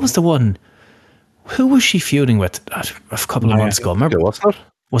 Like, what was the one? Who was she feuding with a couple of months ago? Remember?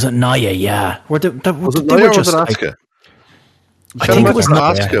 Was it Nia? Yeah. Was it Nia or was it Asuka? I think it was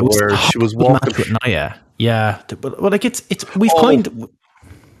Asuka where she was walking with Nia. Yeah. But like we've kind of...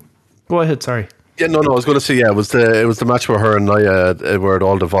 Go ahead, sorry. Yeah, no, I was going to say, it was the match where her and Nia, where it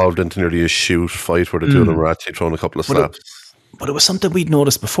all devolved into nearly a shoot fight where the two of them were actually throwing a couple of slaps. But it was something we'd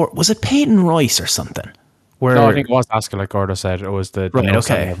noticed before. Was it Peyton Royce or something? No, I think it was Asuka, like Gordo said. It was the right,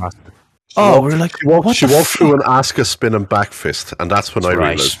 okay. We're like, she walked through an Asuka spinning back fist, and that's when I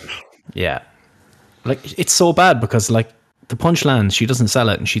realized. Yeah. Like, it's so bad because, like, the punch lands, she doesn't sell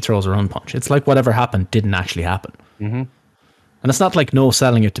it, and she throws her own punch. It's like whatever happened didn't actually happen. Mm-hmm. And it's not like no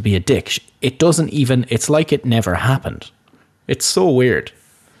selling it to be a dick. It doesn't even, it's like it never happened. It's so weird.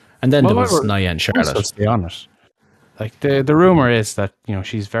 And then there was Nia and Charlotte. Let's be honest. Like, the rumor is that,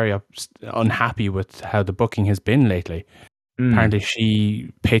 she's very unhappy with how the booking has been lately. Apparently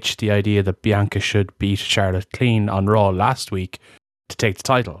she pitched the idea that Bianca should beat Charlotte clean on Raw last week to take the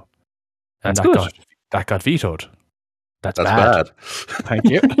title. And that got vetoed. That's bad. Thank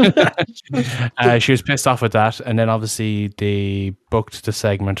you. She was pissed off with that. And then obviously they booked the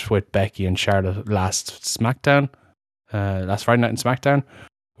segment with Becky and Charlotte last Friday night in SmackDown,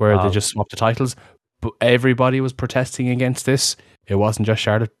 where they just swapped the titles. But everybody was protesting against this. It wasn't just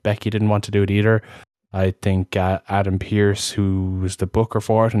Charlotte. Becky didn't want to do it either. I think Adam Pearce, who was the booker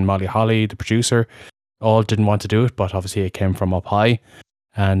for it, and Molly Holly, the producer, all didn't want to do it, but obviously it came from up high.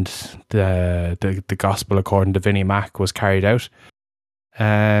 And the gospel according to Vinnie Mac was carried out.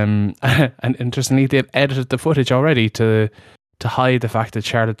 And interestingly, they've edited the footage already to hide the fact that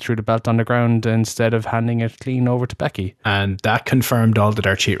Charlotte threw the belt on the ground instead of handing it clean over to Becky. And that confirmed all the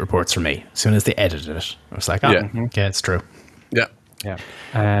dirt sheet reports for me. As soon as they edited it, I was like, okay, it's true. Yeah. Yeah.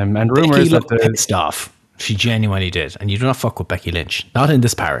 And rumors that pissed off. She genuinely did. And you do not fuck with Becky Lynch. Not in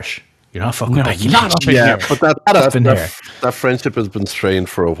this parish. You're not fucking Becky Lynch. Yeah, but that friendship has been strained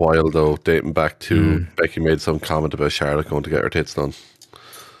for a while, though, dating back to Becky made some comment about Charlotte going to get her tits done.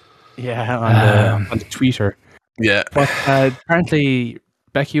 Yeah, on the Twitter. Yeah. But apparently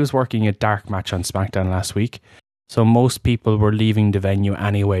Becky was working a dark match on SmackDown last week, So most people were leaving the venue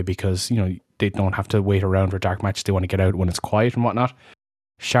anyway because, they don't have to wait around for dark matches. They want to get out when it's quiet and whatnot.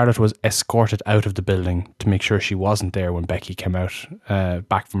 Charlotte was escorted out of the building to make sure she wasn't there when Becky came out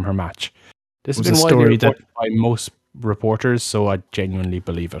back from her match. This has been widely reported by most reporters, so I genuinely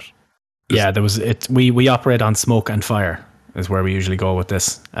believe it. Yeah, we operate on smoke and fire is where we usually go with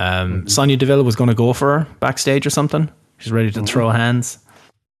this. Sonya Deville was going to go for her backstage or something. She's ready to throw hands.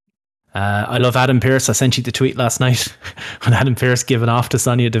 I love Adam Pearce. I sent you the tweet last night when Adam Pearce giving off to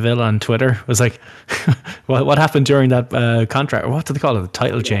Sonya Deville on Twitter. It was like, what happened during that contract? What do they call it? The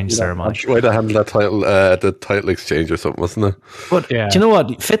title change ceremony. Why they handle that title, the title exchange or something, wasn't it? But do you know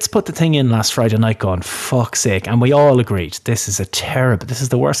what? Fitz put the thing in last Friday night going, fuck's sake. And we all agreed, this is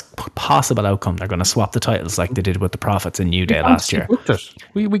the worst possible outcome. They're going to swap the titles like they did with the Profits in New Day last year.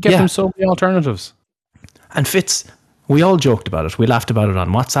 We get them so many alternatives. And Fitz... We all joked about it. We laughed about it on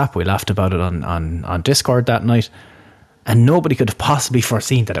WhatsApp. We laughed about it on Discord that night. And nobody could have possibly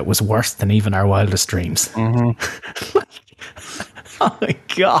foreseen that it was worse than even our wildest dreams. Mm-hmm. Oh my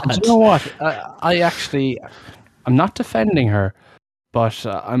God. And you know what? I'm not defending her, but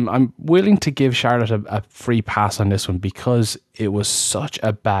I'm willing to give Charlotte a free pass on this one because it was such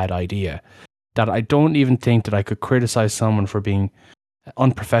a bad idea that I don't even think that I could criticize someone for being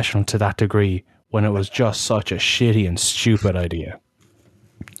unprofessional to that degree when it was just such a shitty and stupid idea.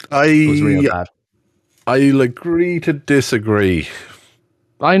 It was real bad. I'll agree to disagree.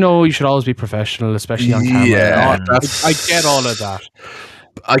 I know you should always be professional, especially on camera. Yeah, I get all of that.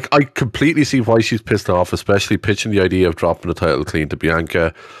 I completely see why she's pissed off, especially pitching the idea of dropping the title clean to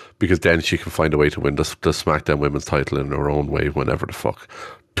Bianca, because then she can find a way to win the SmackDown Women's title in her own way whenever the fuck.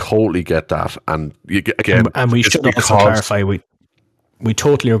 Totally get that. And again, and we should also clarify, we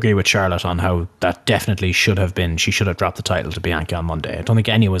totally agree with Charlotte on how that definitely should have been. She should have dropped the title to Bianca on Monday. I don't think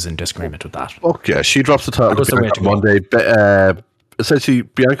anyone was in disagreement with that. Okay, she drops the title to Bianca on Monday. Essentially,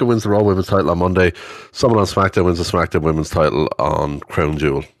 Bianca wins the Raw Women's title on Monday. Someone on SmackDown wins the SmackDown Women's title on Crown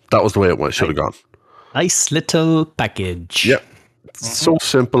Jewel. That was the way it should have gone. Nice little package. Yeah. So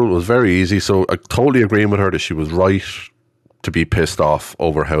simple. It was very easy. So I totally agree with her that she was right to be pissed off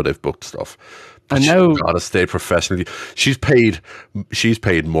over how they've booked stuff. And now gotta stay professional. She's paid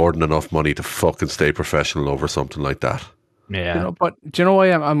more than enough money to fucking stay professional over something like that. Yeah. But do you know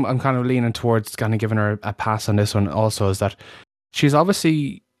why I'm kind of leaning towards kind of giving her a pass on this one also is that she's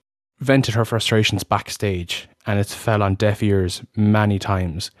obviously vented her frustrations backstage and it's fell on deaf ears many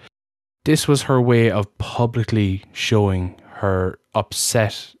times. This was her way of publicly showing her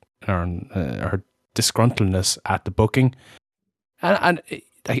upset or her disgruntledness at the booking. And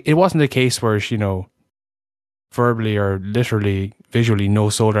it wasn't a case where she, verbally or literally, visually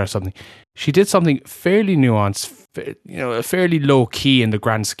no-sold her or something. She did something fairly nuanced, fairly low-key in the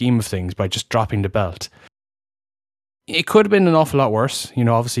grand scheme of things by just dropping the belt. It could have been an awful lot worse.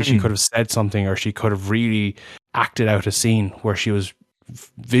 Obviously she could have said something or she could have really acted out a scene where she was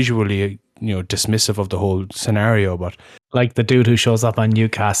visually, dismissive of the whole scenario. But like the dude who shows up on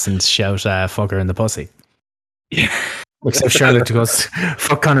Newcastle and shouts, fuck her in the pussy. Yeah. Except Charlotte goes,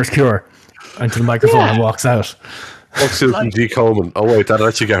 fuck Connor's cure, into the microphone and walks out. Fuck Susan G. Coleman. Oh wait, that'll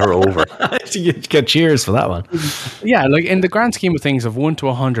actually get her over. You get cheers for that one. Yeah, like in the grand scheme of things, of 1 to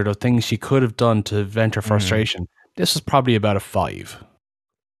 100 of things she could have done to vent her frustration, this is probably about a 5.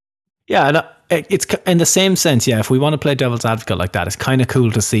 Yeah, and it's in the same sense, yeah, if we want to play devil's advocate like that, it's kind of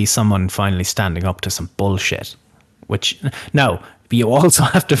cool to see someone finally standing up to some bullshit. Which, now, you also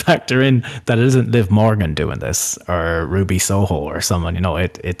have to factor in that it isn't Liv Morgan doing this or Ruby Soho or someone,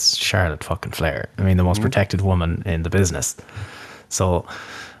 it's Charlotte fucking Flair. I mean, the most protected woman in the business. So,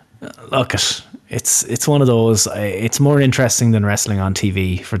 look, it's one of those, it's more interesting than wrestling on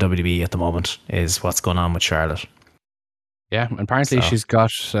TV for WWE at the moment, is what's going on with Charlotte. Yeah, apparently she's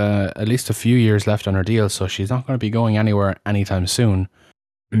got at least a few years left on her deal, so she's not going to be going anywhere anytime soon,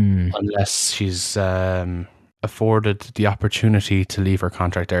 unless she's afforded the opportunity to leave her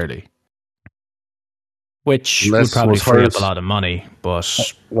contract early. Which would probably free up a lot of money,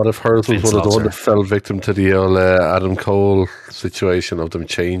 but... What if hers was one of the ones that fell victim to the old Adam Cole situation of them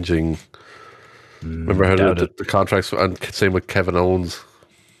changing? Remember how the contracts, and same with Kevin Owens.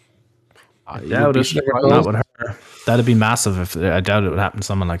 I doubt it. Not with her. That'd be massive. I doubt it would happen to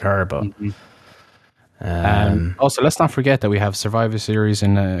someone like her, but... Also, let's not forget that we have Survivor Series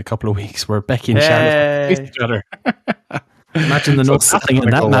in a couple of weeks where Becky and Charlotte face each other. Imagine the nuts selling in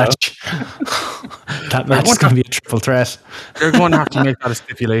that match. That match is going to be a triple threat. They're going to have to make that a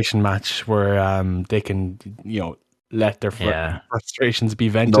stipulation match where they can, let their frustrations be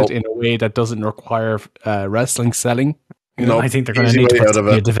vented in a way that doesn't require wrestling selling. I think they're going to need to put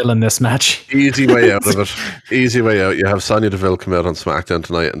Sonya Deville in this match. Easy way out of it. Easy way out. You have Sonya Deville come out on SmackDown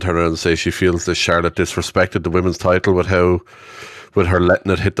tonight and turn around and say she feels that Charlotte disrespected the women's title with her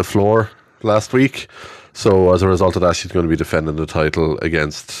letting it hit the floor last week. So as a result of that, she's going to be defending the title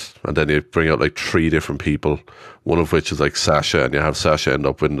against, and then you bring out like 3 different people, one of which is like Sasha, and you have Sasha end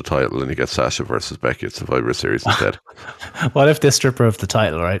up winning the title, and you get Sasha versus Becky at Survivor Series instead. What if they strip her of the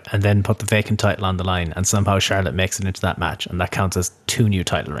title, right, and then put the vacant title on the line, and somehow Charlotte makes it into that match, and that counts as 2 new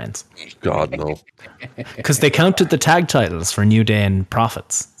title reigns? God, no. Because they counted the tag titles for New Day and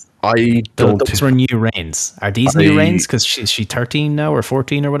Profits. I don't. Those were new reigns. Are these new reigns? Because she 13 now or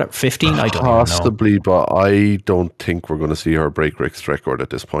 14 or whatever, 15. I don't possibly, know. But I don't think we're going to see her break Rick's record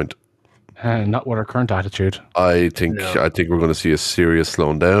at this point. Not with her current attitude. I think we're going to see a serious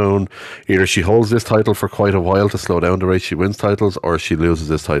slowing down. Either she holds this title for quite a while to slow down the rate she wins titles, or she loses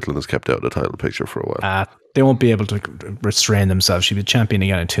this title and is kept out of the title picture for a while. They won't be able to restrain themselves. She'll be champion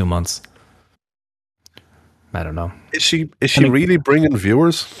again in 2 months. I don't know. Is she really bringing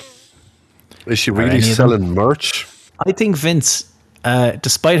viewers? Is she really selling merch? I think Vince,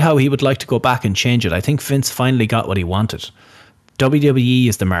 despite how he would like to go back and change it, I think Vince finally got what he wanted. WWE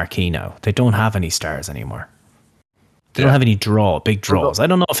is the marquee now. They don't have any stars anymore. They don't have any big draws. I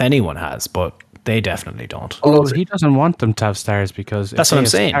don't know if anyone has, but they definitely don't. Well, he doesn't want them to have stars because that's what I'm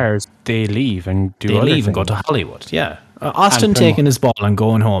saying. Stars, they leave and do. They leave and go to Hollywood. Yeah, Austin taking his ball and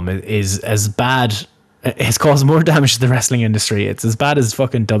going home is as bad. It's caused more damage to the wrestling industry. It's as bad as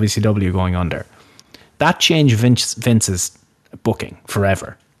fucking WCW going under. That changed Vince's booking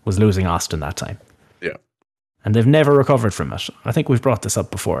forever. Was losing Austin that time. Yeah. And they've never recovered from it. I think we've brought this up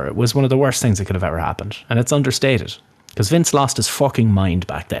before. It was one of the worst things that could have ever happened. And it's understated. Because Vince lost his fucking mind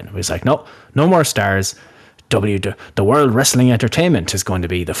back then. He was like, no more stars. The World Wrestling Entertainment is going to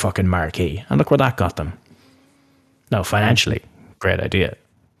be the fucking marquee. And look where that got them. No, financially, great idea.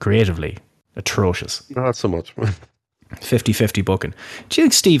 Creatively, atrocious. Not so much. 50-50 booking. Do you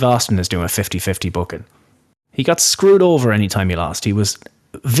think Steve Austin is doing a 50-50 booking? He got screwed over anytime he lost. He was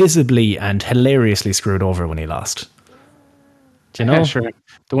visibly and hilariously screwed over when he lost. Do you know? Yeah, sure.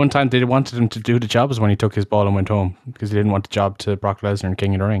 The one time they wanted him to do the job was when he took his ball and went home because he didn't want the job to Brock Lesnar and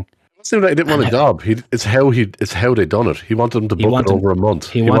King of the Ring. It seemed like he didn't want a job. It's how they done it. He wanted him to book it over a month.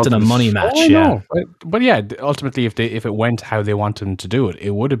 He wanted a money match. Yeah, but yeah, ultimately, if it went how they wanted him to do it, it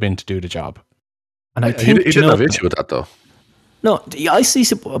would have been to do the job. And I think he didn't have issue with that though. No, I see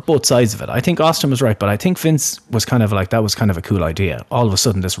both sides of it. I think Austin was right, but I think Vince was kind of like, that was kind of a cool idea. All of a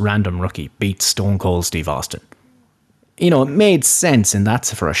sudden, this random rookie beats Stone Cold Steve Austin. You know, it made sense in that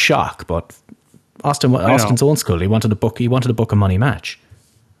for a shock, but Austin's old school. He wanted to book a money match.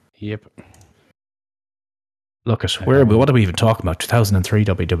 Yep. Look at what are we even talking about? 2003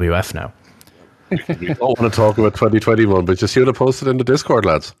 WWF now. We don't want to talk about 2021, but just see what I posted in the Discord,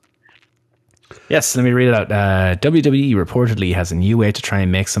 lads. Yes, let me read it out. WWE reportedly has a new way to try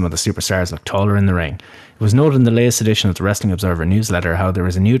and make some of the superstars look taller in the ring. It was noted in the latest edition of the Wrestling Observer newsletter how there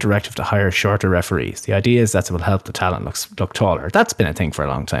is a new directive to hire shorter referees. The idea is that it will help the talent look taller. That's been a thing for a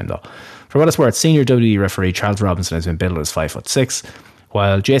long time, though. For what it's worth, senior WWE referee Charles Robinson has been billed as 5'6",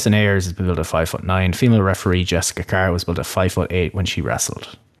 while Jason Ayers has been billed at 5'9". Female referee Jessica Carr was billed at 5'8" when she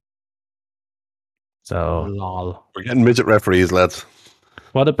wrestled. So, lol. We're getting midget referees, lads.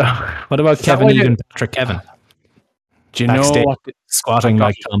 What about Kevin Egan, Patrick Kevin? Do you know what squatting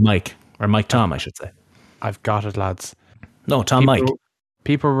like Mike Tom, I should say. I've got it, lads. No, Mike.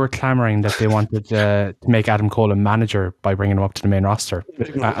 People were clamoring that they wanted to make Adam Cole a manager by bringing him up to the main roster.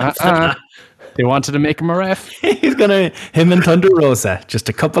 They wanted to make him a ref. Him and Thunder Rosa, just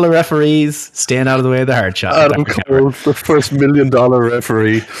a couple of referees staying out of the way of the hard shot. Adam Cole, the first $1 million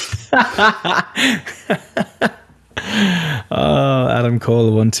referee. Oh, Adam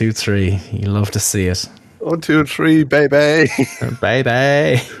Cole, 1, 2, 3. You love to see it. 1, 2, 3, baby.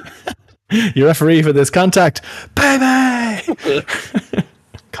 Baby. You referee for this contact. Baby.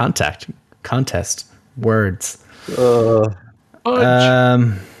 Contest. Words.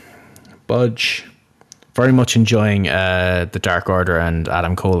 Budge. Very much enjoying the Dark Order and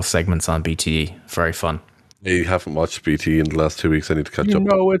Adam Cole segments on BTE. Very fun. You haven't watched BT in the last 2 weeks. I need to catch up. You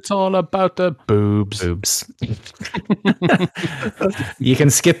know, it's all about the boobs. You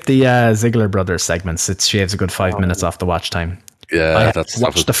can skip the Ziggler Brothers segments. It shaves a good 5 minutes off the watch time. Yeah, I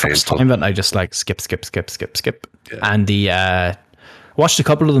watched the first time, and I just like skip. Yeah. And watched a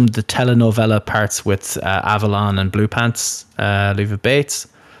couple of them, the telenovela parts with Avalon and Blue Pants, Leva Bates.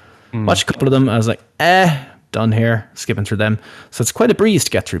 Watched a couple of them. I was like, done here, skipping through them. So it's quite a breeze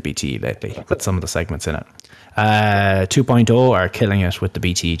to get through BTE lately with some of the segments in it. 2.0 are killing it with the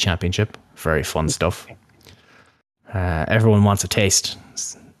BTE Championship. Very fun stuff. Everyone wants a taste.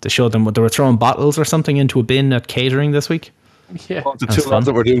 They showed them what they were throwing bottles or something into a bin at catering this week. Yeah, the two lads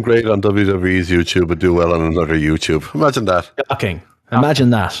that were doing great on WWE's YouTube would do well on another YouTube. Imagine that. Shocking. Imagine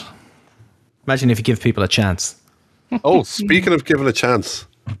that. Imagine if you give people a chance. Oh, speaking of giving a chance,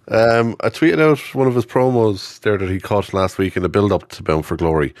 I tweeted out one of his promos there that he cut last week in the build-up to Bound for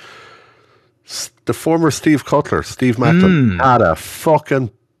Glory. The former Steve Cutler, Steve Macklin, had a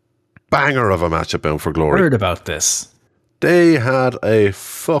fucking banger of a match at Bound for Glory. Heard about this. They had a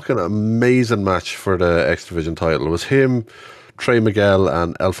fucking amazing match for the X Division title. It was him, Trey Miguel,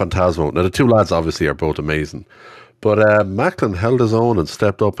 and El Fantasmo. Now, the two lads obviously are both amazing. But Macklin held his own and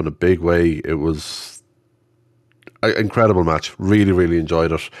stepped up in a big way. It was an incredible match. Really, really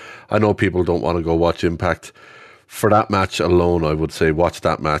enjoyed it. I know people don't want to go watch Impact. For that match alone, I would say watch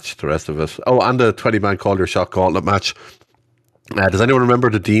that match, the rest of it. Oh, and the 20-man Call Your Shot Gauntlet match. Does anyone remember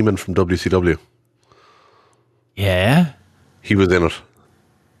the Demon from WCW? Yeah. He was in it.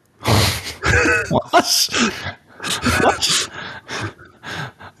 What?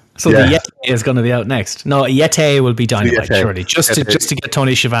 So the Yeti is going to be out next. No, Yeti will be Dynamite, surely. Just to get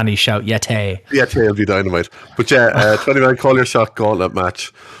Tony Schiavone shout Yeti. Yeti will be Dynamite. But yeah, 20-man Call Your Shot Gauntlet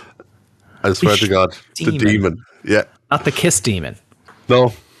match. I swear to God, the Demon. Yeah. Not the Kiss Demon.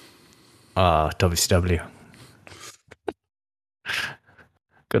 No. WCW.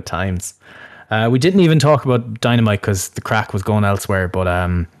 Good times. We didn't even talk about Dynamite because the crack was going elsewhere. But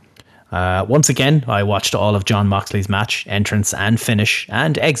once again, I watched all of Jon Moxley's match, entrance and finish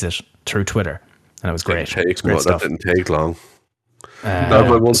and exit through Twitter. And it was great. That didn't take long. I've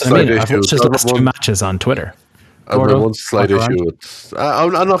watched his last two matches on Twitter. One slight issue.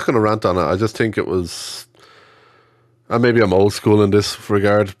 I'm not going to rant on it. I just think it was... maybe I'm old school in this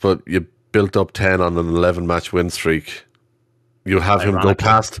regard, but you built up 10 on an 11-match win streak. You have him go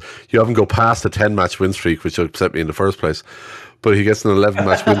past a 10-match win streak, which upset me in the first place. But he gets an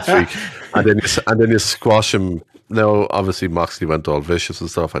 11-match win streak, and then you squash him. Now, obviously, Moxley went all vicious and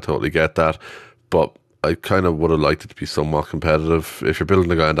stuff. I totally get that, but I kind of would have liked it to be somewhat competitive. If you're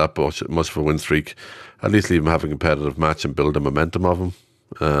building a guy on that much of a win streak, at least leave him have a competitive match and build the momentum of him.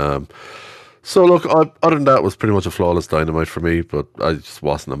 So look, other than that, it was pretty much a flawless Dynamite for me, but I just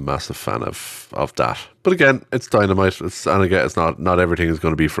wasn't a massive fan of that. But again, it's Dynamite, and again, it's not everything is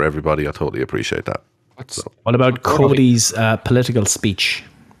going to be for everybody. I totally appreciate that. What about Cody's political speech?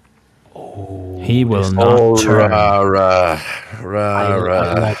 He will not turn. I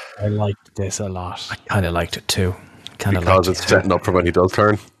liked this a lot. I kind of liked it too. Because it's setting up for when he does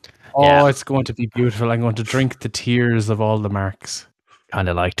turn. It's going to be beautiful. I'm going to drink the tears of all the marks. Kind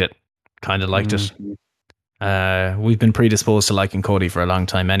of liked it. We've been predisposed to liking Cody for a long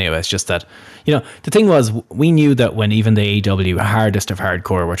time anyway. It's just that, the thing was, we knew that when even the AEW hardest of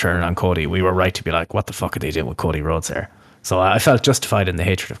hardcore were turning on Cody, we were right to be like, what the fuck are they doing with Cody Rhodes there? So I felt justified in the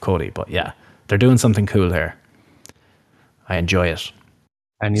hatred of Cody. But yeah, they're doing something cool there. I enjoy it.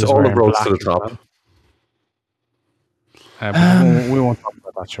 And he's all the roads to the top. We won't talk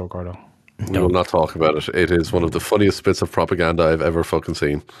about that show, Gordo. We will not talk about it. It is one of the funniest bits of propaganda I've ever fucking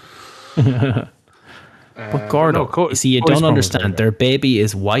seen. But Gordo, you see, you don't understand. Their baby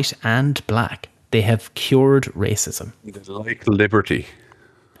is white and black. They have cured racism. Like Liberty.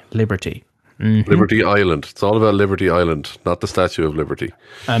 Mm-hmm. Liberty Island. It's all about Liberty Island, not the Statue of Liberty.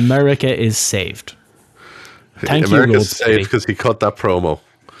 America is saved. Thank you, America's saved because he cut that promo.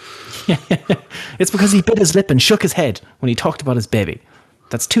 It's because he bit his lip and shook his head when he talked about his baby.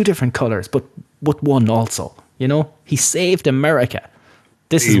 That's two different colours, but one also. He saved America.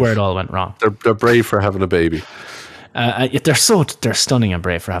 This is where it all went wrong. They're brave for having a baby. They're stunning and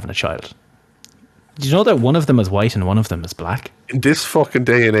brave for having a child. Do you know that one of them is white and one of them is black? In this fucking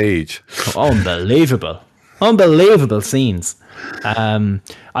day and age. Unbelievable scenes.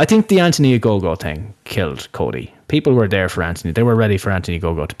 I think the Anthony Ogogo thing killed Cody. People were there for Anthony. They were ready for Anthony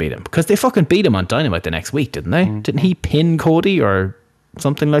Ogogo to beat him. Because they fucking beat him on Dynamite the next week, didn't they? Didn't he pin Cody or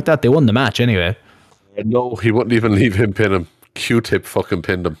something like that? They won the match anyway. No, he wouldn't even leave him pin him. Q-Tip fucking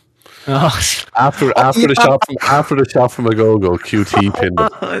pinned him. After the shot from Ogogo, QT pinned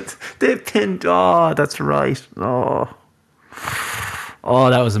him. They pinned. Oh, that's right. Oh,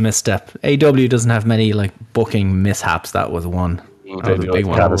 that was a misstep. AW doesn't have many booking mishaps. That was one. That was a big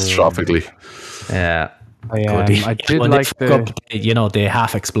one. Catastrophically. Yeah. I did like they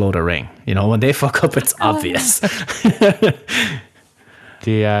half explode a ring. When they fuck up, it's obvious.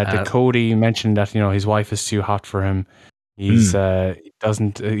 The Cody mentioned that his wife is too hot for him. He's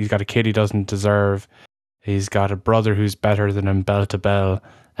he's got a kid he doesn't deserve. He's got a brother who's better than him bell to bell,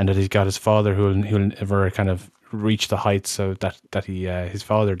 and that he's got his father who'll never kind of reach the heights so that his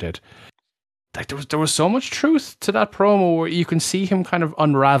father did. like there was so much truth to that promo where you can see him kind of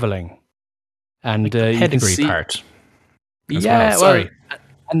unraveling, and like the pedigree part. Sorry.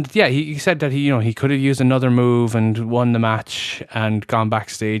 And yeah, he said that he could have used another move and won the match and gone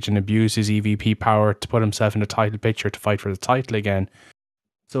backstage and abused his EVP power to put himself in the title picture to fight for the title again.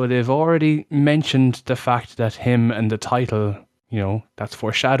 So they've already mentioned the fact that him and the title, that's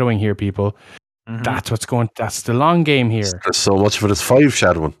foreshadowing here, people. Mm-hmm. That's the long game here. There's so much of it is 5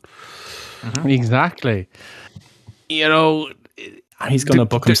 shadowing. Mm-hmm. Exactly. He's going to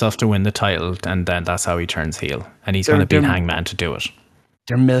book himself to win the title, and then that's how he turns heel. And he's going to beat Hangman to do it.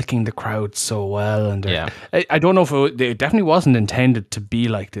 They're milking the crowd so well. And I don't know if it definitely wasn't intended to be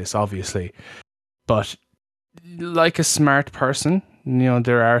like this, obviously. But like a smart person,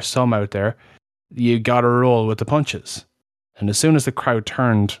 there are some out there, you got to roll with the punches. And as soon as the crowd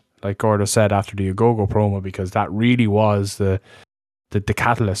turned, like Gordo said after the Agogo promo, because that really was the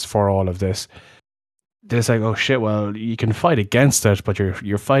catalyst for all of this, it's like, oh shit, well, you can fight against it, but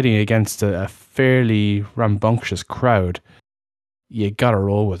you're fighting against a fairly rambunctious crowd. You gotta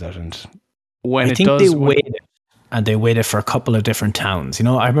roll with it. And I think they waited for a couple of different towns.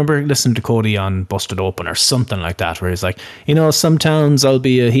 I remember listening to Cody on Busted Open or something like that, where he's like, some towns I'll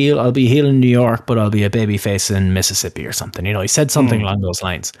be a heel in New York, but I'll be a babyface in Mississippi or something. He said something along those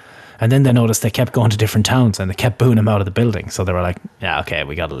lines. And then they noticed they kept going to different towns and they kept booing him out of the building. So they were like, yeah, okay,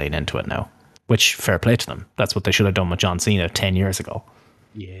 we got to lean into it now. Which, fair play to them. That's what they should have done with John Cena 10 years ago.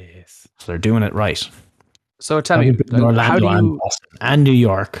 Yes. So they're doing it right. So tell me, how do you... Boston and New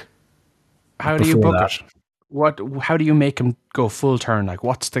York. How do you book it? How do you make him go full turn? Like,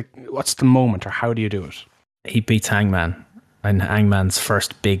 what's the moment, or how do you do it? He beats Hangman. And Hangman's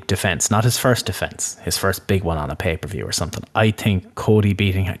first big defense, not his first defense, his first big one on a pay-per-view or something. I think Cody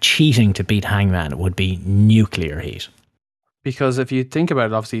cheating to beat Hangman would be nuclear heat. Because if you think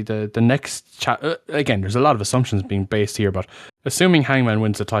about it, obviously the next chat, again, there's a lot of assumptions being based here, but assuming Hangman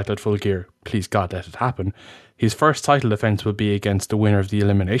wins the title at Full Gear, please God let it happen, his first title defense will be against the winner of the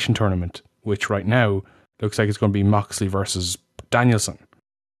Elimination Tournament, which right now looks like it's going to be Moxley versus Danielson.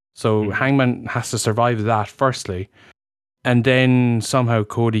 So Hangman has to survive that firstly, and then somehow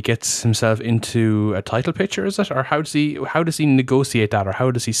Cody gets himself into a title picture, is it? Or how does he negotiate that, or how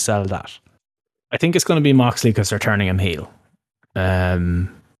does he sell that? I think it's going to be Moxley because they're turning him heel. I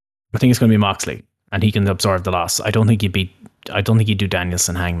think it's going to be Moxley, and he can absorb the loss. I don't think he'd do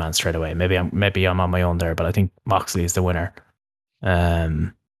Danielson Hangman straight away. Maybe I'm on my own there, but I think Moxley is the winner. I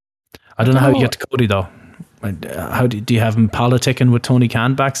don't know how you get to Cody though. How do you have him politicking with Tony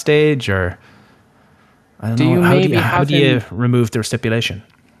Khan backstage, or I don't know. How do you remove their stipulation?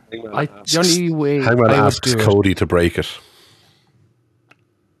 The only way Hangman asks Cody to break it.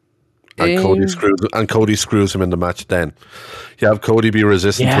 And Cody screws him in the match then. You have Cody be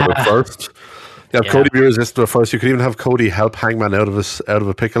resistant to it first. Cody be resistant to it first. You could even have Cody help Hangman out of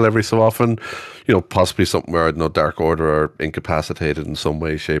a pickle every so often. Possibly something where, I don't know, Dark Order are incapacitated in some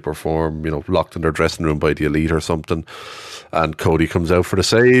way, shape or form, locked in their dressing room by the Elite or something. And Cody comes out for the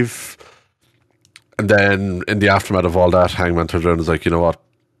save. And then in the aftermath of all that, Hangman turns around and is like, you know what?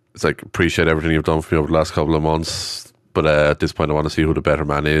 It's like, appreciate everything you've done for me over the last couple of months. But at this point, I want to see who the better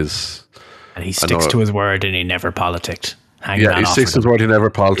man is. And he sticks to his word, and he never politicked. Hangman he sticks to his word, he never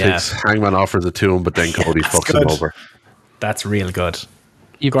politics. Yeah. Hangman offers it to him, but then Cody fucks him over. That's real good.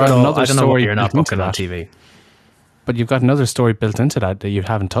 You've got another story you're not booking on TV. But you've got another story built into that you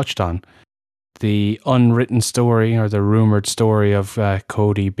haven't touched on. The unwritten story, or the rumoured story of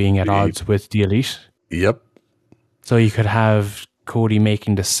Cody being at odds with the Elite. Yep. So you could have Cody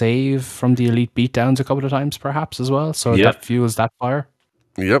making the save from the Elite beatdowns a couple of times, perhaps, as well. So that fuels that fire.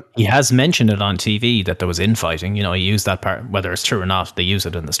 Yep. He has mentioned it on TV that there was infighting. He used that part, whether it's true or not, they use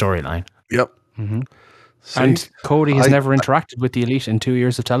it in the storyline. Yep. Mm-hmm. And Cody has never interacted with the Elite in 2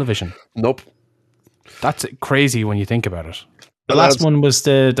 years of television. Nope. That's crazy when you think about it. The last one was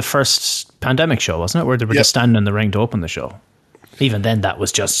the first pandemic show, wasn't it? Where they were just standing in the ring to open the show. Even then, that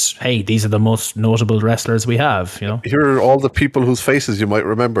was just, hey, these are the most notable wrestlers we have. Here are all the people whose faces you might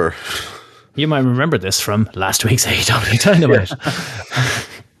remember. You might remember this from last week's AEW Dynamite.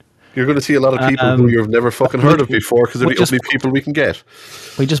 You're going to see a lot of people who you've never fucking heard of before, because they're the only people we can get.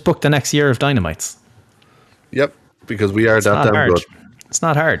 We just booked the next year of Dynamites. Yep, because we are that damn good. It's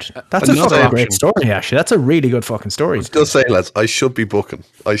not hard. That's a fucking great story, actually. That's a really good fucking story. Still saying, lads, I should be booking.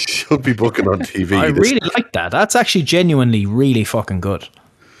 I should be booking on TV. I really like that. That's actually genuinely really fucking good.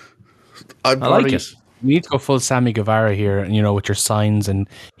 I like it. You need to go full Sammy Guevara here, with your signs and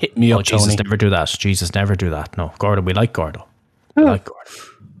hit me up, Jesus, Tony. never do that. Jesus, never do that. No, Gordo, we like Gordo. We like Gordo.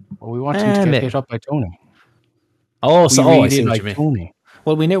 Well, we want him to get hit up by Tony. Oh, so really I see what you mean. Tony.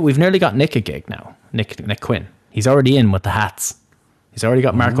 Well, we've nearly got Nick a gig now. Nick Quinn. He's already in with the hats. He's already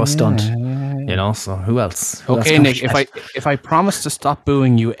got Marco Stunt. You know, so who else? Okay, Nick, if I promise to stop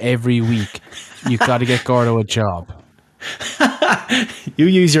booing you every week, you've got to get Gordo a job. You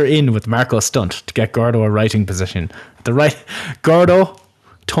use your in with Marco Stunt to get Gordo a writing position. Gordo,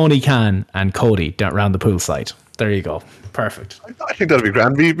 Tony Khan, and Cody down around the poolside. There you go. Perfect. I think that'd be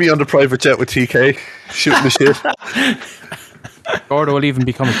grand. Me on the private jet with TK, shooting the shit. Gordo will even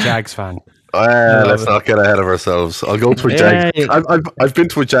become a Jags fan. Let's not get ahead of ourselves. I'll go to a Jags. I've been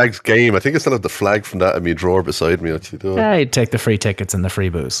to a Jags game. I think I still have the flag from that in my drawer beside me. Actually, I'd take the free tickets and the free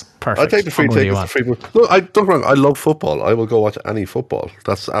booze. Perfect. I'd take the free tickets and the free booze. No, don't get me wrong. I love football. I will go watch any football.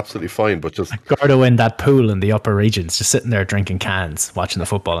 That's absolutely fine. But just Gordo in that pool in the upper regions, just sitting there drinking cans, watching the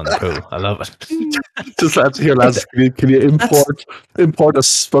football in the pool. I love it. Just lads. Can you import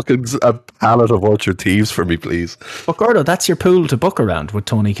a pallet of Orchard Thieves for me, please? But Gordo, that's your pool to book around with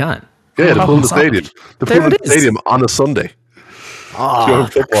Tony Khan. Yeah, the pool in the stadium. The pool in the stadium on a Sunday. During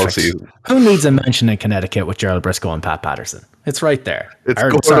football season. Who needs a mansion in Connecticut with Gerald Briscoe and Pat Patterson? It's right there.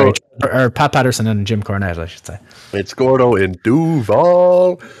 Or Pat Patterson and Jim Cornette, I should say. It's Gordo in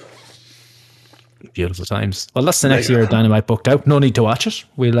Duval. Beautiful times. Well, that's the next year of Dynamite booked out. No need to watch it.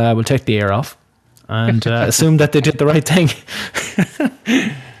 We'll take the air off and assume that they did the right thing.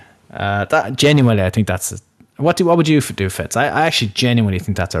 That genuinely, I think that's. What would you do, Fitz? I actually genuinely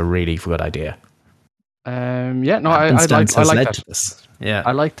think that's a really good idea. I like that. Yeah,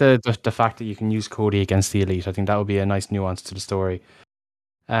 I like the fact that you can use Cody against the Elite. I think that would be a nice nuance to the story.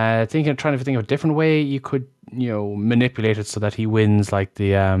 Trying to think of a different way you could, manipulate it so that he wins, like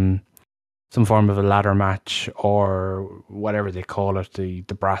the some form of a ladder match or whatever they call it, the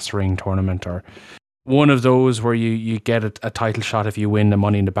brass ring tournament, or one of those where you get a title shot if you win the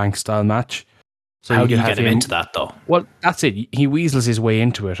Money in the Bank style match. So how do you get him into that, though? Well, that's it. He weasels his way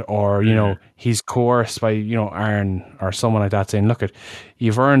into it, or he's coerced by Aaron or someone like that, saying, "Look,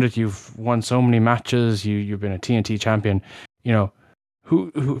 you've earned it. You've won so many matches. You've been a TNT champion.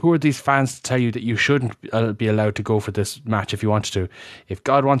 Who are these fans to tell you that you shouldn't be allowed to go for this match if you want to? If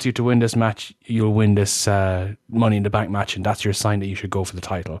God wants you to win this match, you'll win this Money in the Bank match, and that's your sign that you should go for the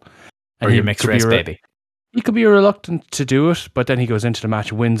title." Or your mixed race baby. He could be reluctant to do it, but then he goes into the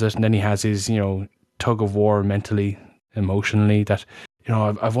match, wins it, and then he has his, tug of war mentally, emotionally, that,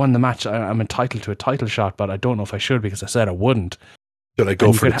 I've won the match, I'm entitled to a title shot, but I don't know if I should because I said I wouldn't. Should I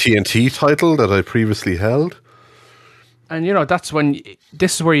go for the TNT title that I previously held? And,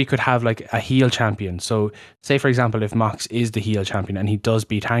 this is where you could have like a heel champion. So say, for example, if Mox is the heel champion and he does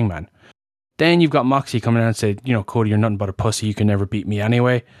beat Hangman, then you've got Moxie coming in and say, Cody, you're nothing but a pussy, you can never beat me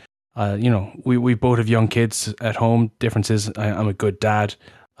anyway. We both have young kids at home. Difference is I'm a good dad.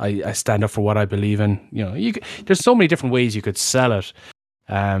 I stand up for what I believe in. There's so many different ways you could sell it.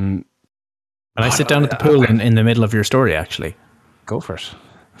 And I sit down at the pool in the middle of your story, actually. Go for it.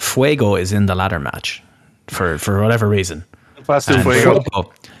 Fuego is in the ladder match for whatever reason.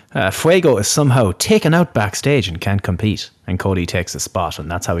 Fuego is somehow taken out backstage and can't compete, and Cody takes a spot,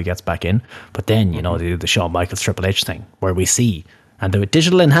 and that's how he gets back in. But then, they do the Shawn Michaels Triple H thing, where we see. And the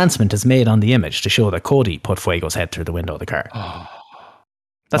digital enhancement is made on the image to show that Cody put Fuego's head through the window of the car.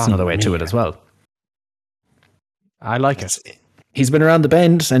 That's another way to it as well. I like it. He's been around the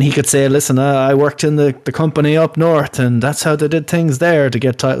bend, and he could say, listen, I worked in the company up north, and that's how they did things there to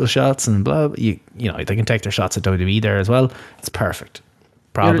get title shots and blah. They can take their shots at WWE there as well. It's perfect.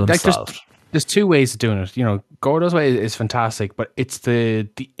 Problem solved. There's two ways of doing it. Gordo's way is fantastic, but it's the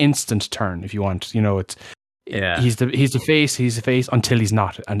instant turn, if you want. It's... Yeah, he's the face until he's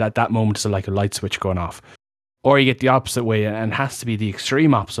not, and at that moment it's like a light switch going off. Or you get the opposite way, and it has to be the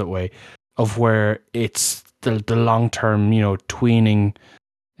extreme opposite way of where it's the long term, tweening,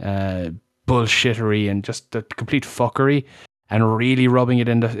 bullshittery, and just the complete fuckery, and really rubbing it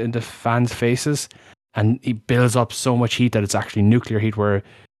into fans' faces, and he builds up so much heat that it's actually nuclear heat, where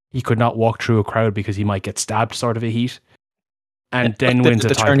he could not walk through a crowd because he might get stabbed, sort of a heat. And then wins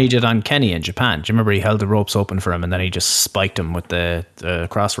the turn he did on Kenny in Japan. Do you remember he held the ropes open for him and then he just spiked him with the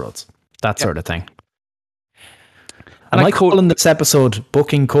crossroads? That sort of thing. Am I calling this episode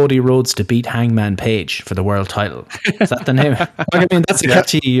Booking Cody Rhodes to beat Hangman Page for the world title? Is that the name? I mean, that's a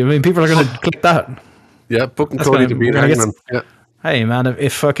catchy. I mean, people are going to click that. Yeah, Booking Cody to beat Hangman. Yeah. Hey man,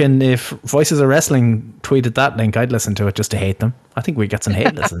 if Voices of Wrestling tweeted that link, I'd listen to it just to hate them. I think we get some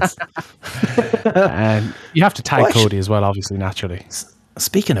hate listens. You have to tag Cody as well, obviously, naturally.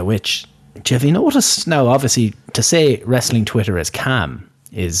 Speaking of which, have you noticed now? Obviously, to say wrestling Twitter is calm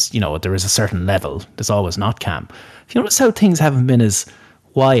is, there is a certain level. There's always not calm. Have you noticed how things haven't been as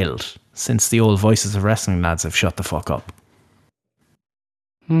wild since the old Voices of Wrestling lads have shut the fuck up?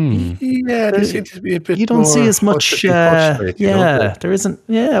 Yeah, there seems to be a bit. You don't see as much. There isn't.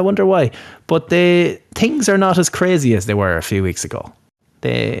 Yeah, I wonder why. But things are not as crazy as they were a few weeks ago.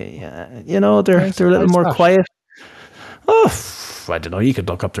 They're a little more quiet. Oh, I don't know. You could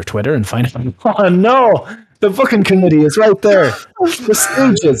look up their Twitter and find out. Oh no, the fucking committee is right there. The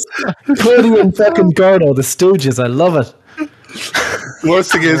Stooges, Cody and fucking Gordo, the Stooges. I love it.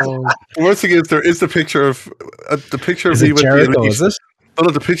 Worst thing is, there is the picture of me with Jericho, the Elite. is it? Oh,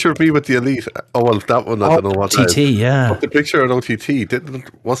 the picture of me with the Elite. Oh well, that one I don't know what. OTT, yeah. But the picture at OTT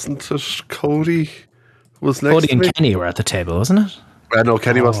wasn't it Cody was next? Cody to and me? Kenny were at the table, wasn't it? No,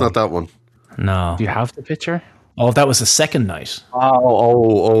 Kenny was not that one. No. Do you have the picture? Oh, that was the second night.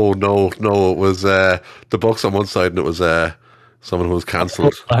 Oh no! It was the Bucks on one side, and it was someone who was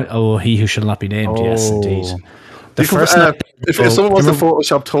cancelled. He who shall not be named. Oh. Yes, indeed. If someone wants to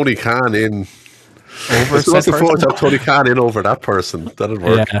Photoshop Tony Khan in over that person, that'd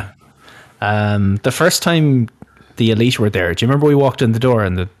work. Yeah. The first time the Elite were there, do you remember we walked in the door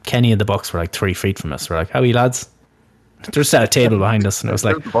and the Kenny and the Bucks were like 3 feet from us? We're like, how are you lads? There's just at a table behind us, and it was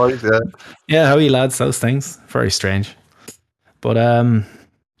like, yeah, how are you lads? Those things, very strange. But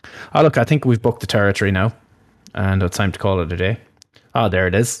look, I think we've booked the territory now, and it's time to call it a day. Oh, there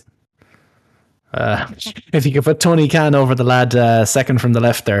it is. If you could put Tony Khan over the lad second from the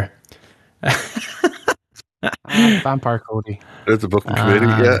left there. Vampire Cody. There's the booking committee,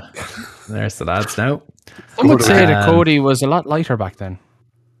 yeah. There's the lads now. I would say that Cody was a lot lighter back then.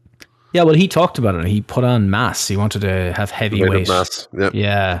 Yeah, well, he talked about it. He put on mass. He wanted to have heavyweight. Mass, yep.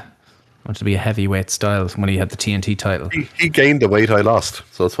 Yeah. Wanted to be a heavyweight style when he had the TNT title. He gained the weight I lost,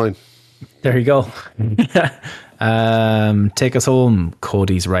 so it's fine. There you go. Take us home,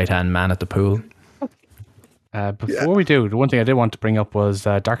 Cody's right-hand man at the pool. Before we do, the one thing I did want to bring up was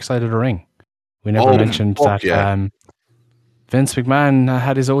Dark Side of the Ring. We never mentioned that Vince McMahon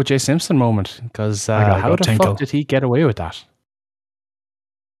had his O.J. Simpson moment, because how the fuck did he get away with that?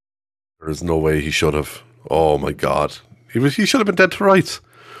 There is no way he should have. Oh my God, he should have been dead to rights.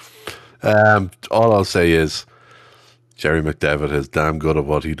 All I'll say is Jerry McDevitt is damn good at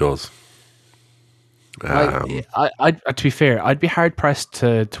what he does. To be fair, I'd be hard pressed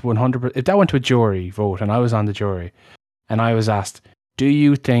to 100%. If that went to a jury vote and I was on the jury and I was asked, do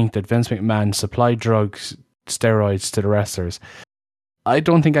you think that Vince McMahon supplied drugs, steroids to the wrestlers? I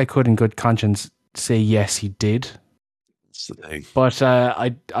don't think I could in good conscience say yes, he did. That's the thing. But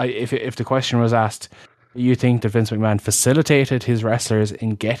if the question was asked, do you think that Vince McMahon facilitated his wrestlers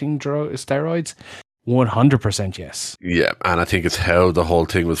in getting steroids? 100% yes. Yeah, and I think it's how the whole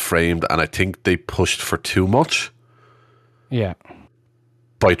thing was framed, and I think they pushed for too much. Yeah.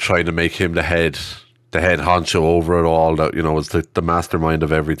 By trying to make him the head honcho over it all, that, was the mastermind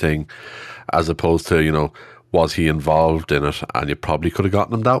of everything, as opposed to, was he involved in it? And you probably could have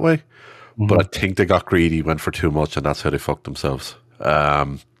gotten him that way. Mm-hmm. But I think they got greedy, went for too much, and that's how they fucked themselves.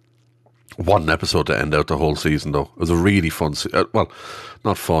 One episode to end out the whole season, though. It was a really fun, well,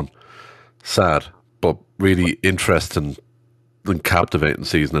 not fun, sad, but really interesting and captivating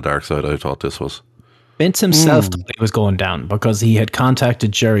season of Dark Side. I thought this was. Vince himself thought he was going down because he had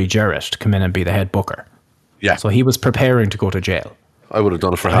contacted Jerry Jarrett to come in and be the head booker. Yeah. So he was preparing to go to jail. I would have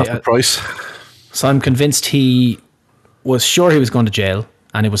done it for half the price. So I'm convinced he was sure he was going to jail,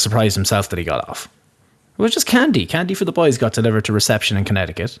 and he was surprised himself that he got off. It was just candy. Candy for the boys got delivered to reception in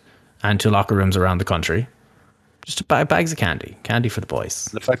Connecticut and to locker rooms around the country. Just bags of candy. Candy for the boys.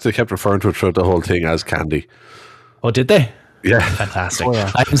 The fact they kept referring to it throughout the whole thing as candy. Oh, did they? Yeah. Fantastic. Oh,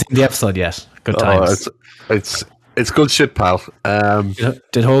 yeah. I haven't seen the episode yet. Good times. It's good shit, pal.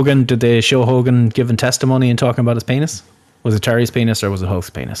 Did they show Hogan giving testimony and talking about his penis? Was it Terry's penis or was it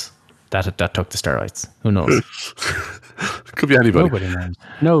Hulk's penis? That took the steroids. Who knows? Could be anybody. Nobody knows.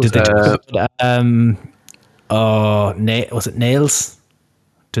 No. Did they was it Nails?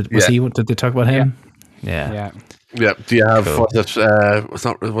 Did they talk about him? Yeah. Do you have was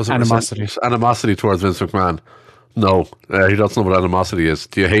it animosity? Animosity towards Vince McMahon? No, he doesn't know what animosity is.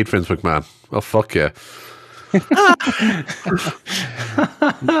 Do you hate Vince McMahon? Oh, fuck yeah.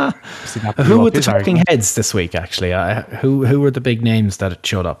 Who were the talking heads this week, actually? Who were the big names that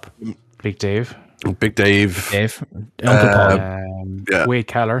showed up? Big Dave. Big Dave. Uncle Paul. Wade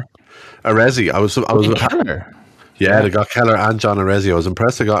Keller. Arezzi. I was Keller. Yeah, they got Keller and John Arezzi. I was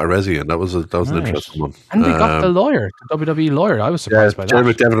impressed they got Arezzi, and that was an interesting one. And they got the lawyer, the WWE lawyer. I was surprised by that.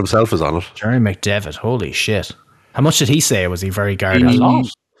 Jerry McDevitt himself is on it. Jerry McDevitt, holy shit. How much did he say? Was he very guarded? A lot.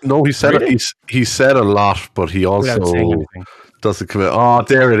 No, he said he said a lot, but he also doesn't commit. Oh,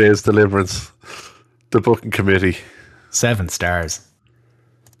 there it is, Deliverance. The booking committee. 7 stars.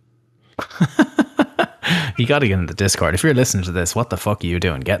 You got to get in the Discord. If you're listening to this, what the fuck are you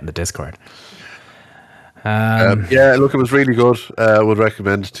doing? Get in the Discord. Yeah, look, it was really good. I would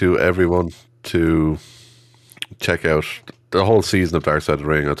recommend to everyone to check out the whole season of Dark Side of the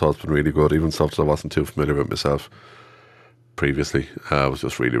Ring. I thought it's been really good, even stuff that I wasn't too familiar with myself previously. It was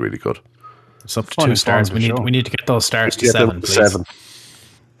just really, really good. It's up to 2 stars. We need to get those stars to 7, please. 7.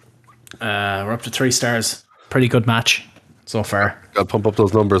 We're up to 3 stars. Pretty good match so far. I'll pump up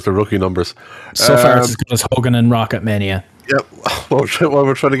those numbers, the rookie numbers. So far, it's as good as Hogan and Rocket Mania. Yep. While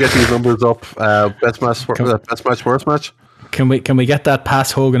we're trying to get these numbers up, best match, worst match. Can we get that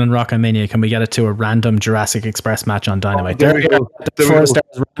past Hogan and Rocket Mania? Can we get it to a random Jurassic Express match on Dynamite? There we go. The 4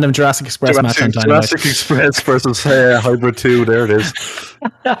 stars random Jurassic Express match on Dynamite. Jurassic Express versus Hybrid 2. There it is.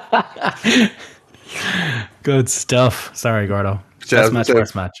 Good stuff. Sorry, Gordo. Best match,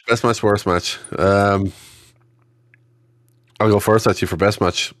 worst match. Best match, worst match. I'll go first actually for best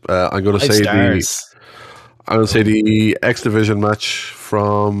match. I'm going to say the X Division match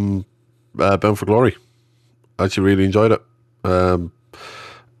from Bound for Glory. I actually really enjoyed it. I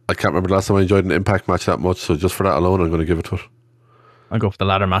can't remember the last time I enjoyed an Impact match that much, so just for that alone, I'm going to give it to it. I'll go for the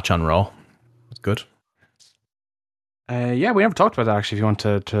ladder match on Raw. It's good. Yeah, we never talked about that actually. If you want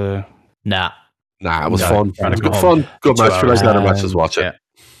to... Nah, it was fun. It was good fun. Good match. If you like ladder matches, watch it.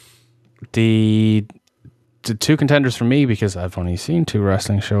 The 2 contenders for me, because I've only seen 2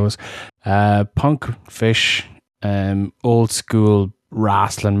 wrestling shows, Punk Fish, old school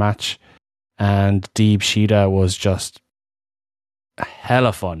wrestling match, and Deeb Sheeta was just a hell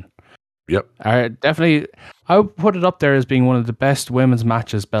of fun. Yep. Definitely, I would put it up there as being one of the best women's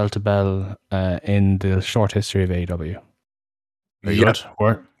matches bell to bell in the short history of AEW. Very good.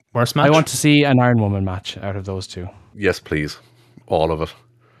 Worst match? I want to see an Iron Woman match out of those 2. Yes, please. All of it.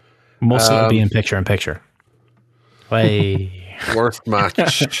 Most of it be in picture. Way. Worst match. I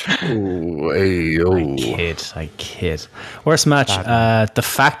kid. Worst match. The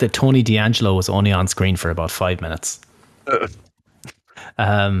fact that Tony D'Angelo was only on screen for about 5 minutes.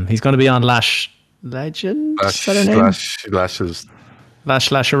 He's going to be on Lash Legend. Lashes. Lash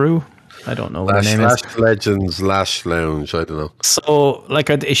Lasharoo. I don't know what her name is. Lash Legends, Lash Lounge. I don't know. So, like,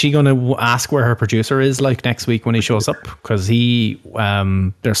 is she going to ask where her producer is, like, next week when he shows up? Because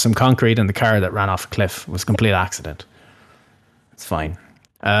there's some concrete in the car that ran off a cliff. It was a complete accident. It's fine.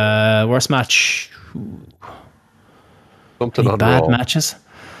 Worst match. Something on bad Raw. Matches.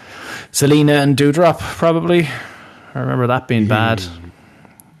 Selena and Doudrop, probably. I remember that being bad.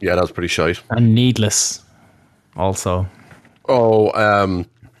 Yeah, that was pretty shite. And needless, also. Oh,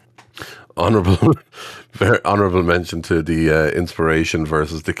 very honorable mention to the Inspiration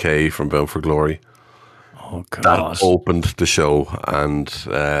versus Decay from Bound for Glory. Oh God! That opened the show, and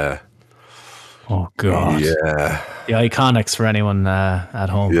oh God! Yeah, the Iconics for anyone at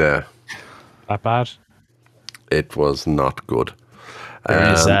home. Yeah, that bad? It was not good.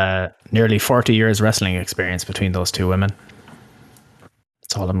 There is nearly 40 years wrestling experience between those 2 women.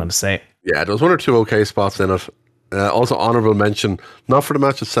 That's all I'm going to say. Yeah, there was 1 or 2 okay spots in it. Also, honourable mention, not for the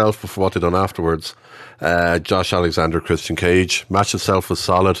match itself, but for what they done afterwards. Josh Alexander, Christian Cage. Match itself was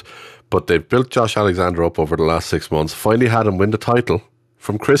solid, but they've built Josh Alexander up over the last 6 months. Finally had him win the title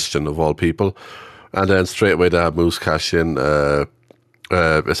from Christian, of all people. And then straight away they had Moose cash in,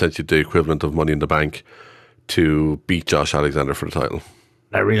 essentially the equivalent of Money in the Bank, to beat Josh Alexander for the title.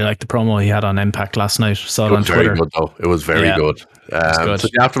 I really liked the promo he had on Impact last night. Saw it on Twitter. Very good, though. It was very good. So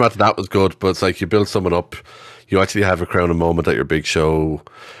the aftermath of that was good, but it's like you build someone up. You actually have a crowning moment at your big show.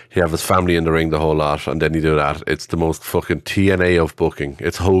 You have his family in the ring the whole lot, and then you do that. It's the most fucking TNA of booking.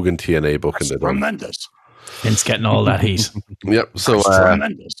 It's Hogan TNA booking. That's tremendous. Vince getting all that heat. Yep. So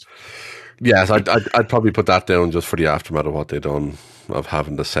tremendous. Yes, I'd probably put that down just for the aftermath of what they done of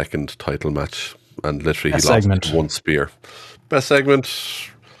having the second title match, and literally he lost with 1 spear. Best segment.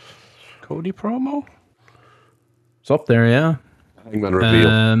 Cody promo. It's up there, yeah. Hangman reveal.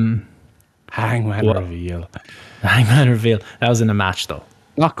 Hangman reveal. That was in a match, though.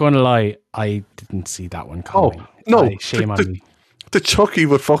 Not going to lie, I didn't see that one coming. Oh, no. Shame on me. The Chucky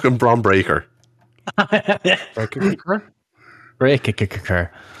with fucking Braun Breaker. Breaker. Chucky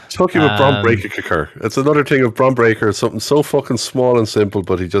with Braun Breaker. It's another thing of Braun Breaker, something so fucking small and simple,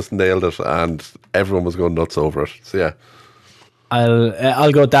 but he just nailed it, and everyone was going nuts over it. So yeah,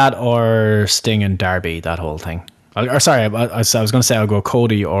 I'll go that or Sting and Darby. That whole thing. I was going to say I'll go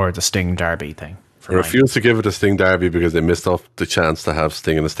Cody or the Sting Darby thing. I refuse to give it a Sting Darby because they missed off the chance to have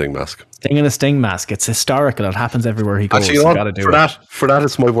Sting in a Sting mask. Sting in a Sting mask. It's historical. It happens everywhere he goes. Actually, you know what? For that,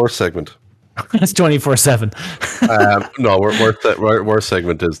 it's my worst segment. It's 24/7. No, worst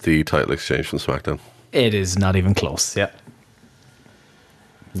segment is the title exchange from SmackDown. It is not even close. Yep.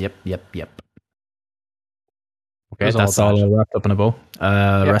 Okay, that's all wrapped up in a bow.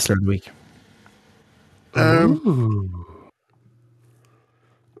 Wrestler of the week.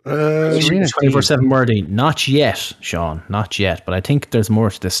 24/7 wordy. Not yet, Sean. Not yet. But I think there's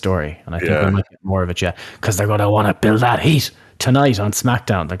more to this story, and I think we might get more of it yet, because they're going to want to build that heat tonight on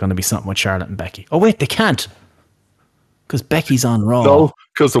SmackDown. They're going to be something with Charlotte and Becky. Oh wait, they can't, because Becky's on Raw. No,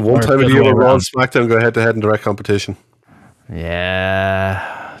 because the one time of the year where Raw and SmackDown go head to head in direct competition.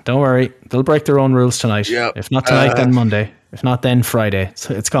 Yeah, don't worry. They'll break their own rules tonight. Yeah. If not tonight, then Monday. If not, then Friday.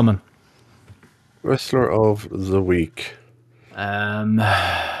 It's coming. Wrestler of the week.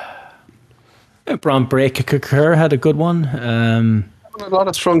 Braun Breaker had a good one. A lot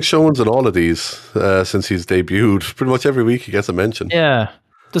of strong showings in all of these since he's debuted. Pretty much every week he gets a mention. Yeah.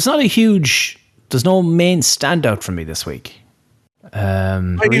 There's no main standout for me this week.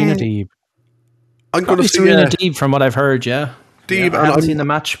 Serena Deeb. I'm going to see Serena Deeb from what I've heard, Deeb, I haven't seen the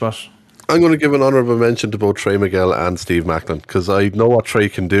match, but I'm going to give an honourable mention to both Trey Miguel and Steve Macklin, because I know what Trey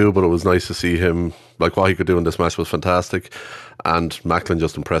can do, but it was nice to see him. Like, what he could do in this match was fantastic, and Macklin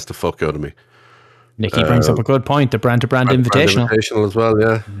just impressed the fuck out of me. Nikki brings up a good point, the brand-to-brand invitational. Invitational as well,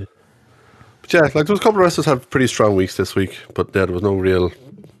 yeah. But yeah, like, there was a couple of wrestlers had pretty strong weeks this week, but there was no real...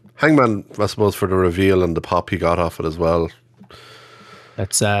 Hangman, I suppose, for the reveal and the pop he got off it as well. I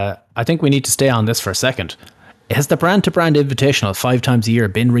think we need to stay on this for a second. Has the brand-to-brand invitational 5 times a year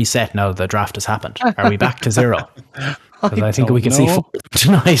been reset now that the draft has happened? Are we back to 0? Because I think we can see football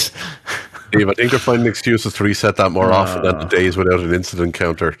tonight. Steve, I think they're finding excuses to reset that more often than the days without an incident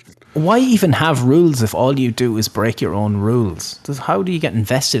counter. Why even have rules if all you do is break your own rules? How do you get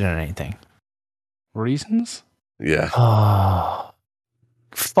invested in anything? Reasons? Yeah.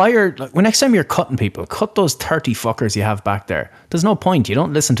 Fire. Like, when next time you're cutting people, cut those 30 fuckers you have back there. There's no point. You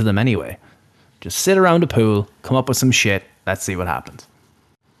don't listen to them anyway. Just sit around a pool, come up with some shit. Let's see what happens.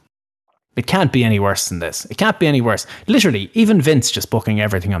 It can't be any worse than this. It can't be any worse. Literally, even Vince just booking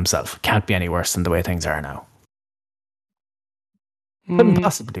everything himself can't be any worse than the way things are now. Couldn't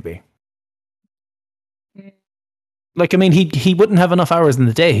possibly be. Like, I mean, he wouldn't have enough hours in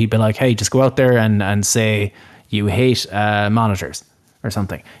the day. He'd be like, hey, just go out there and say you hate monitors or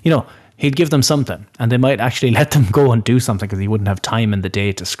something. You know, he'd give them something, and they might actually let them go and do something, because he wouldn't have time in the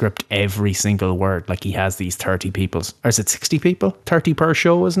day to script every single word. Like, he has these 30 people, or is it 60 people? 30 per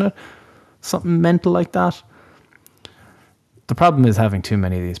show, isn't it? Something mental like that. The problem is having too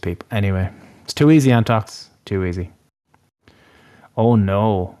many of these people. Anyway, it's too easy, Antox. Too easy. Oh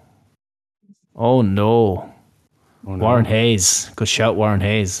no. Warren Hayes. Good shout, Warren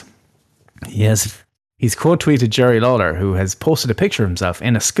Hayes. He's quote-tweeted Jerry Lawler, who has posted a picture of himself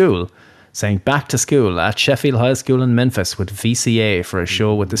in a school saying back to school at Sheffield High School in Memphis with VCA for a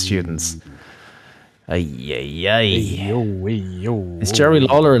show with the students. Is Jerry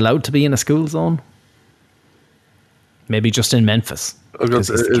Lawler allowed to be in a school zone? Maybe just in Memphis.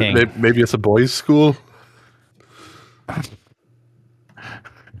 Maybe it's a boys' school.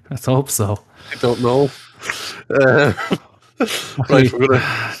 Let's hope so. I don't know. Right, we're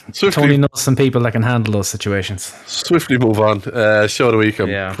gonna Tony knows some people that can handle those situations. Swiftly move on. Show of the week. I'm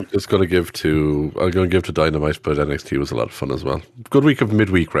just going to give to Dynamite, but NXT was a lot of fun as well. Good week of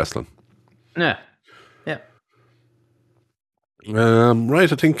midweek wrestling. Yeah.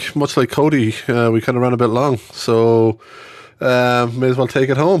 Right, I think much like Cody, we kind of ran a bit long, so may as well take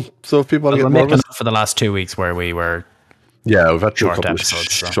it home. So if people want to get more up for the last 2 weeks where we were. Yeah, we've had a couple of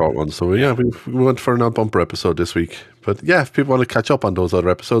short ones. So we went for an bumper episode this week. But yeah, if people want to catch up on those other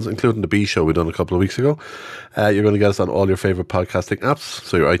episodes, including the B show we done a couple of weeks ago, you're going to get us on all your favorite podcasting apps.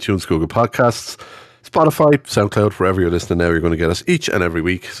 So your iTunes, Google Podcasts, Spotify, SoundCloud, wherever you're listening now, you're going to get us each and every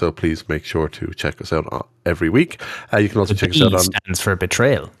week. So please make sure to check us out every week. You can also check us out on... stands for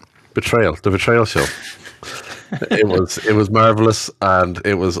betrayal. Betrayal, the Betrayal Show. It was marvelous, and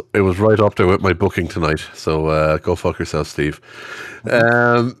it was right up there with my booking tonight. So go fuck yourself, Steve.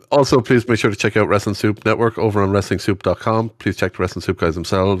 Also, please make sure to check out Wrestling Soup Network over on WrestlingSoup.com. Please check the Wrestling Soup guys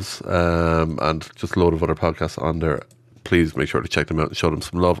themselves, and just a load of other podcasts on there. Please make sure to check them out and show them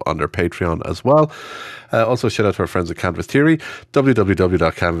some love on their Patreon as well. Also, shout out to our friends at Canvas Theory,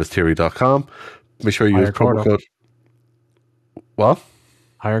 www.canvastheory.com. Make sure you use promo code. What?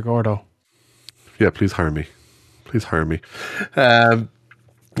 Hire Gordo. Yeah, please hire me. Use the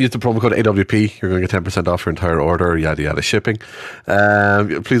promo code AWP. You're going to get 10% off your entire order, yada yada shipping.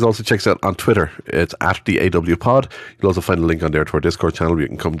 Please also check us out on Twitter. It's at the AW Pod. You'll also find a link on there to our Discord channel where you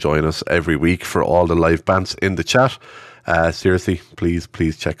can come join us every week for all the live bants in the chat. Seriously, please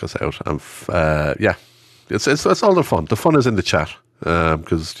check us out. It's all the fun. The fun is in the chat,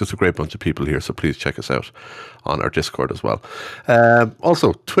 because it's just a great bunch of people here. So please check us out on our Discord as well.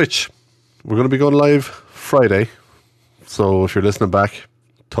 Also, Twitch. We're going to be going live Friday. So if you're listening back,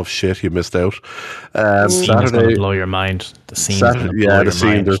 tough shit, you missed out. Saturday is going to blow your mind. The scene's going to blow your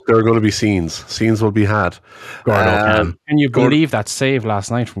mind. There are going to be scenes. Scenes will be had. Gordo Cam. Can you believe that save last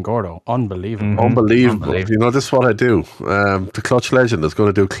night from Gordo? Unbelievable. Mm-hmm. Unbelievable. You know, this is what I do. The Clutch Legend is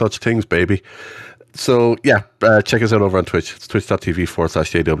going to do clutch things, baby. So, yeah, check us out over on Twitch. It's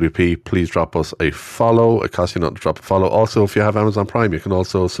twitch.tv/JWP. Please drop us a follow. It costs you nothing to drop a follow. Also, if you have Amazon Prime, you can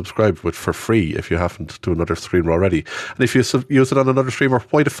also subscribe for free if you haven't to another streamer already. And if you use it on another streamer,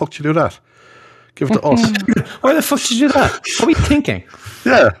 why the fuck did you do that? Give it to us. Why the fuck did you do that? What are we thinking?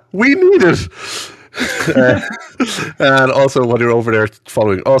 Yeah, we need it. And also, when you're over there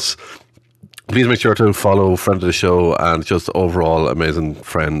following us, please make sure to follow friend of the show and just overall amazing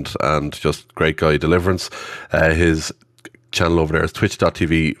friend and just great guy, Deliverance. His channel over there is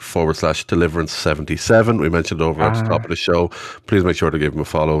twitch.tv/Deliverance77. We mentioned over at the top of the show. Please make sure to give him a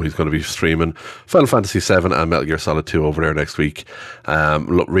follow. He's going to be streaming Final Fantasy VII and Metal Gear Solid 2 over there next week.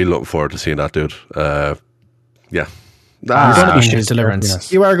 Really looking forward to seeing that dude. Yeah. You're going to be shit,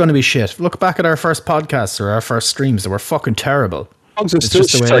 Deliverance. You are going to be shit. Look back at our first podcasts or our first streams. They were fucking terrible. It's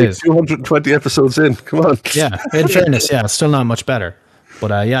just the way it is. 220 episodes in. Come on. Yeah, in fairness, it's still not much better.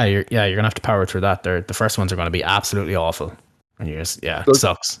 But you're gonna have to power through that. The first ones are going to be absolutely awful, and it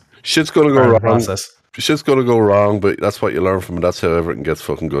sucks. Shit's going to go wrong. Shit's going to go wrong, but that's what you learn from it. That's how everything gets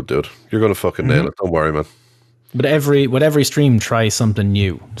fucking good, dude. You're going to fucking nail it. Don't worry, man. But every stream, try something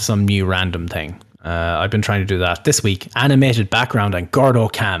new, some new random thing. I've been trying to do that this week. Animated background and Gordo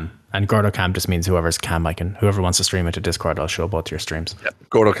Cam. And Gordo Cam just means whoever wants to stream it to Discord, I'll show both your streams. Yeah,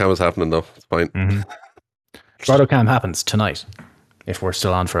 Gordo Cam is happening though. It's fine. Mm-hmm. Gordo Cam happens tonight, if we're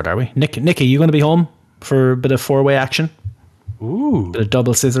still on for it, are we? Nicky, you going to be home for a bit of 4-way action? Ooh. Bit of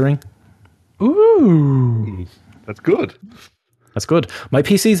double scissoring? Ooh. That's good. That's good. My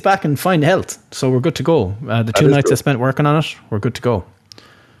PC's back in fine health, so we're good to go. The 2 nights I spent working on it, we're good to go.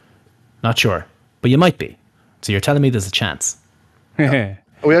 Not sure, but you might be. So you're telling me there's a chance.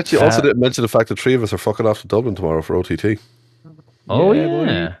 We actually also didn't mention the fact that 3 of us are fucking off to Dublin tomorrow for OTT. Oh,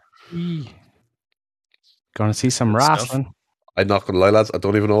 yeah. Gonna see some wrestling. I'm not going to lie, lads. I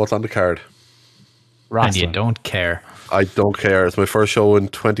don't even know what's on the card. Wrestling. And you don't care. I don't care. It's my first show in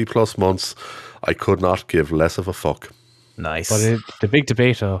 20 plus months. I could not give less of a fuck. Nice. But the big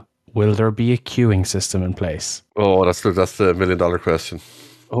debate, though, will there be a queuing system in place? Oh, that's the $1 million question.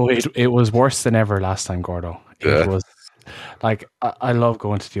 Oh, it was worse than ever last time, Gordo. It was. Like, I love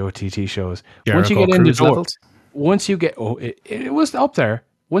going to the OTT shows. Once you get in the doors, it was up there.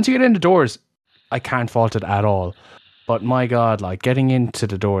 Once you get in the doors, I can't fault it at all. But my God, like getting into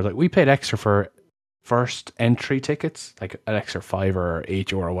the door, like we paid extra for first entry tickets, like an extra €5 or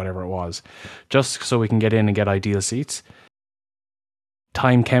 €8 or whatever it was, just so we can get in and get ideal seats.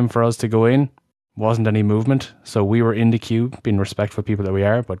 Time came for us to go in, wasn't any movement, so we were in the queue, being respectful people that we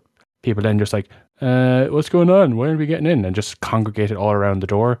are, but people then just like, what's going on? Why aren't we getting in? And just congregated all around the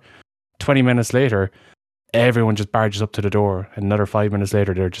door. 20 minutes later, everyone just barges up to the door. And another 5 minutes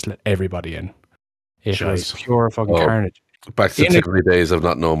later, they're just let everybody in. It was pure fucking carnage. Back to the early days of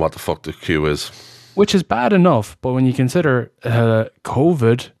not knowing what the fuck the queue is. Which is bad enough, but when you consider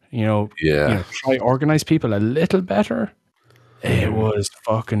COVID, try organize people a little better, it was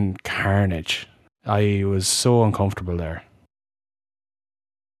fucking carnage. I was so uncomfortable there.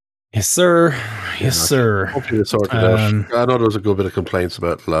 Yes, sir. Yes, sir. Hopefully they sorted it out. I know there was a good bit of complaints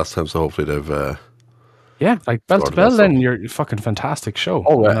about it last time, so hopefully they've... like bell to bell, then you're a fucking fantastic show.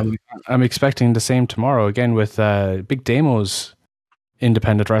 Oh, yeah. I'm expecting the same tomorrow again with Big Damo's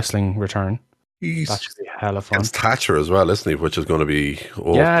independent wrestling return. That should be hella fun. It's Thatcher as well, isn't he? Which is going to be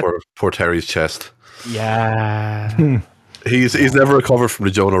poor Terry's chest. Yeah. He's never recovered from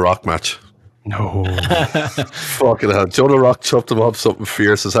the Jonah Rock match. No. Fucking hell. Jonah Rock chopped him up something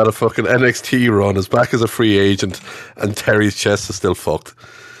fierce. Has had a fucking NXT run. Is back as a free agent, and Terry's chest is still fucked.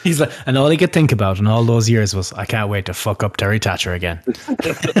 He's like, and all he could think about in all those years was, I can't wait to fuck up Terry Thatcher again.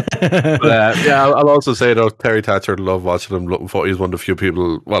 I'll also say though, Terry Thatcher, love watching him. He's one of the few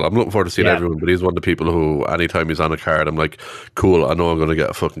people. Well, I'm looking forward to seeing everyone, but he's one of the people who, anytime he's on a card, I'm like, cool. I know I'm going to get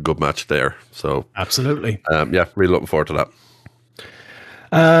a fucking good match there. So absolutely, really looking forward to that.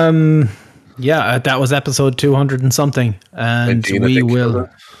 That was episode 200 and something, and we will.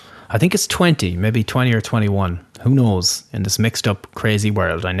 I think it's 20, maybe 20 or 21. Who knows? In this mixed up, crazy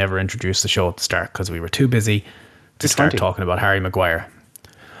world, I never introduced the show at the start because we were too busy to start talking about Harry Maguire.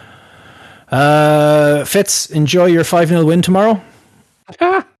 Fitz, enjoy your 5-0 win tomorrow.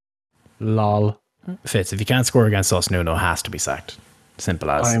 Lol. Fitz, if you can't score against us, Nuno has to be sacked. Simple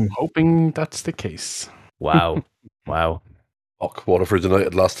as. I'm hoping that's the case. Wow. Wow. Fuck, Waterford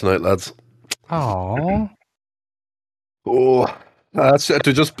United lost tonight, lads. Oh. Oh, they're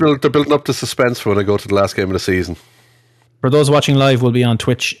building up the suspense for when I go to the last game of the season. For those watching live, we'll be on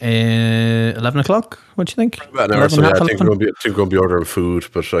Twitch 11 o'clock. What do you think? About an hour, so I think we're going to be ordering food,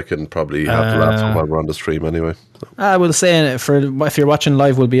 but I can probably have the laptop while we're on the stream anyway. So. I will say, if you're watching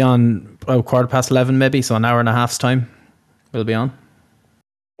live, we'll be on 11:15 maybe, so an hour and a half's time we'll be on.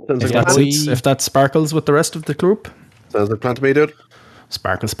 If that sparkles with the rest of the group. Sounds like plan to me, dude.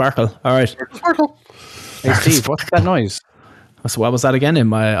 Sparkle. All right. Sparkle. Hey, Steve, what's that noise? So what was that again?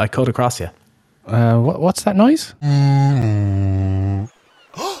 I cut across you. What's that noise?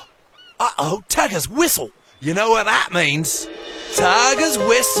 Uh-oh, Tiger's whistle. You know what that means? Tiger's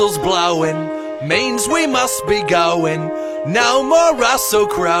whistle's blowing, means we must be going. No more Russell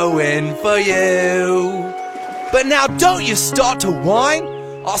crowing for you. But now don't you start to whine.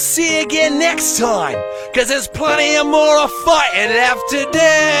 I'll see you again next time, 'cause there's plenty of more fighting left to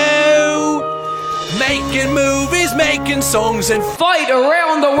do. Making movies, making songs, and fight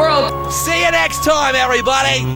around the world. See you next time, everybody.